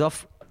coattails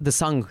of the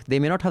Sangh. They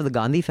may not have the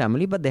Gandhi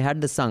family, but they had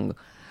the Sangh.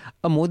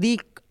 A Modi,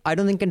 I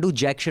don't think, can do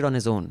jack shit on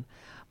his own.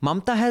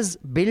 Mamta has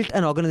built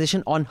an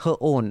organization on her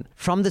own,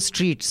 from the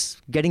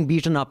streets, getting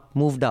beaten up,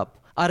 moved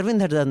up.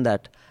 Arvind has done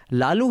that.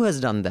 Lalu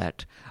has done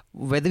that.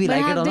 Whether we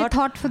like it or not. Have they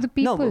thought for the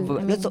people?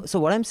 No, so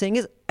what I'm saying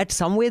is, at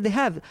some way they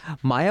have.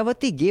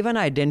 Mayawati gave an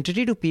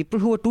identity to people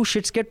who were too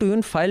shit scared to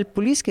even file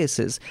police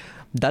cases.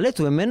 Dalit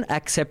women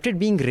accepted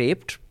being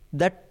raped,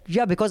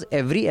 because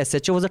every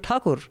SHO was a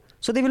Thakur.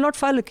 So they will not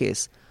file a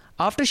case.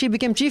 After she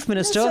became chief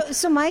minister.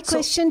 So my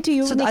question to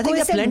you, so I think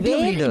there are plenty of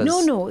leaders.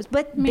 No,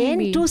 but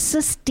then to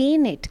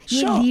sustain it.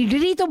 Sure.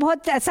 लीडरी तो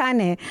बहुत आसान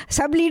है,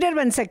 सब leader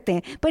बन सकते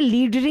हैं, पर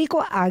लीडरी को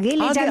आगे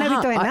ले जाना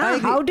भी तो है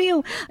ना. How do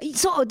you?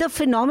 So the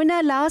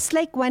phenomena lasts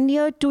like 1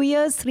 year, 2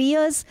 years, 3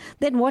 years.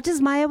 Then what is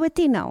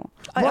Mayawati now?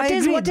 What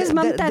is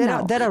Mamta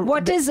now?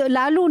 What is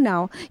Lalu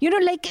now?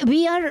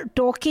 We are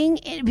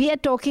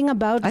talking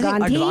about I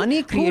Gandhi. think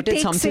Advani created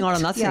something out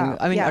of nothing. Yeah,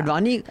 I mean, yeah.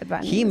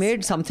 Advani, he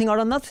made something out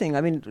of nothing.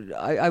 I mean,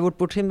 I would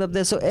put him up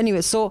there. So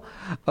anyway,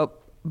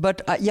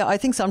 but I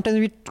think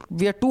sometimes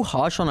we are too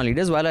harsh on our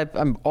leaders. While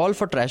I'm all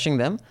for trashing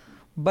them,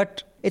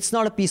 but it's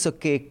not a piece of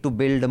cake to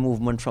build a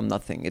movement from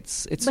nothing.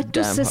 It's but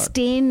damn to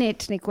sustain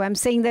it, Nico, I'm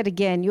saying that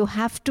again. You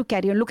have to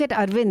carry on. Look at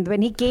Arvind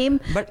when he came.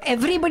 But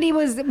everybody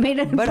was made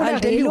a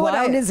halo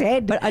around his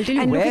head. But I'll tell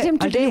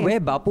you where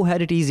Bapu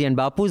had it easy, and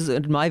Bapu's,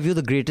 in my view,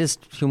 the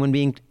greatest human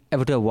being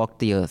ever to have walked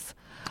the earth.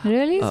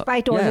 Really?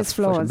 Despite all his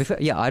flaws. Sure.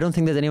 I don't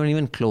think there's anyone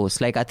even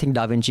close. Like, I think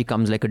Da Vinci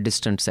comes like a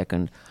distant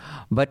second.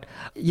 But,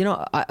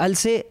 I'll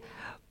say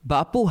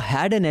Bapu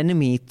had an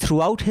enemy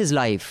throughout his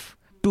life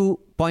to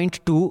point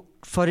to,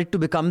 for it to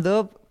become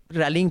the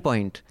rallying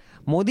point.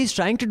 Modi's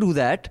trying to do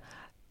that.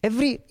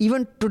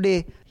 Even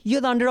today,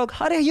 you're the underdog.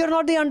 Hare, you're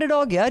not the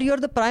underdog, yaar. You're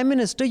the prime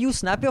minister. You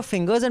snap your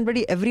fingers and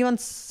everyone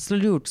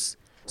salutes.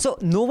 So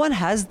no one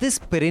has this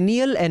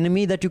perennial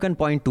enemy that you can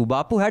point to.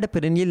 Bapu had a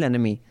perennial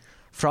enemy.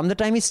 From the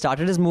time he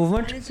started his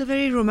movement. And it's a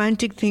very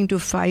romantic thing to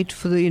fight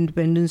for the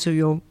independence of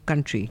your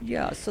country.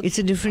 Yeah. So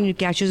it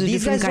catches a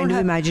different kind of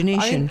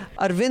imagination.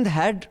 Arvind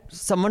had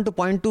someone to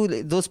point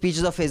to those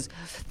speeches of his.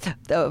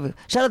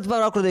 Sharad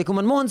Pawar ko dekho,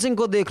 Manmohan Singh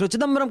ko dekh lo,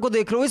 Chidambaram ko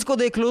dekh lo, isko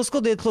dekh lo,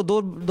 usko dekh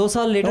lo. 2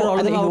 saal later, all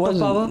of them out of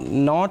power.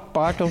 Not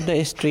part of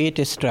the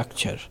state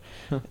structure.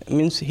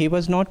 Means he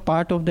was not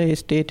part of the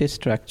state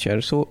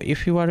structure. So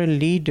if you are a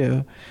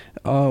leader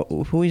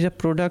who is a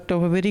product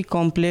of a very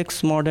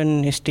complex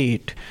modern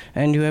state,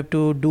 and you have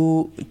to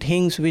do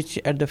things which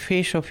at the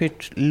face of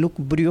it look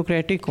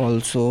bureaucratic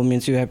also,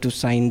 means you have to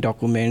sign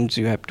documents,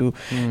 you have to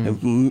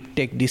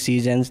take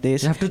decisions. You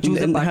have to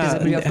choose a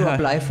participant, you have to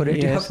apply for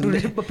it, yes. You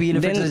have to appeal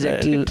if it's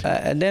rejected.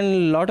 Then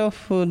a lot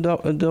of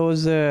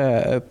those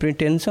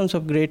pretensions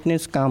of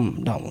greatness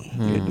come down.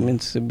 It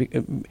means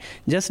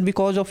just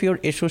because of your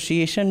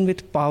association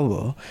with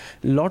power,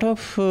 lot of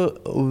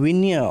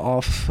veneer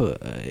of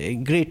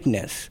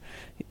greatness.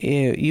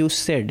 You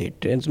said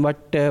it,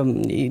 but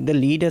the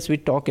leaders we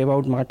talk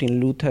about,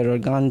 Martin Luther or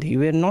Gandhi,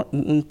 were not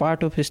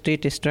part of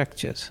state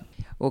structures.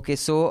 Okay,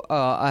 so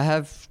I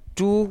have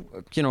 2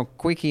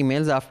 quick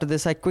emails. After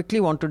this, I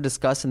quickly want to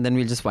discuss, and then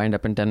we'll just wind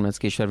up in 10 minutes.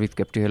 Kishore, we've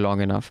kept you here long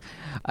enough.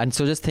 And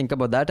so just think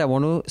about that. I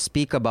want to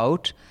speak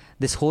about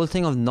this whole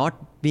thing of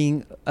not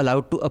being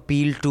allowed to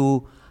appeal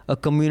to a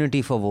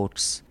community for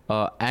votes.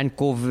 And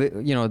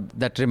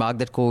that remark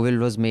that Kovill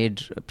was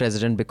made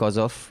president because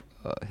of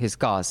his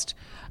caste.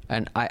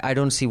 And I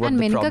don't see what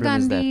the problem is there.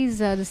 And Maneka Gandhi's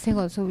this thing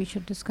also we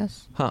should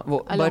discuss.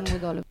 Along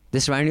with all of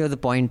This reminds me of the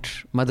point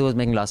Madhu was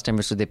making last time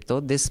with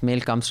Sudipto. This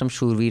mail comes from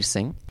Shurveer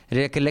Singh.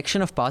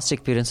 Recollection of past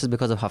experiences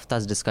because of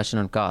Hafta's discussion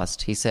on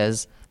caste. He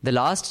says, the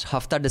last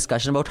Hafta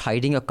discussion about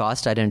hiding your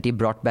caste identity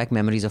brought back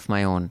memories of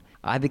my own.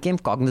 I became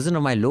cognizant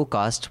of my low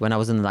caste when I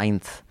was in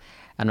 9th,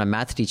 and my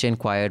math teacher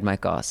inquired my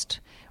caste.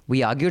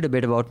 We argued a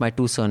bit about my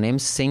two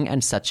surnames, Singh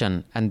and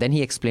Sachan, and then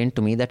he explained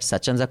to me that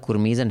Sachans are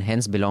Kurmis and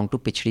hence belong to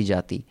Pichdi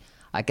Jati.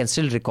 I can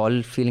still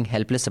recall feeling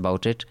helpless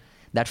about it,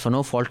 that for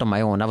no fault of my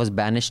own, I was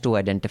banished to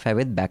identify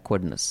with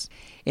backwardness.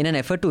 In an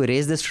effort to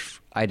erase this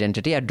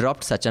identity, I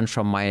dropped Sachan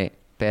from my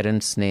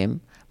parents'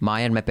 name,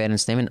 and my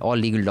parents' name in all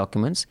legal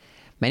documents.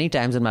 Many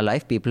times in my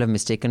life, people have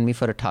mistaken me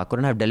for a Thakur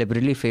and have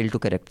deliberately failed to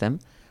correct them.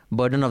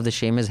 Burden of the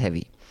shame is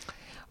heavy.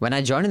 When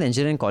I joined in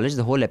engineering college,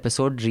 the whole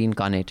episode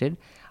reincarnated.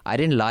 I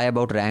didn't lie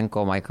about rank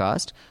or my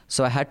caste,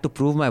 so I had to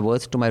prove my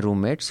worth to my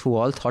roommates who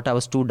all thought I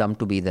was too dumb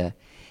to be there.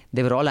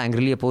 They were all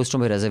angrily opposed to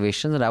my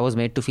reservations and I was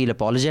made to feel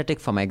apologetic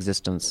for my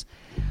existence.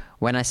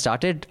 When I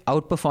started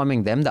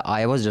outperforming them, the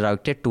eye was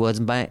directed towards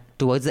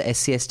the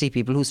SC/ST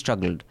people who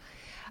struggled.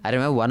 I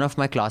remember one of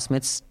my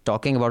classmates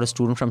talking about a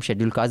student from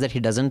scheduled caste that he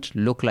doesn't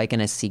look like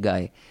an SC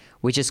guy,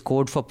 which is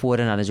code for poor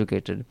and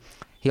uneducated.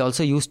 He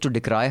also used to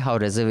decry how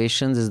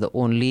reservations is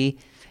only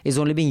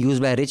being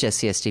used by rich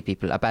SC/ST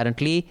people.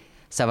 Apparently,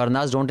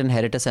 Savarnas don't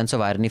inherit a sense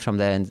of irony from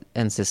their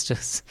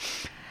ancestors.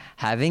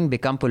 Having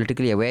become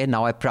politically aware,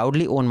 now I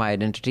proudly own my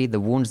identity. The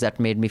wounds that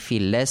made me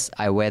feel less,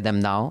 I wear them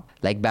now.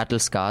 Like battle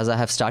scars, I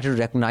have started to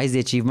recognize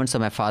the achievements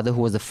of my father,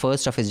 who was the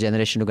first of his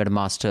generation to get a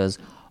master's,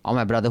 or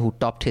my brother who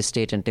topped his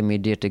state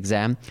intermediate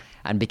exam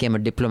and became a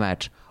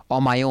diplomat,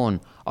 or my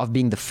own, of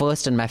being the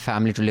first in my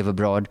family to live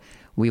abroad.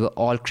 We were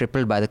all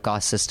crippled by the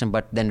caste system,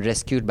 but then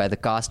rescued by the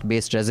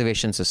caste-based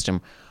reservation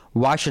system.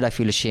 Why should I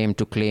feel ashamed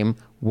to claim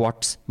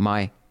what's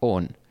my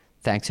own?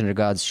 Thanks and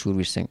regards,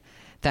 Shurveer Singh.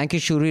 Thank you,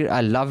 Shurveer.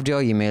 I loved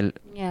your email.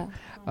 Yeah.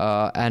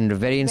 And a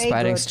very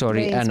inspiring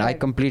story. And I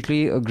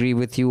completely agree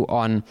with you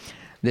on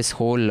this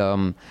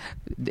whole,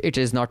 it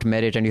is not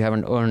merit and you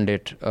haven't earned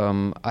it.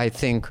 I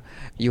think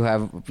you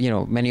have,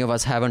 many of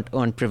us haven't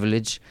earned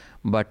privilege,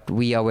 but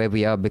we are where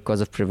we are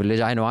because of privilege.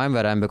 I know I'm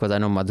where I am because I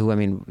know Madhu. I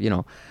mean,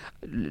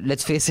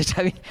 let's face it.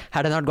 I mean,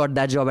 had I not got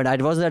that job, and I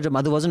wasn't that job,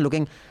 Madhu wasn't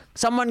looking,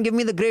 someone give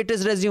me the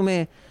greatest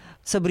resume.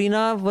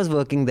 Sabrina was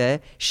working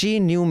there. She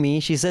knew me.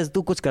 She says,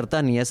 "तू कुछ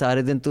करता नहीं है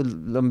सारे दिन, तू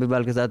लंबे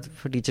बाल के साथ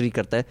टीचर ही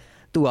करता है.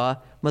 तू आ."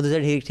 Madhu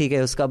said, "ठीक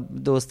है, उसका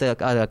दोस्त है,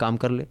 काम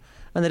कर ले."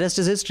 And the rest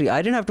is history.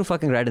 I didn't have to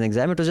fucking write an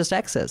exam. It was just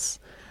access.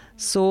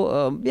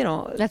 So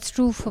that's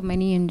true for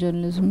many in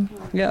journalism.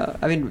 Yeah,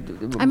 I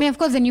mean, of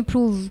course, then you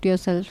proved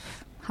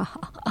yourself.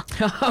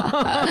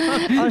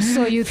 Or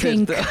so you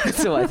think.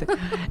 So I think.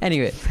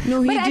 Anyway,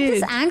 no, he did.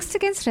 This angst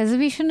against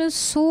reservation is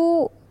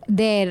so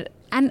there.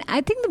 And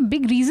I think the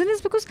big reason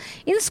is because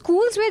in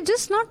schools we're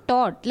just not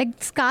taught. Like,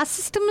 caste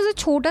system is a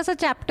chota sa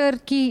chapter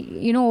ki,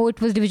 it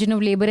was division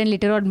of labor and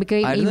later on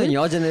became I don't know in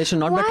your generation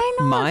not, Why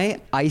but not? My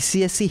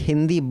ICSE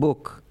Hindi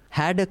book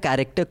had a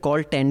character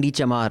called Tendi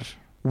Chamar.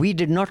 We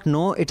did not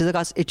know it is a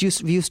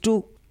caste. We used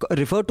to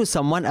refer to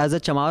someone as a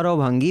Chamar or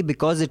Bhangi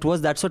because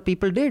that's what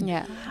people did.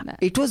 Yeah.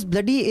 It was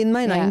bloody in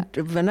my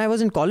when I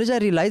was in college, I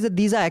realized that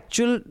these are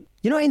actual.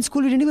 In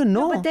school we didn't even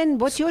know. No, but then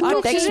what you're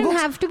talking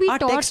textbooks have to be our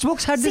taught.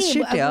 Textbooks had this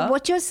shit, yeah.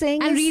 What you're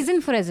saying and is...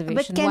 reason for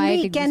reservation.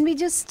 But can we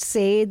just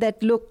say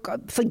that, look,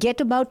 forget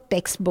about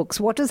textbooks.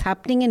 What is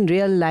happening in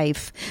real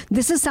life?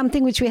 This is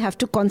something which we have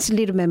to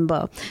constantly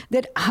remember.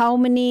 That how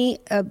many,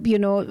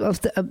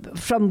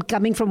 from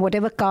coming from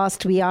whatever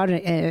caste we are,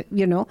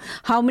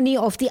 how many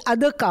of the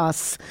other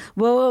castes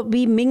were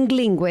we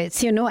mingling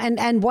with,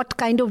 and what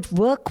kind of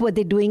work were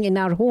they doing in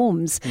our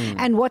homes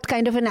and what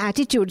kind of an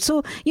attitude.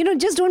 So,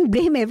 just don't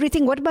blame everything.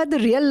 What about the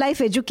real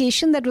life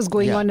education that was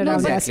going on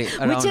around us,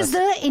 which is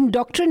the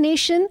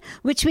indoctrination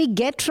which we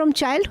get from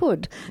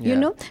childhood,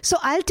 So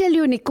I'll tell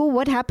you, Niku,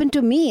 what happened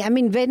to me. I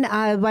mean, when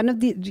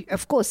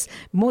of course,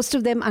 most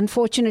of them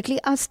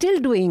unfortunately are still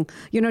doing,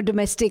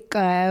 domestic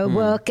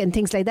work and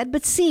things like that.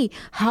 But see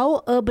how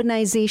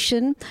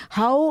urbanization,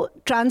 how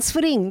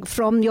transferring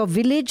from your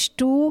village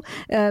to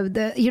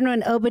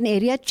an urban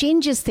area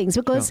changes things.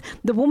 Because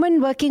the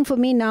woman working for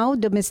me now,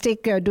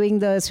 domestic, doing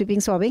the sweeping,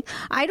 swabbing,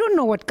 I don't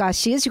know what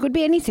caste she is. She could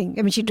be anything.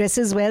 I mean, she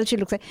dresses well. She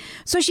looks like...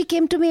 So she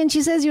came to me and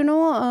she says,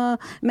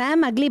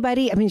 ma'am, agli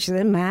bari... I mean, she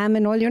said, ma'am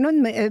and all,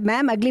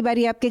 ma'am, agli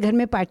bari aapke ghar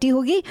mein party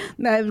hogi.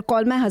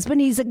 Call my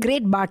husband. He's a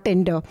great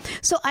bartender.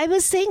 So I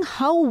was saying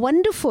how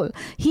wonderful.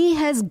 He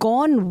has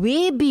gone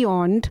way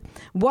beyond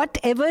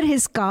whatever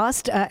his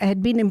caste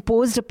had been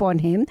imposed upon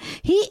him.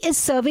 He is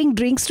serving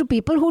drinks to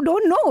people who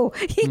don't know.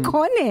 He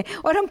kaun hai?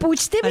 Aur hum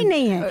पूछते भी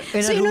नहीं हैं.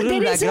 In a rural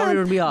background, it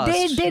would be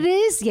asked. There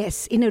is,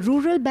 yes. In a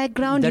rural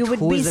background, you would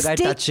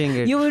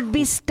be you would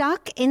be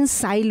stuck in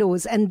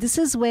silos, and this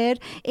is where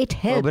it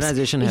helps.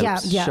 Urbanization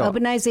helps. Yeah, sure.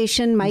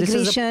 Urbanization,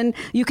 migration.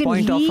 You can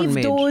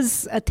leave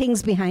those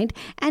things behind.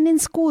 And in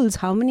schools,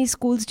 how many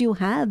schools do you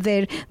have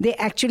where they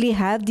actually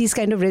have these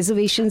kind of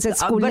reservations at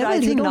school level? But I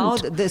think now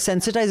the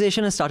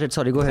sensitization has started.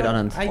 Sorry, go ahead,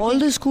 Anand. All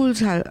the schools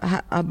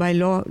have, by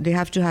law, they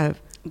have to have.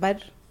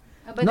 But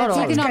But Not that's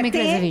all. economic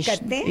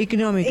reservation.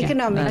 Economic.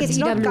 It's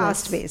not EWS.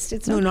 caste-based.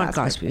 It's No, not not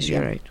caste-based.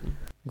 You're right.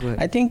 Go ahead.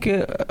 I think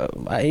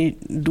I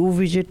do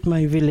visit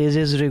my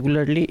villages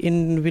regularly.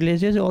 In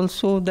villages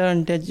also the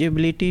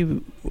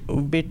untouchability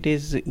bit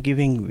is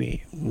giving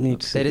way.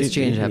 There is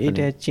change happening. It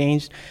has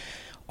changed.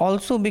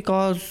 Also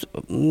because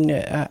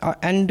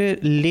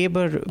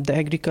labor, the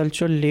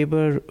agricultural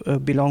labor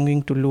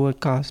belonging to lower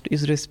caste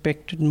is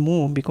respected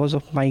more because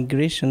of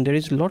migration. There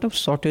is a lot of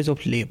shortage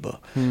of labor.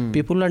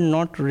 People are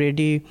not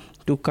ready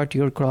to cut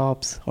your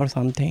crops or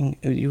something.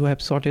 You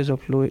have shortage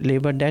of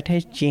labor. That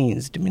has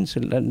changed. Means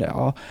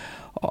the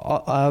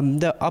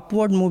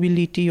upward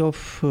mobility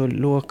of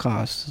lower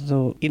caste.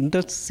 So in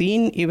the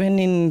scene, even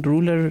in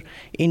rural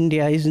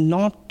India, is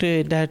not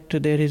that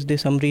there is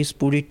this Amrish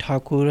Puri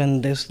Thakur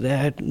and this,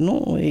 that.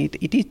 No,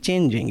 it is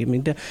changing. I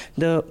mean,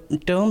 the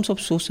terms of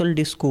social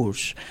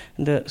discourse,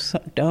 the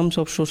terms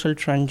of social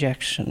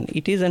transaction,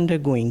 it is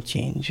undergoing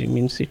change. It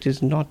means it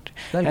is not...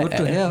 Well, good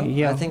to hear.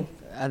 Yeah. I think,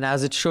 and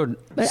as it should.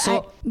 But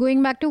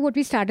going back to what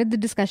we started the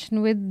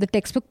discussion with, the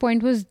textbook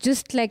point was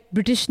just like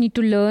British need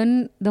to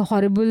learn the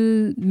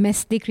horrible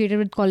mess they created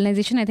with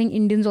colonization. I think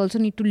Indians also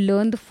need to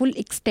learn the full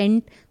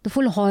extent, the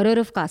full horror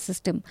of caste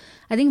system.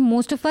 I think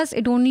most of us,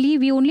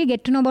 we only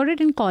get to know about it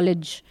in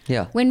college.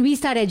 Yeah. When we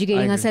start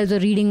educating ourselves or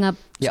reading up.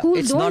 Yeah, Schools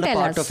it's don't not a tell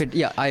part us. of it.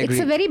 Yeah, I agree.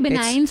 It's a very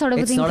benign sort of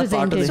a it's thing not a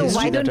part of the presented. So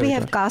history why don't that we is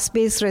have there.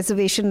 caste-based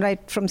reservation right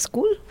from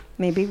school?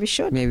 Maybe we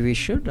should. Maybe we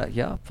should.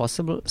 Yeah,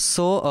 possible.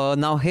 So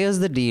now here's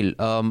the deal.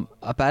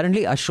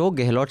 Apparently, Ashok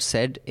Gehlot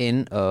said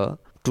in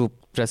to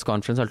press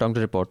conference, I'll talk to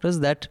reporters,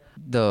 that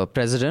the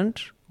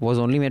president was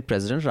only made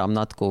president,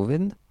 Ramnath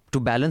Kovind, to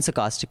balance a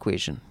caste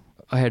equation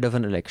ahead of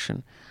an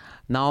election.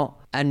 Now,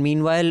 and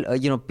meanwhile,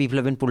 people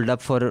have been pulled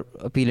up for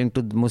appealing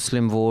to the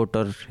Muslim vote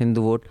or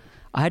Hindu vote.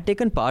 I had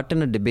taken part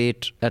in a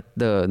debate at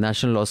the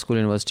National Law School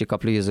University a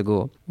couple of years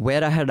ago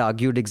where I had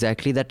argued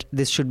exactly that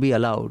this should be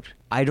allowed.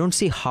 I don't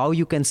see how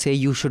you can say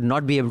you should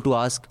not be able to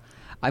ask.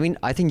 I mean,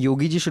 I think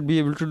Yogi ji should be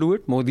able to do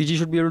it. Modi ji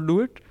should be able to do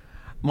it.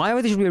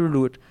 Mayawati should be able to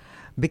do it.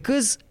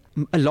 Because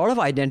a lot of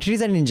identities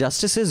and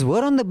injustices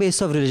were on the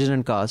basis of religion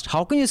and caste.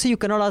 How can you say you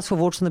cannot ask for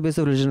votes on the basis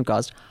of religion and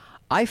caste?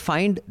 I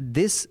find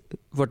this,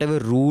 whatever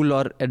rule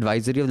or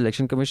advisory of the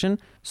Election Commission,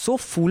 so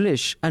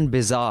foolish and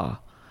bizarre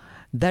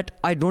that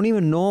I don't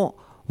even know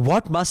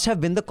what must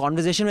have been the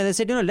conversation when they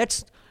said,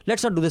 let's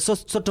not do this. So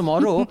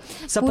tomorrow,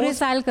 suppose... Pure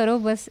saal karo,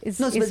 bas is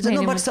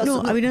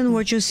Abhinandan,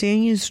 what you're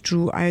saying is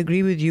true. I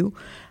agree with you.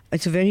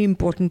 It's a very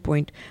important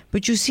point.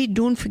 But you see,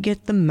 don't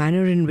forget the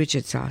manner in which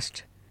it's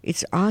asked.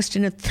 It's asked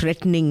in a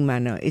threatening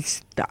manner.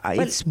 It's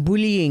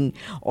bullying,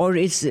 or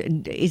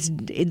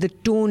the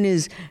tone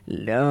is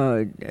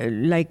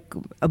like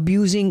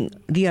abusing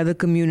the other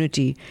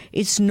community.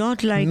 It's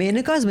not like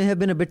Menaka's may have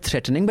been a bit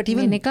threatening, but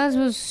even Menaka's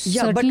was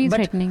certainly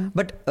threatening.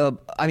 But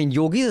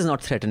Yogi's is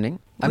not threatening.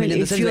 I mean, in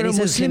the if sense you're when a he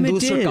says Muslim,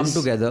 Hindus it should come is.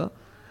 together.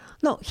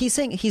 No,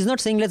 he's not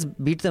saying let's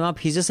beat them up.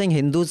 He's just saying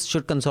Hindus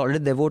should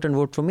consolidate their vote and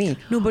vote for me.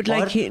 No, but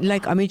like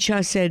Amit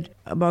Shah said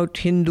about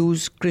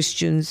Hindus,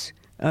 Christians.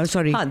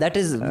 That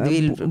is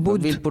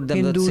we'll put them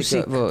Hindu, the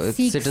Sikhs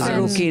citizens. are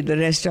okay. The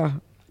rest are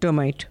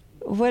termite.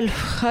 Well,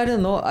 I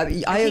don't know.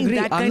 I agree.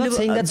 I'm not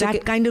saying that's okay.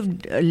 kind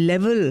of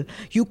level.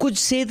 You could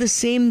say the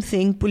same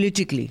thing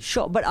politically.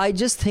 Sure, but I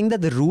just think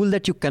that the rule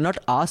that you cannot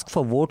ask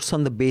for votes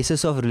on the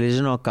basis of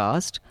religion or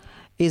caste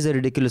is a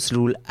ridiculous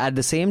rule. At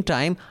the same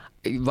time,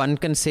 one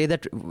can say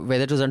that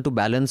whether it was done to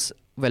balance,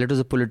 well, it was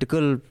a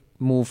political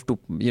move to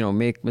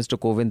make Mr.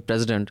 Kovind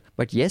president.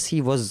 But yes,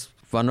 he was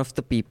one of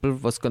the people.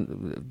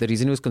 The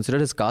reason he was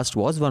considered his caste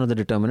was one of the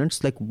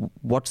determinants. Like,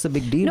 what's the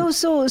big deal? No,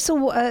 so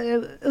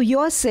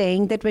you're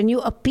saying that when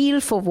you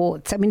appeal for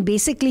votes, I mean,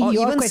 basically, or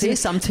your even question, say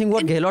something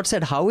what Gehlot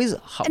said.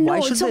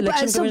 Why should the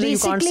election commission? You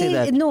can't say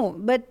that. No,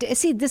 but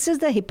see, this is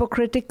the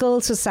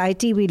hypocritical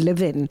society we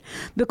live in.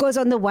 Because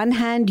on the one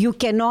hand, you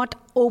cannot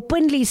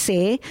openly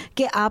say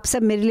कि आप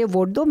सब मेरे लिए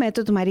vote दो, मैं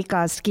तो तुम्हारी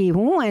cast की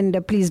हूँ, and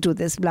please do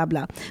this, blah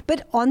blah.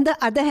 But on the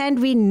other hand,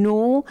 we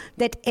know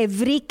that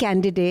every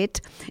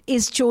candidate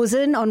is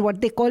chosen on what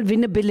they call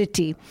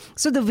winnability.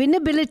 So the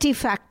winnability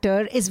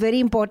factor is very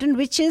important,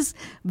 which is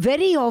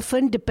very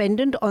often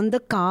dependent on the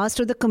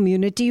caste or the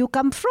community you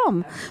come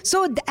from.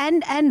 So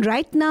and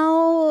right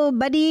now,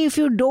 buddy, if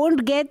you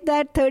don't get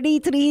that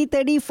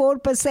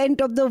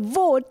 33-34% of the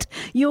vote,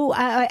 you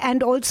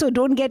and also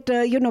don't get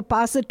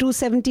past the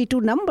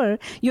 272 number,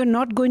 you're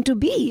not going to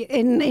be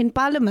in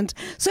Parliament.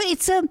 So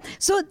it's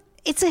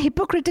a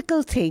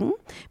hypocritical thing,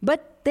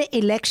 but the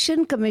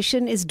Election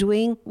Commission is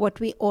doing what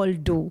we all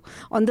do.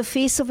 On the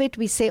face of it,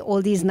 we say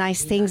all these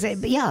nice things.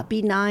 Yeah,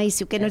 be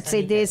nice. You cannot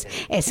say this.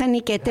 ऐसा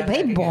नहीं कहते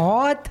भाई,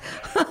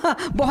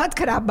 बहुत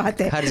खराब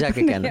बात है. हर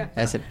जाके कहना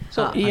ऐसे.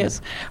 So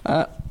yes.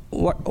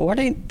 What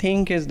I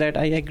think is that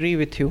I agree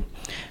with you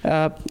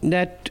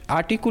that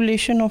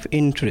articulation of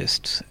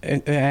interests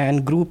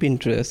and group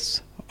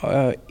interests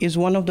is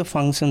one of the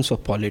functions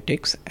of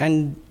politics,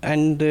 and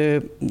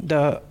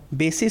the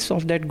basis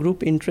of that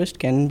group interest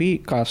can be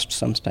caste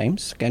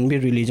sometimes, can be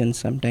religion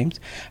sometimes.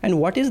 And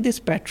what is this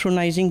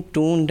patronizing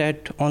tone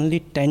that only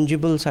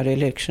tangibles are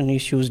election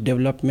issues,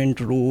 development,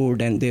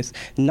 road, and this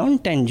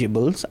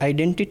non-tangibles,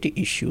 identity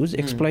issues,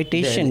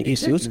 exploitation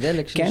issues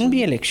can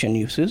be election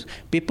issues.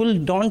 People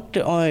don't,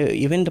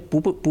 even the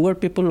poor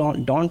people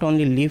don't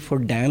only live for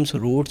dams,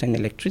 roads, and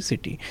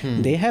electricity.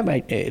 They have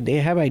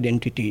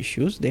identity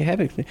issues. They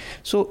have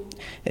so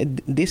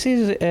this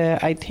is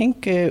I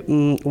think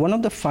one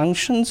of the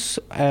functions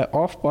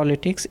of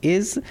politics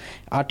is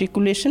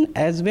articulation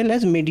as well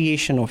as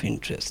mediation of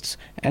interests,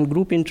 and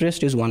group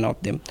interest is one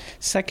of them.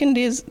 Second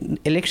is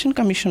Election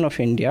Commission of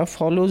India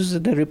follows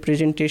the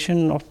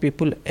Representation of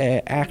People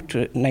Act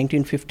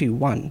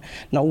 1951.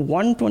 Now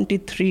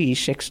 123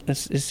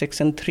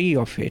 section 3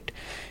 of it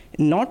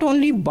not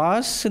only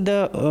bars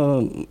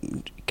the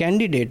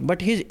candidate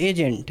but his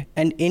agent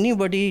and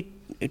anybody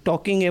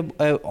talking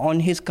on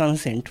his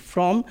consent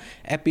from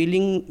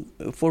appealing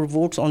for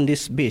votes on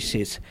this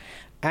basis.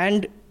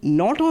 And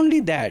not only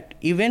that,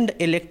 even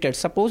the elected,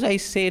 suppose I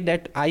say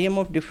that I am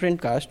of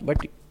different caste, but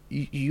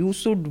you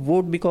should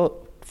vote because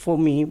for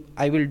me,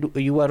 I will do,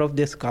 you are of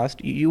this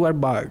caste, you are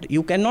barred.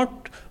 You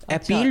cannot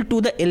appeal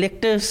to the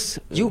electors.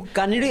 You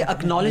can't really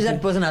acknowledge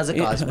that person as a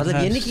caste.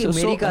 मतलब ये नहीं कि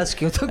मेरी caste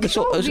क्यों तो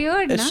so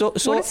weird, na? So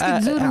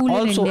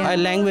also a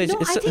language.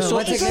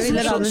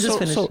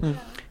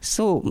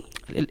 So,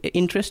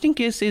 interesting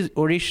case is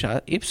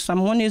Odisha. If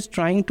someone is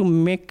trying to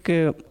make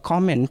a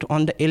comment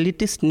on the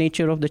elitist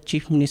nature of the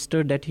chief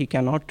minister that he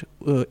cannot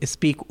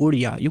speak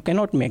Odia, you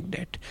cannot make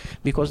that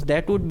because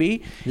that would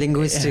be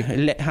linguistic.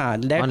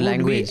 That would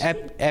language. Be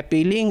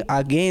appealing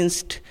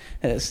against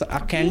a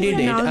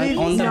candidate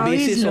on the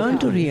basis of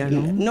Odia.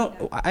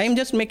 No, I am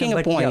just making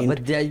a point. Yeah,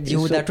 but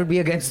that would be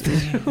against.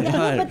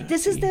 But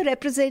this is the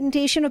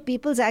Representation of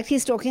People's Act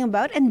he's talking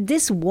about, and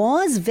this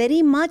was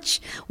very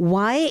much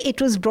why it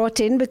was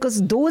brought in,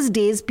 because those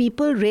days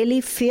people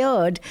really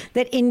feared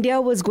that India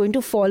was going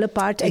to fall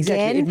apart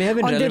again. It may have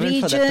been on relevant the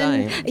region, for that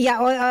time. Yeah,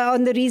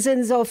 on the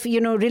reasons of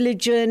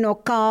religion or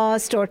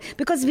caste, or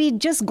because we'd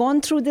just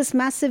gone through this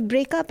massive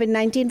breakup in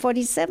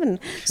 1947.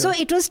 Sure. So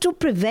it was to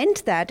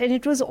prevent that, and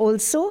it was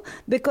also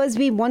because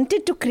we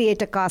wanted to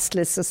create a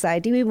casteless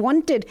society.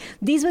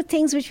 These were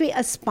things which we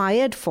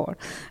aspired for.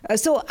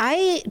 So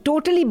I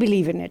totally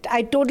believe in it.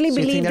 I totally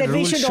believe that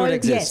we should all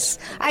exist.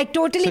 Yes, I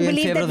totally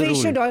believe that we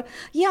should all.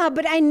 Yeah,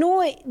 but I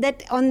know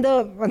that on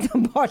the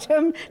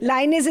bottom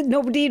line is that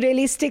nobody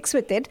really sticks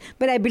with it,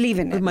 but I believe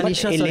in it.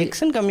 Manisha,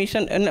 Election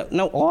Commission,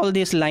 now all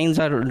these lines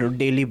are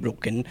daily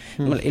broken.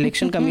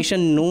 Election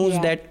Commission knows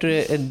that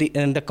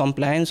the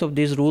compliance of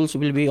these rules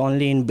will be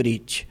only in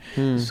breach.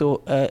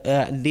 So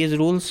these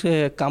rules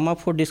come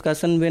up for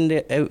discussion when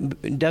they,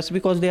 just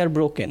because they are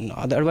broken.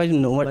 Otherwise,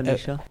 no one.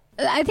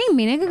 I think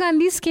Maneka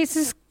Gandhi's case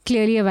is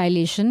clearly a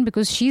violation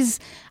because she's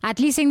at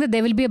least saying that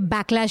there will be a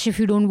backlash if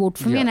you don't vote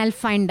for me, and I'll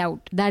find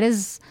out. That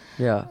is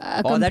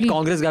or that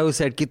Congress guy who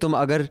said कि तुम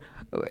अगर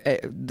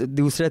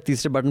दूसरे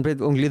तीसरे button पे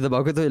उंगली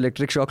दबाओगे तो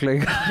electric shock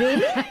लगेगा.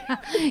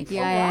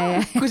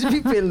 Yeah. कुछ भी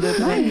फेल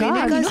देता है.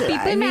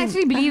 People may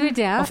actually believe it,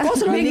 yeah. Of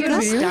course,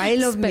 Maneka's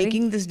style of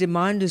making this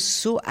demand is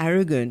so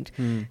arrogant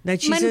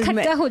that she says,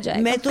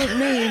 मैं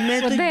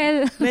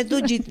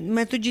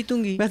तो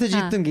जीतूंगी.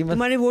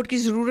 तुम्हारे वोट की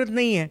जरूरत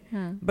नहीं है.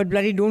 But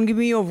bloody don't give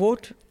me your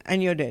vote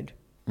and you're dead.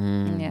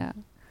 Yeah.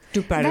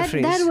 To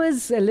paraphrase. That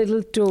was a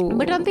little too...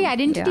 But on the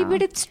identity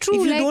bit, it's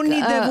true. If you don't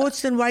need their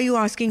votes, then why are you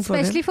asking for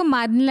them? Especially for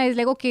marginalized,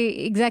 like, okay,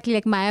 exactly,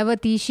 like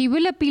Mayawati, she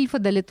will appeal for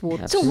Dalit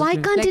vote. So why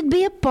can't it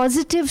be a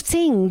positive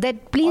thing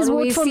that please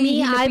vote for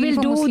me, I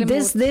will do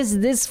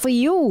this for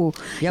you.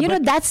 Yeah,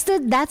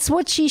 that's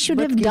what she should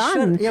have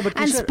done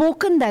and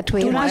spoken that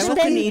way. You're so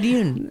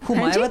Canadian. Who,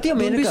 Mayawati or Don't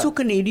be Maneka? so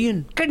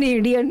Canadian.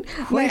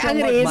 Who are you talking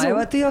about?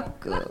 Mayawati or...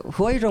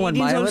 Who are you talking about?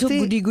 Canadians also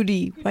Mayawati?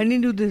 goody. Why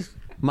didn't you do this?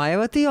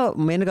 Mayawati or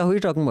Maneka? Who are you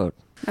talking about?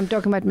 I'm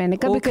talking about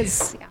Maneka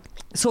because...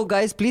 So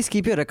guys, please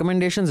keep your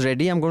recommendations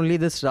ready. I'm going to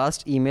leave this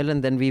last email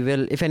and then we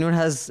will, if anyone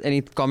has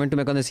any comment to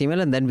make on this email,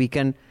 and then we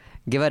can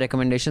give our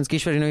recommendations.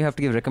 Kishwar, you have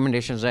to give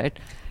recommendations, right?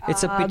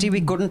 It's a pity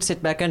we couldn't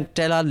sit back and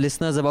tell our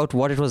listeners about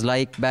what it was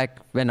like back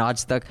when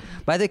Aaj Tak.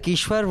 By the way,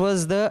 Kishwar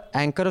was the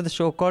anchor of the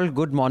show called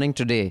Good Morning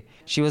Today.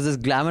 She was this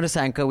glamorous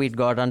anchor we'd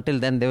got. Until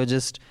then, they were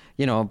just,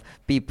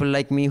 people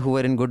like me who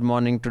were in Good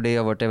Morning Today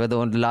or whatever. The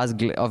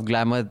last of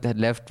glamour had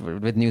left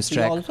with News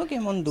Track. She also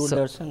came on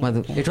Doordarshan.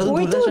 It was on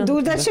Doordarshan.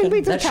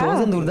 Doordarshan that show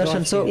was on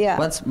Doordarshan. So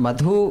once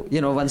Madhu,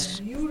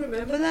 once... You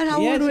remember that?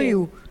 How old were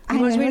you? I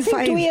must be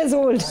 5. 2 years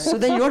old. So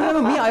then you don't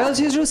remember me. I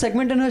also used to do a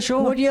segment in her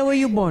show. What year were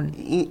you born?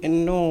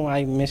 No,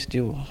 I missed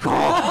you.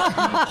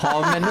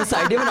 मैंने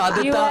side में बना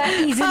देता.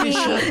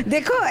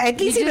 देखो, at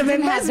least he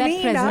remembers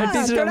me. At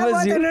least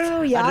remembers you.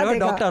 I remember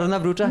Dr. Aruna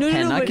Bruta. No,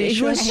 but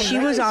she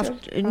was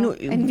after. No,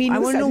 I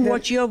want to know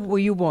what year were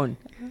you born.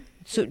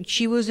 So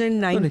she was in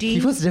 19...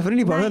 He was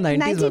definitely born in the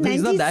 90s.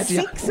 He's not that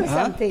young. 1996 or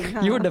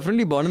something. You were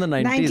definitely born in the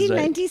 90s,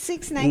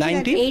 1996, right?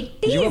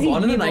 1980s. You were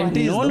born in the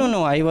 90s.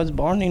 No. I was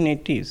born in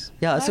 80s.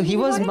 Yeah, so he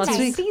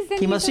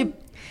must be...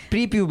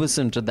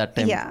 Pre-pubescent at that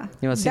time. Yeah.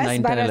 You must see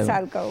 9, 10,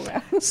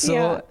 11.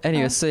 So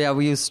anyway,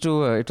 we used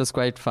to, it was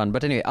quite fun.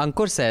 But anyway,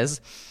 Ankur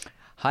says,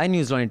 "Hi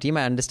News Laundry team,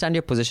 I understand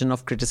your position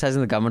of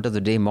criticizing the government of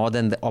the day more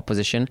than the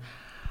opposition.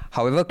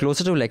 However,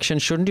 closer to election,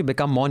 shouldn't you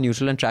become more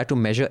neutral and try to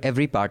measure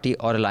every party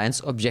or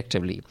alliance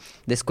objectively?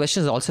 This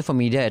question is also for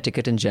media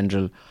etiquette in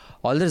general.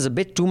 Although there is a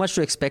bit too much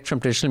to expect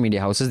from traditional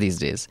media houses these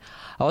days.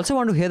 I also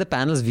want to hear the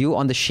panel's view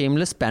on the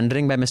shameless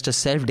pandering by Mr.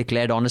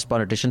 Self-declared honest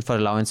politician for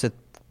alliance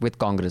with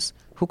Congress."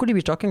 Who could he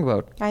be talking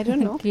about? I don't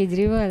know.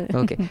 Kejriwal.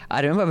 Okay.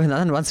 I remember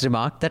Abhinandan once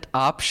remarked that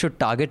AAP should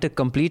target a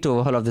complete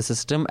overhaul of the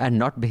system and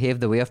not behave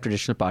the way of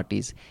traditional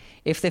parties.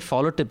 If they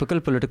follow typical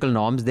political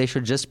norms, they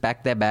should just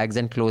pack their bags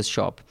and close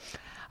shop.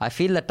 I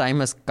feel that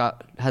time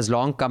has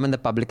long come and the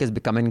public is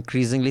becoming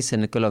increasingly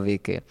cynical of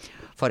AK.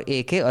 For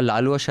AK, a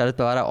Lalu or Sharad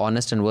Pawar are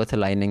honest and worth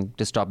aligning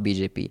to stop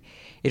BJP.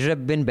 It would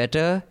have been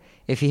better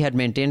if he had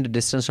maintained a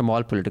distance from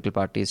all political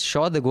parties.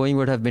 Sure, the going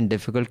would have been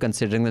difficult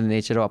considering the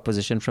nature of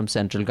opposition from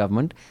central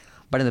government,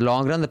 but in the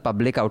long run, the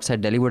public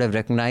outside Delhi would have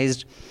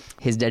recognized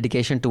his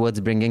dedication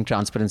towards bringing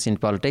transparency in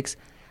politics.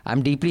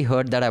 I'm deeply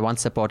hurt that I once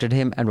supported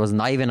him and was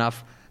naive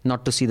enough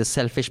not to see the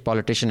selfish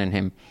politician in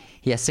him.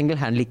 He has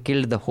single-handedly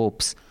killed the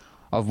hopes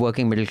of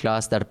working middle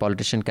class that a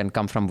politician can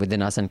come from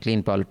within us and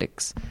clean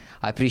politics.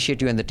 I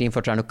appreciate you and the team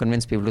for trying to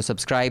convince people to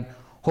subscribe.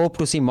 Hope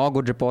to see more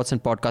good reports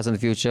and podcasts in the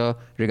future.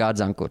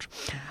 Regards, Ankur.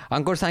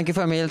 Ankur, thank you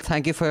for your mail.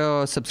 Thank you for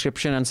your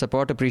subscription and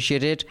support.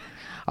 Appreciate it.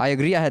 I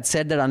agree. I had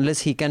said that unless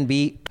he can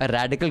be a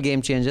radical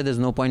game changer, there's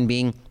no point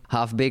being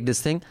half-baked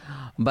this thing.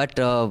 But,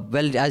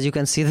 well, as you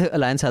can see, the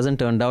alliance hasn't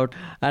turned out.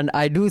 And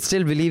I do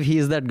still believe he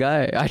is that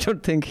guy. I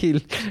don't think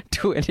he'll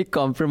do any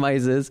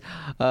compromises.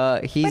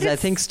 He's, I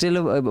think,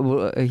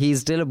 he's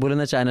still a bull in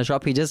the china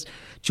shop. He just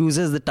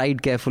chooses the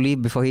tide carefully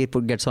before he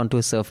gets onto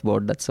a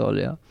surfboard. That's all,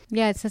 yeah.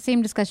 Yeah, it's the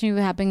same discussion we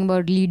were having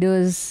about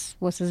leaders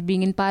versus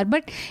being in power.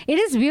 But it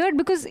is weird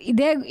because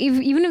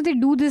even if they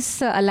do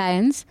this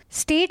alliance,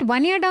 state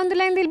 1 year down the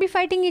line, they'll be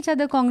fighting each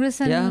other, Congress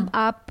and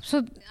AAP.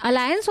 So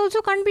alliance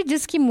also can't be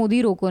just ki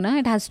Modi roko,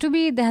 na?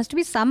 There has to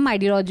be some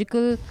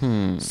ideological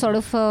sort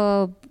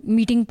of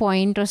meeting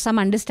point or some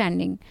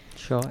understanding.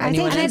 Sure. I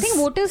think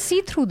voters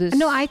see through this.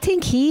 No, I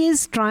think he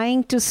is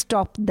trying to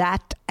stop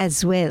that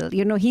as well.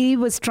 You know, he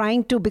was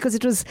trying to, because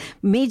it was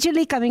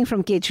majorly coming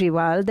from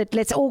Kejriwal that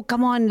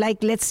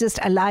let's just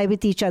ally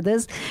with each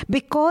others,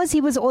 because he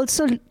was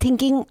also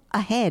thinking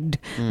ahead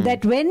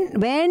that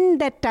when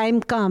that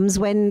time comes,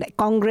 when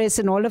Congress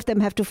and all of them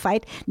have to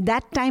fight,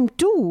 that time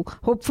too,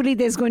 hopefully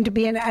there's going to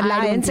be an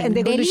alliance and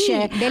they're going to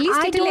share. Delhi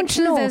state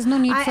elections, there's no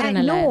need for an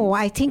alliance. No,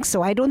 I think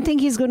so. I don't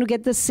think he's going to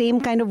get the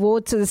same kind of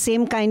votes or the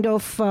same kind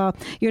of,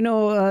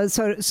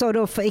 sort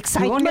of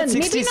excitement.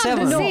 Maybe not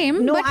the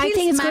same, no, but I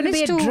think it's going to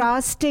be a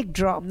drastic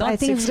drop. I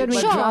think it's going to be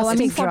a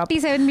drastic drop.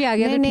 47 bhi aa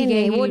gaya to theek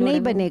hai, wo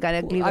nahi banega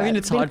agli baar. I mean,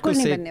 it's hard to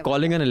say.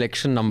 Calling an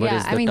election number is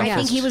the toughest. I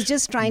think he was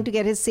just trying to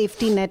get his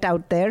safety net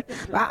out there.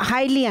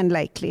 Highly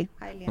unlikely.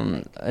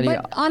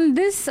 But on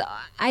this,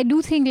 I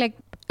do think,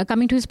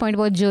 coming to his point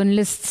about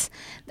journalists,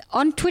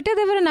 on Twitter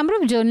there were a number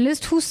of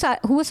journalists who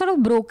were sort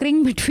of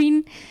brokering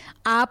between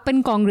AAP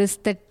and Congress,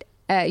 that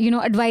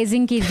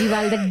advising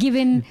Kejriwal that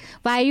given,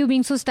 why are you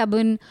being so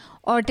stubborn,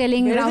 or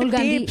telling Rahul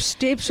Gandhi.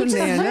 Tapes between.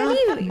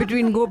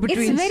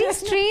 It's very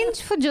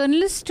strange for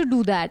journalists to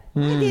do that.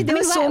 There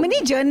were so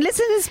many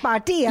journalists in his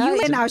party.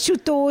 And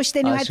Ashutosh,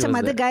 then you had some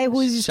other guy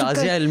who used to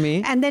Shazia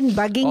Elmi. And then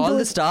bugging all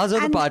the stars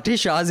of the party,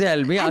 Shazia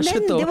Elmi, Ashutosh.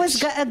 And then there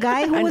was a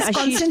guy who was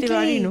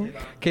constantly...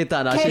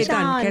 Ketan.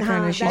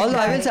 Although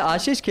I will say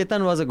Ashish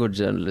Ketan was a good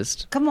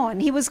journalist. Come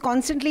on, he was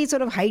constantly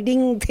sort of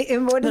hiding.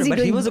 What is he doing? But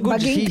he was a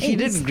good... He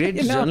did great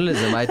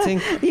journalism, I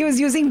think. He was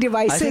using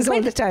devices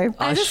all the time.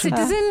 As a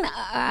citizen...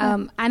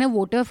 and a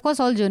voter, of course,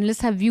 all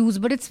journalists have views,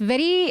 but it's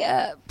very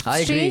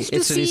strange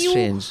to see you.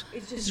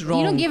 It's just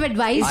wrong. Give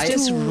advice. It's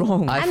just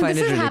wrong. I find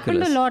it ridiculous. This has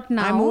happened a lot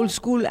now. I'm old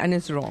school and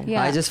it's wrong.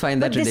 Yeah. I just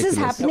find that ridiculous. This is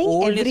happening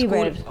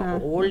everywhere.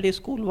 Old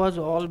school was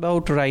all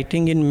about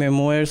writing in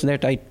memoirs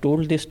that I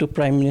told this to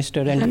Prime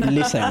Minister and he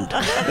listened. You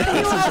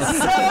are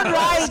so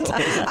right.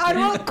 और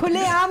वो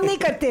खुलेआम नहीं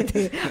करते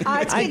थे.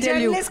 आज के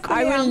journalists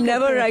I will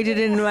never write it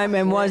in my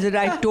memoirs that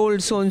I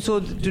told so and so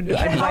to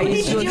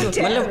advise so and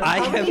so. I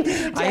have read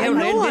this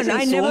in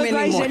I so never many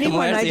advise anyone.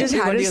 memoirs. I just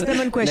harass them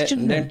and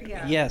question them.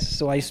 Yes,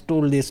 so I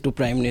told this to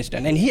Prime Minister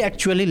and he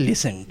actually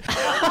listened.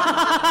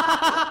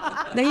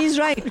 He's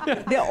right.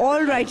 They're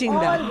all writing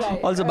that.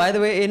 Right. Also, by the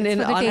way,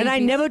 and I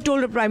never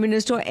told a Prime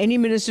Minister or any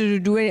minister to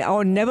do it,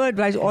 or never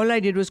advised. All I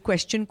did was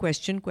question.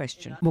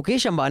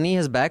 Mukesh Ambani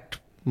has backed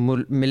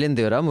Milind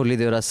Deora, Murli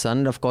Deora's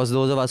son. Of course,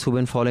 those of us who've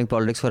been following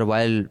politics for a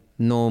while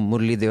know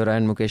Murli Deora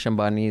and Mukesh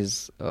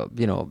Ambani's,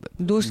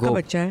 Dost ka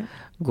bachcha hai.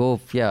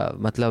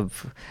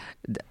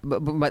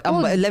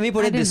 Let me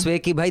put it this way,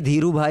 कि भाई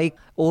Dhiru bhai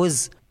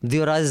owes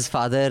Deora's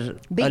father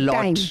Big a lot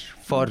time.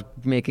 for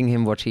making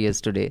him what he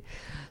is today.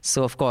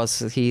 So of course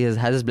he has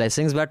his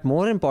blessings, but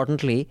more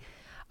importantly,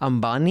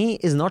 Ambani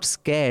is not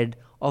scared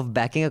of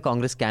backing a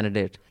Congress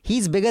candidate.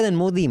 He's bigger than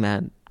Modi,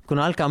 man.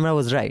 Kunal Kamra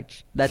was right.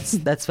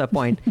 That's my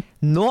point.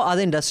 No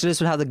other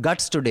industrialist will have the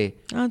guts today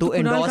to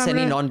endorse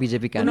any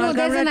non-BJP candidate. No,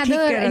 there's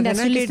another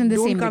industrialist in the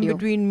same Don't come video.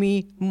 between me.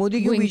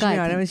 Modi क्यों बीच में आ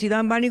रहा है? मैं सीधा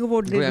अंबानी को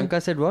vote दे दूं.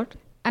 Goenka said what?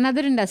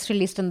 Another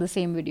industrialist in the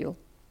same video.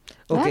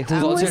 Okay,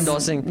 who's also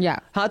endorsing. Yeah.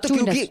 हाँ तो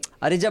क्योंकि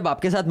अरे जब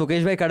आपके साथ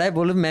मुकेश भाई खड़ा है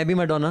बोलो मैं भी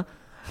मैडोना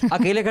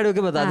अकेले खड़े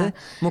होके बता दे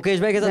मुकेश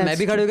भाई के साथ मैं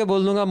भी खड़े होके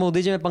बोल दूंगा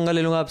मोदी जी मैं पंगा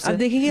ले लूंगा आपसे अब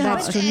देखेंगे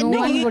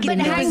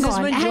hang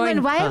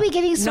on. Why are we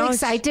getting so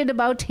excited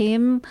about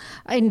him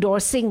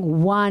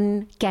endorsing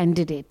one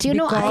candidate? You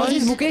know, Because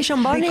he's Mukesh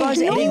Ambani. Because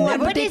No,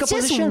 never but take it's a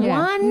just position.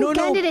 One No,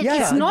 candidate.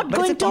 yeah, It's not but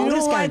going it's a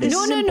Congress to. candidate.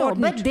 No, This is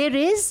important. But there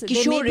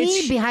Kishore, may be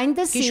it's- behind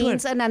the scenes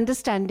Kishore. an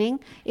understanding.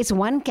 It's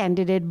one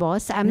candidate,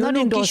 boss. I'm not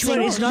endorsing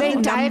Kishore is not the the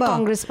entire number.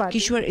 Congress party.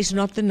 Kishore is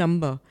not the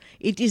number.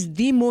 It is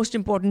the most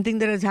important thing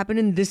that has happened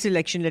in this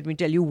election. Let me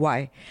tell you why.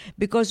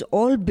 Because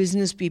all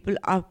business people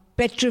are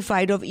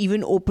petrified of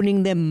even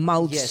opening their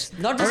mouths. Yes.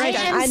 Not just I Right.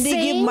 am And they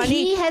saying give money.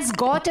 he has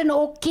got an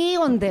okay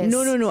on this.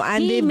 No.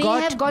 And he they've may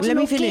got. have got Let an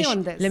me okay finish.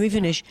 on this. Let me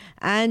finish.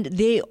 And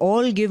they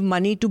all give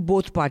money to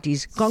both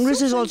parties.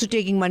 Congress is also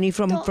taking money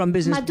from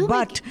business. Madhu,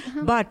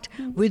 But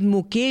with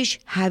Mukesh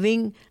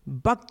having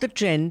bucked the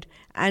trend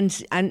and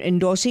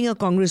endorsing a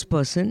Congress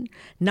person,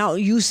 now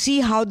you see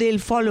how they'll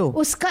follow.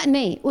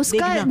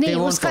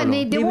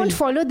 They won't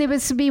follow. There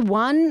will be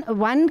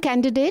one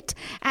candidate,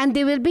 and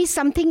there will be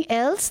something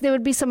else. There will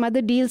be some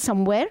other deal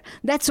somewhere.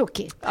 That's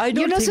okay. I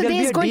don't think so there'll be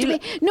there's a going deal.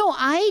 to be no.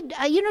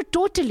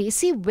 Totally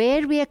see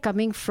where we are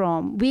coming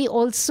from. We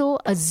also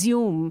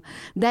assume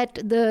that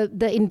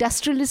the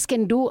industrialists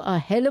can do a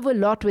hell of a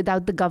lot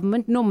without the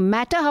government, no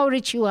matter how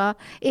rich you are.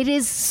 It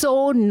is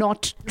so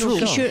not true.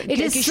 It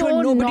is Kishore,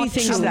 so nobody not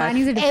thinks true. that.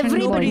 Ambani's a different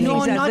Everybody, ballgame. no,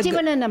 thinks that. not The-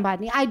 even an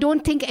Ambani. I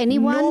don't think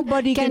anyone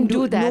Nobody can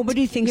do that.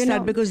 Nobody thinks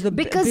that because the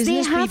because they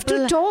business have to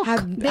people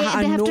talk. They are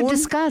have to known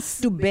discuss.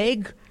 to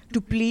beg,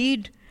 to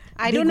plead.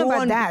 I They don't know go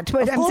about on- that,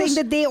 but Of I'm course, saying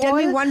that they tell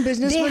me all- one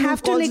businessman they who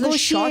have to calls the negotiate.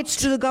 shots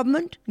to the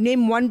government.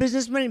 Name one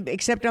businessman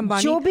except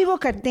Ambani. जो भी वो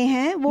करते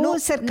हैं वो No,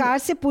 सरकार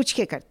से पूछ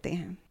के करते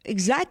हैं.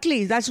 Exactly.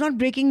 That's not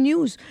breaking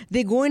news.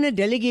 They go in a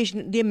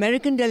delegation. The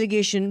American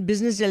delegation,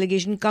 business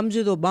delegation, comes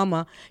with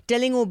Obama,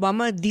 telling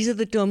Obama, these are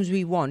the terms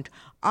we want.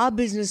 Our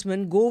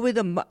businessmen go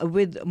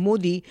with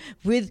Modi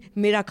with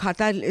mera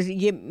khata,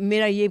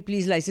 mera ye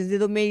please license de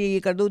do, main ye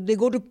kar do. They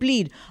go to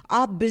plead.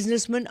 Our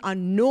businessmen are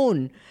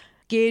known.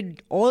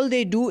 All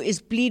they do is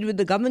plead with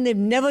the government. They've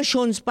never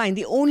shown spine.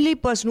 The only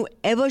person who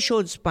ever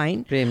showed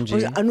spine Premji.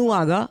 was Anu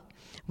Aga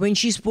when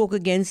she spoke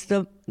against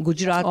the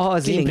Gujarat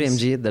Azim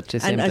killings. Premji at the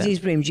same And time. Aziz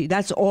Premji.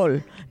 That's all.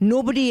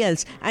 Nobody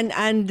else.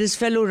 And this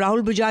fellow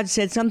Rahul Bajaj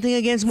said something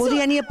against Modi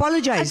and he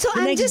apologized. So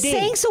the I'm next just day.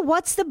 saying, so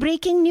what's the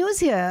breaking news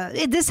here?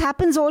 This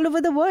happens all over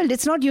the world.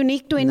 It's not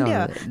unique to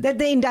India that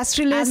the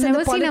industrialists I've and the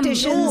never seen a-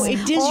 politicians No,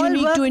 it is all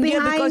unique work to India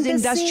behind because the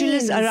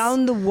industrialists scenes.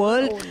 around the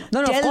world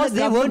No, of tell course the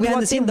they work government behind what the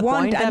they scene. The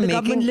want point and I'm the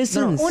making- government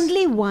listens.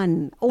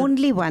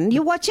 Only one.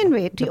 You watch and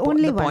wait.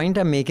 Only the one. point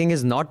I'm making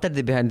is not that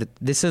they behind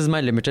this is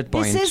my limited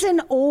point. This is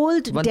an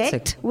old One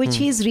debt sec. which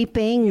he's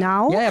repaying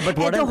now. Yeah, but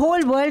what and the I'm-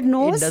 whole world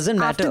knows. It doesn't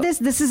matter. After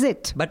this is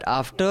it. But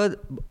after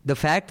the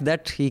fact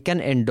that he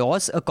can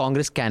endorse a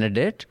Congress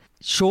candidate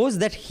shows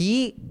that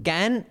he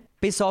can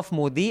piss off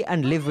Modi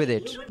and live with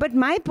it. But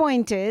my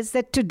point is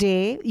that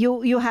today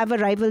you have a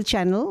rival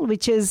channel,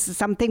 which is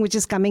something which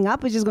is coming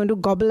up, which is going to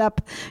gobble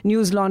up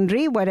News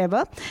Laundry,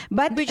 whatever.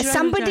 But Which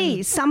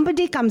rival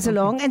somebody comes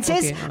along and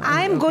says,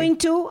 I'm going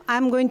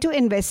to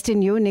invest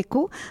in you,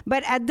 Niku.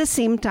 But at the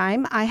same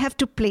time, I have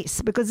to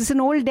place, because it's an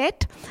old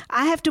debt,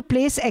 I have to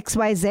place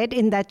XYZ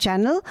in that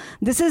channel.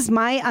 This is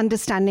my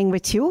understanding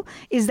with you.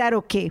 Is that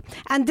okay?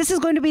 And this is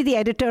going to be the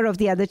editor of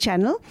the other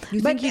channel.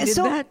 You think he did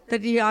that?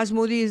 That he asked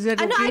Modi, is that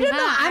No, okay? I don't know.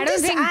 I I'm don't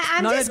just, think-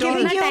 I'm Not just at all.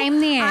 giving you. Time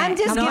nahi hai. I'm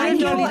just No, giving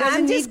not at all. you. He doesn't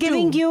I'm just need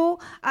giving to. you.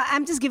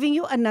 I'm just giving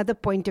you another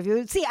point of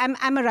view. See,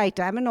 I'm a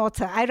writer. I'm an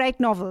author. I write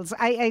novels.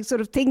 I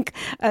sort of think.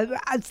 What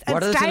are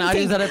the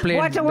scenarios that are played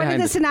What are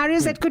behind the it?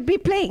 scenarios that could be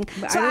playing?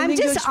 But So I don't I'm think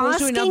you're just supposed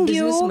to asking enough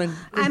you. businessmen.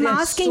 I'm They're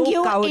asking so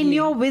you in cowardly.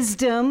 your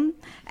wisdom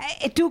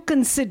to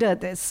consider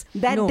this.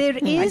 That No, there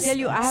I is tell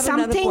you, I have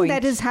another something point.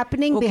 that is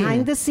happening Okay.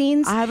 behind the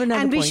scenes, I have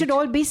another and we point. should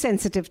all be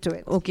sensitive to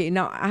it. Okay,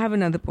 now I have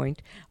another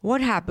point.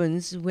 What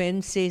happens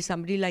when, say,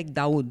 somebody like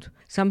Dawood,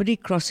 somebody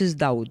crosses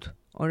Dawood,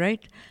 all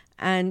right,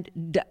 and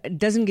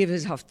doesn't give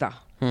his hafta?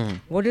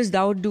 What does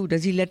Dawood do?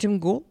 Does he let him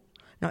go?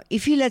 Now,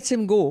 if he lets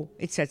him go,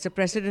 it sets a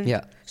precedent.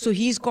 Yeah. So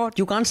he's caught.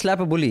 You can't slap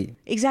a bully.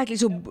 Exactly.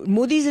 So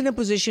Modi's in a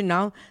position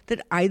now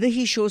that either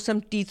he shows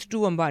some teeth to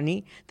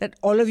Ambani, that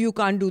all of you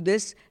can't do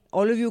this,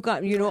 all of you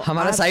can't,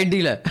 हमारा side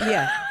deal है.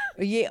 Yeah.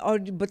 ये और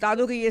बता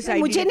दो कि ये side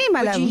मुझे deal नहीं है.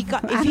 मालूम.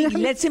 But if he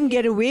lets him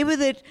get away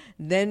with it,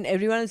 then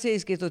everyone will say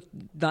इसके तो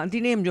दांत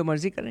ही नहीं, हम जो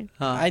मर्जी करें.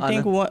 I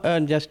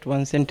think just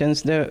one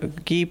sentence. The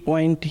key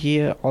point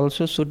here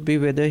also should be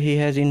whether he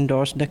has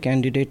endorsed the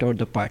candidate or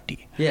the party.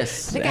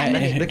 Yes. The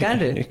candidate. The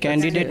candidate.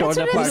 Candidate or That's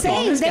the what I'm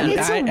party. saying. Then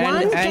it's a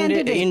one and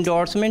candidate.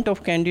 endorsement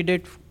of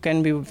candidate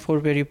can be for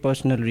very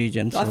personal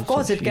reasons. Of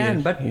course it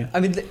can, but yeah. I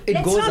mean, it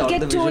Let's goes not out.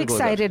 get the too visual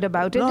goes out. excited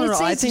about it. No,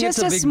 I It's think just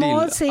it's a a big small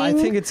deal. thing. I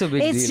think it's a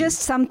big deal. It's just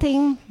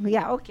something.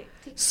 Yeah, okay.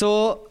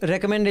 So,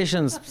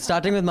 recommendations,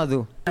 starting with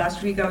Madhu.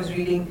 Last week I was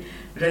reading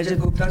Rajat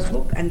Gupta's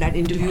book, and that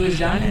interview is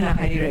done, and I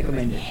highly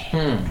recommend it.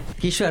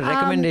 Kishwar,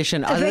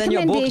 recommendation. Other than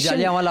your book, recommendation,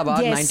 Jallianwala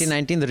Bagh, yes.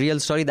 1919, The Real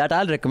Story, that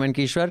I'll recommend,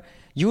 Kishwar.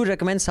 You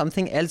recommend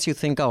something else you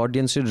think our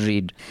audience should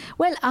read.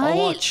 Well,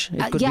 watch.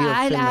 It could be a film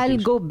at I'll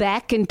least. go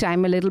back in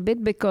time a little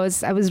bit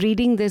because I was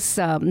reading this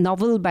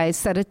novel by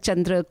Sarat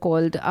Chandra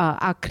called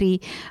Aakhri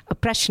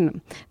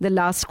Prashn, The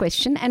Last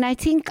Question, and I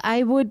think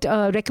I would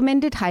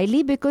recommend it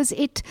highly because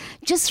it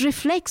just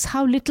reflects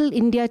how little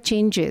India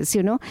changes.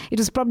 You know, it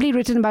was probably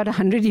written about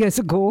 100 years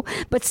ago,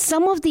 but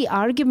some of the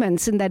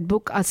arguments in that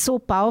book are so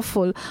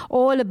powerful,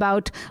 all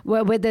about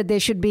whether there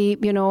should be,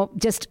 you know,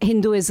 just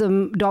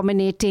Hinduism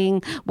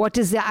dominating, what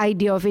is the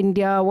idea of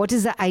India, what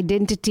is the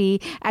identity.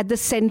 At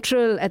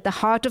the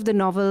heart of the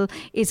novel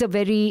is a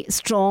very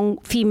strong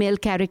female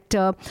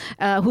character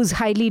who's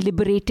highly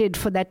liberated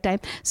for that time.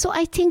 So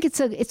I think it's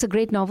a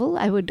great novel.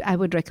 I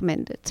would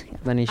recommend it.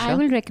 Manisha? I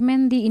will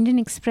recommend the Indian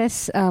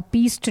Express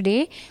piece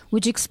today,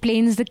 which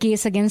explains the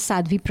case against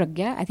Sadhvi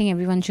Pragya. I think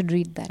everyone should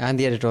read that. And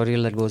the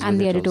editorial that goes And with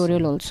the it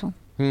editorial also.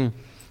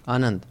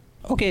 Anand.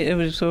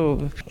 Okay,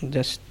 so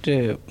just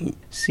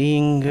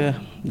seeing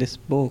this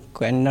book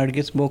and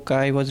Nargis book,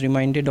 I was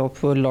reminded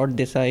of Lord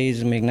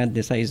Desai's, Meghnad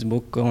Desai's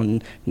book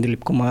on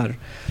Dilip Kumar,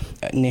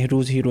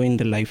 Nehru's hero in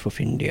the life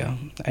of India.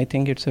 I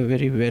think it's a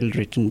very well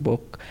written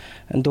book,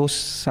 and those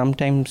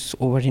sometimes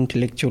over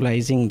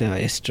intellectualizing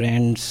the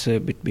strands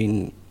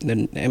between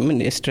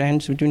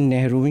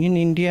Nehruvian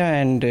India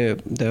and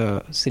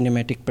the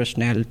cinematic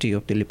personality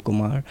of Dilip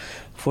Kumar,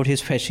 for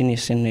his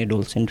fascination,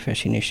 adolescent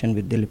fascination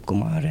with Dilip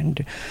Kumar,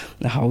 and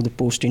how the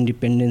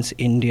post-independence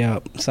India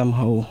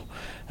somehow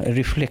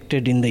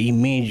reflected in the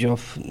image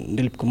of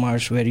Dilip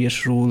Kumar's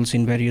various roles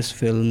in various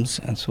films.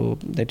 And so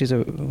that is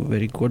a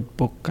very good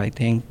book, I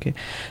think.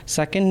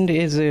 Second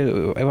is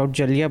about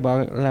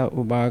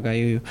Jallianwala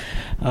Bagh.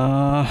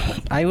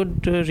 I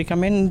would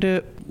recommend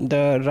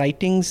the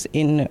writings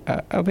in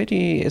a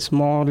very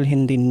small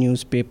Hindi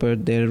newspaper.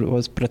 There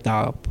was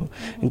Pratap,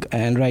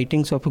 and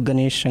writings of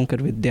Ganesh Shankar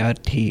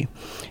Vidyarthi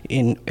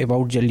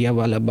about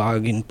Jallianwala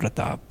Bagh in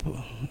Pratap.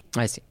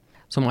 I see.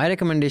 So my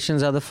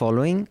recommendations are the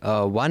following.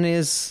 One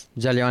is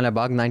Jallianwala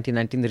Bagh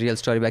 1919, The Real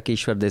Story by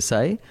Kishwar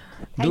Desai.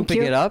 Do pick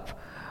it up.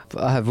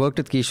 I have worked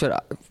with Kishwar.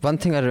 One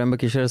thing I remember,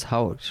 Kishwar, is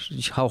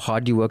how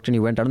hard you worked, and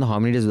you went, I don't know how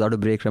many days without a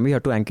break. Remember, you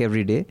had to anchor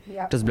every day.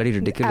 Yeah. It was bloody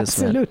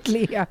ridiculous,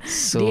 Absolutely, yeah.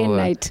 So, day and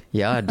night.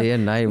 Yeah, day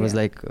and night. It was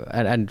like,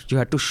 and you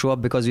had to show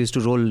up because you used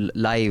to roll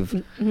live.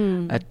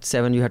 At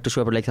 7, you had to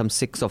show up at like some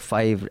 6 or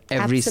 5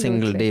 every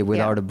single day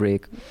without a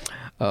break.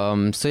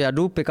 So yeah,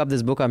 do pick up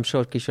this book. I'm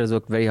sure Kishwar has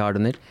worked very hard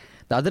on it.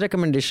 The other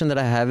recommendation that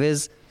I have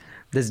is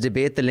this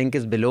debate. The link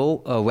is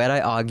below, where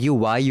I argue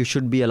why you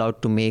should be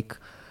allowed to make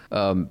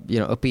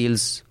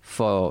appeals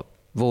for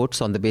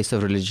votes on the basis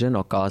of religion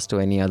or caste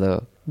or any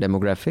other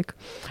demographic.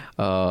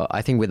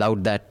 I think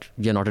without that,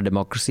 you're not a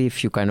democracy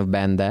if you kind of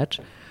ban that.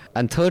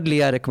 And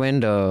thirdly, I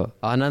recommend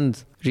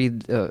Anand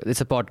read.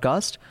 It's a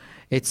podcast.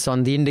 It's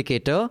on The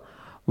Indicator,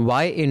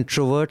 Why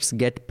Introverts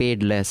Get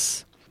Paid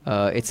Less.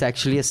 It's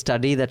actually a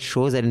study that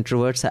shows that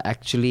introverts are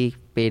actually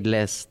paid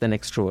less than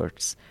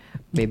extroverts.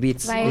 Maybe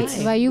it's... Why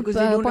are you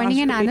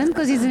pointing at Anand?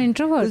 Because he's an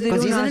introvert.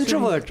 Because he's an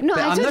introvert. No,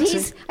 I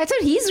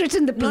thought he's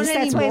written the piece.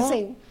 That's why I'm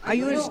saying. Are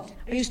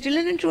you still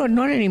an introvert?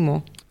 Not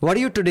anymore. What are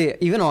you today?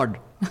 Even odd.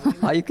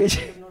 Are you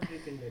kidding?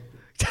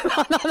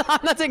 I'm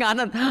not saying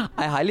Anand.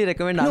 I highly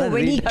recommend Anand. No,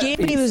 when he read that came,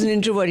 piece. he was an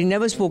introvert. He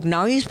never spoke.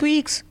 Now he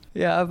speaks.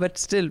 Yeah, but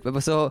still.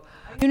 So...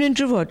 You're an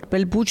introvert.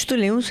 Well, पूछ तो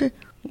ले उनसे.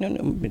 No,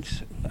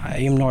 I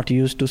am not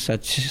used to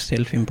such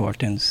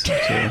self-importance. So,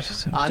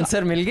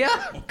 Answer मिल गया?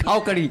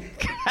 खाओ कड़ी.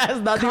 Has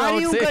nothing खा I रही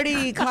would हूँ say.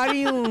 कड़ी, खा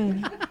रही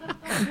हूँ.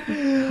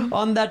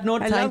 On that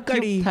note, I love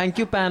thank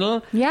you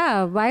panel.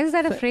 Yeah, why is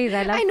that a phrase?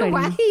 I love I know curry.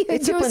 why.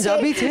 It's a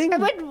Punjabi thing.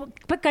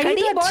 But curry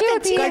तो अच्छी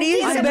होती है. Curry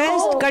is the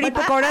best. Curry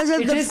pakoras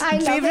are the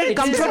favorite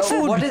comfort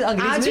food. What is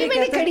अंग्रेजी आज भी में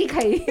मैंने कहते हैं? कड़ी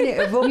खाई.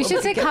 You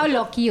should say khao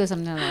lauki or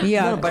something like that.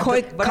 Yeah, No, but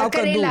khao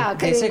करेला, kaddu.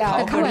 They say करेला,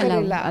 khao Kaddu I love.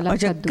 करेला. I love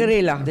अच्छा, kaddu.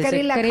 करेला. They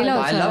say Karela Karela khao. I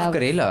also love love.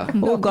 Karela.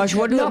 Oh gosh,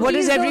 what Lauki does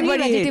is the only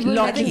everybody hate? vegetable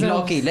that Lauki. is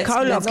Lauki. Let's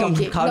Khao let's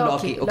lauki. go. Khao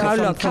lauki. Okay, Khao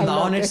from lauki. now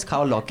on it's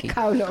khao lauki.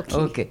 Khao lauki.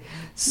 Okay.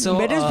 So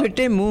Better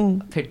fitte muh.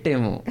 Fitte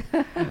muh.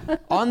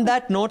 On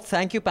that note,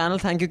 thank you panel.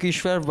 Thank you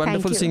Kishwar.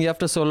 Wonderful you. seeing you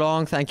after so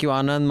long. Thank you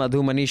Anand,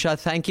 Madhu, Manisha.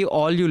 Thank you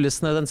all you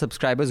listeners and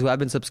subscribers who have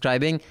been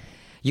subscribing.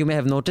 You may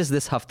have noticed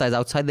this hafta is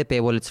outside the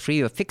paywall. It's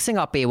free. We're fixing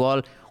our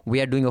paywall.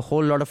 We are doing a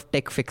whole lot of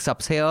tech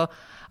fix-ups here.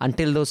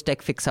 Until those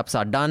tech fix-ups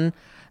are done,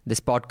 this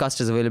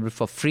podcast is available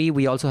for free.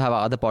 We also have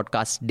our other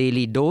podcasts,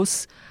 Daily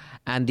Dose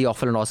and The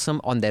Awful and Awesome,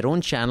 on their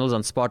own channels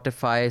on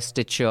Spotify,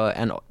 Stitcher,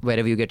 and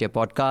wherever you get your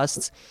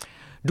podcasts.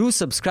 Do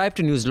subscribe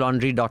to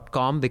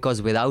newslaundry.com,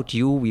 because without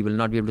you, we will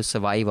not be able to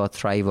survive or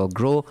thrive or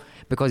grow,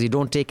 because you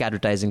don't take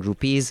advertising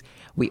rupees.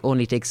 We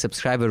only take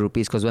subscriber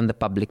rupees, because when the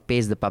public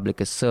pays, the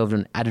public is served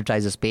and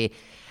advertisers pay.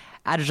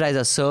 advertise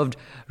are served,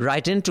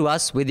 write in to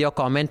us with your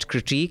comment,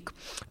 critique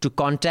to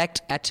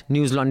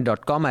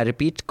contact@newslaundry.com. I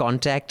repeat,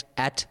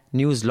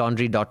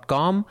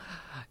 contact@newslaundry.com.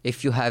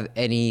 If you have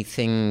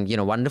anything,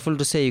 wonderful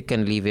to say, you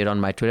can leave it on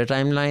my Twitter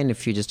timeline.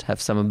 If you just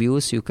have some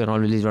abuse, you can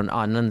always leave it on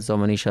Anand's or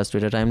Manisha's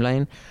Twitter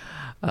timeline.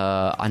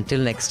 Until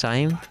next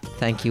time,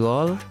 thank you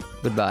all.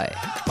 Goodbye.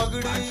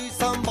 Pagdi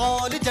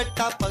sambal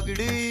jatta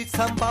pagdi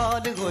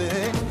sambal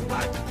hoye.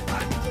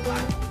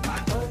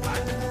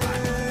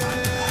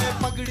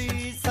 Pagdi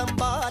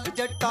sambal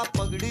jatta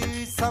pagdi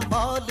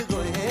sambal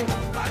hoye.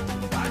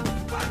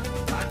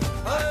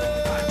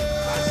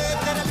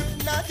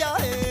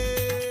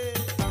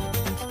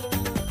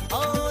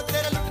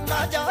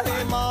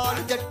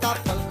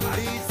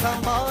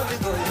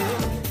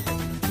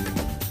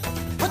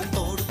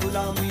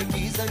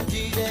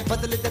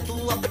 बदल दे तू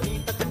अपनी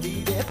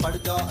तकदीरें पड़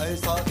जा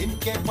ऐसा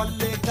इनके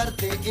पल्ले कर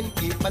दे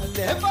इनकी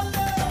पल्ले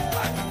पल्ले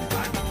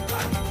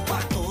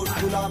तोड़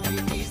गुलामी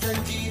की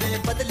जंजीरें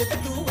बदल दे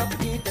तू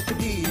अपनी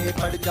तकदीरें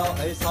पड़ जा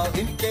ऐसा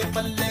इनके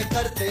पल्ले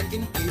कर दे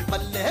इनकी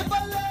पल्ले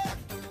पल्ले.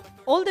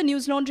 All the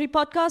News Laundry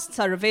podcasts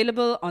are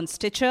available on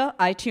Stitcher,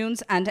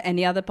 iTunes and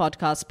any other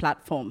podcast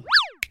platform.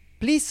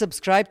 Please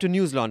subscribe to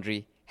News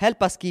Laundry.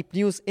 Help us keep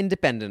news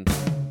independent.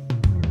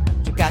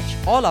 To catch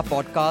all our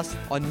podcasts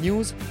on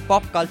news,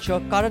 pop culture,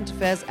 current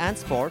affairs and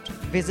sport,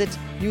 visit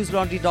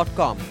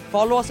newslaundry.com.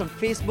 Follow us on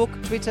Facebook,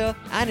 Twitter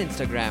and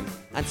Instagram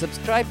and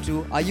subscribe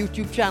to our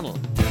YouTube channel.